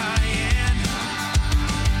crying,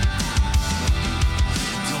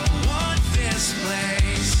 don't want this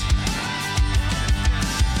place.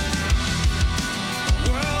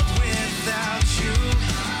 World without you,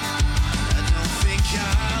 I don't think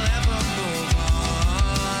I'll ever move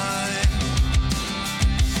on.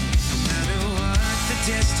 No matter what the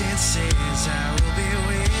distance is, I will be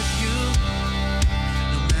with you.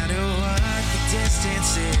 No matter what the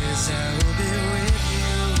distance is, I will be with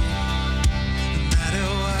you. No matter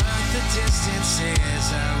what the distance is,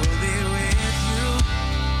 I will be with you.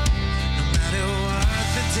 No matter what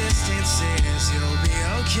the distance is, you'll be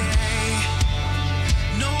okay.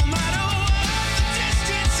 No matter what the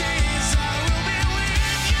distance is, I will be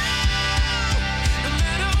with you. No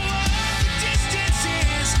matter what the distance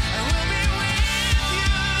is, I will be with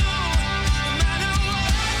you. No matter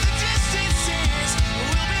what the distance is, I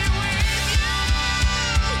will be with you.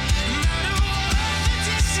 No matter what the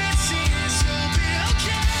distance is, you'll be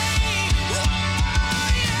okay. Oh,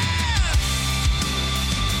 yeah.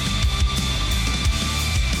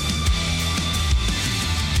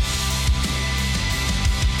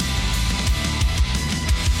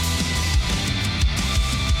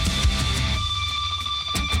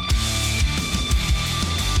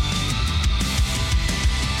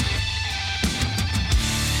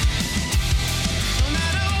 No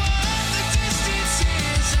matter what the distance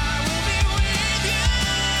is, I will be with you.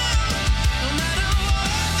 No matter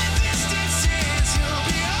what the distance is, you'll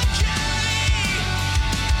be okay.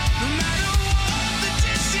 No matter what the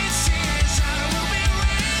distance is, I will be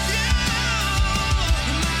with you.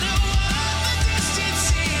 No matter what the distance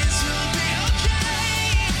is, you'll be okay.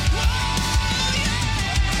 Oh, yeah.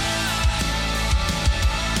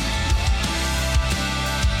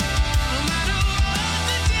 No matter what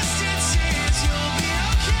the distance is, you'll be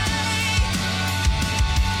okay.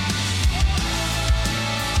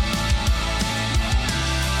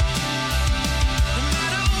 No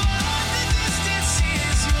matter what the distance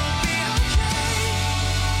is, you'll be okay.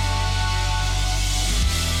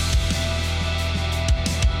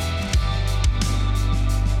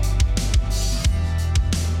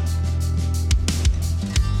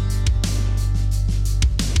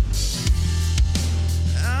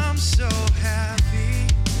 I'm so happy,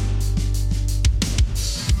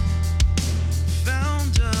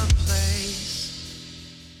 found a place.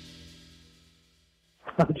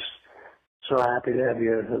 I'm just so happy to have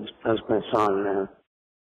you as my son, man.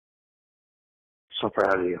 So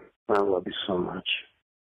proud of you. I love you so much.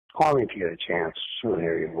 Call me if you get a chance. Just want to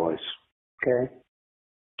hear your voice. Okay?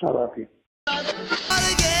 I love you.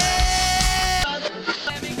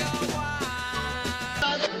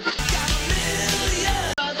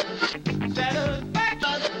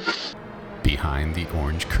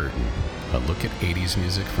 Orange Curtain, a look at 80s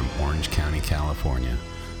music from Orange County, California.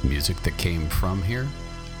 Music that came from here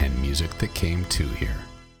and music that came to here.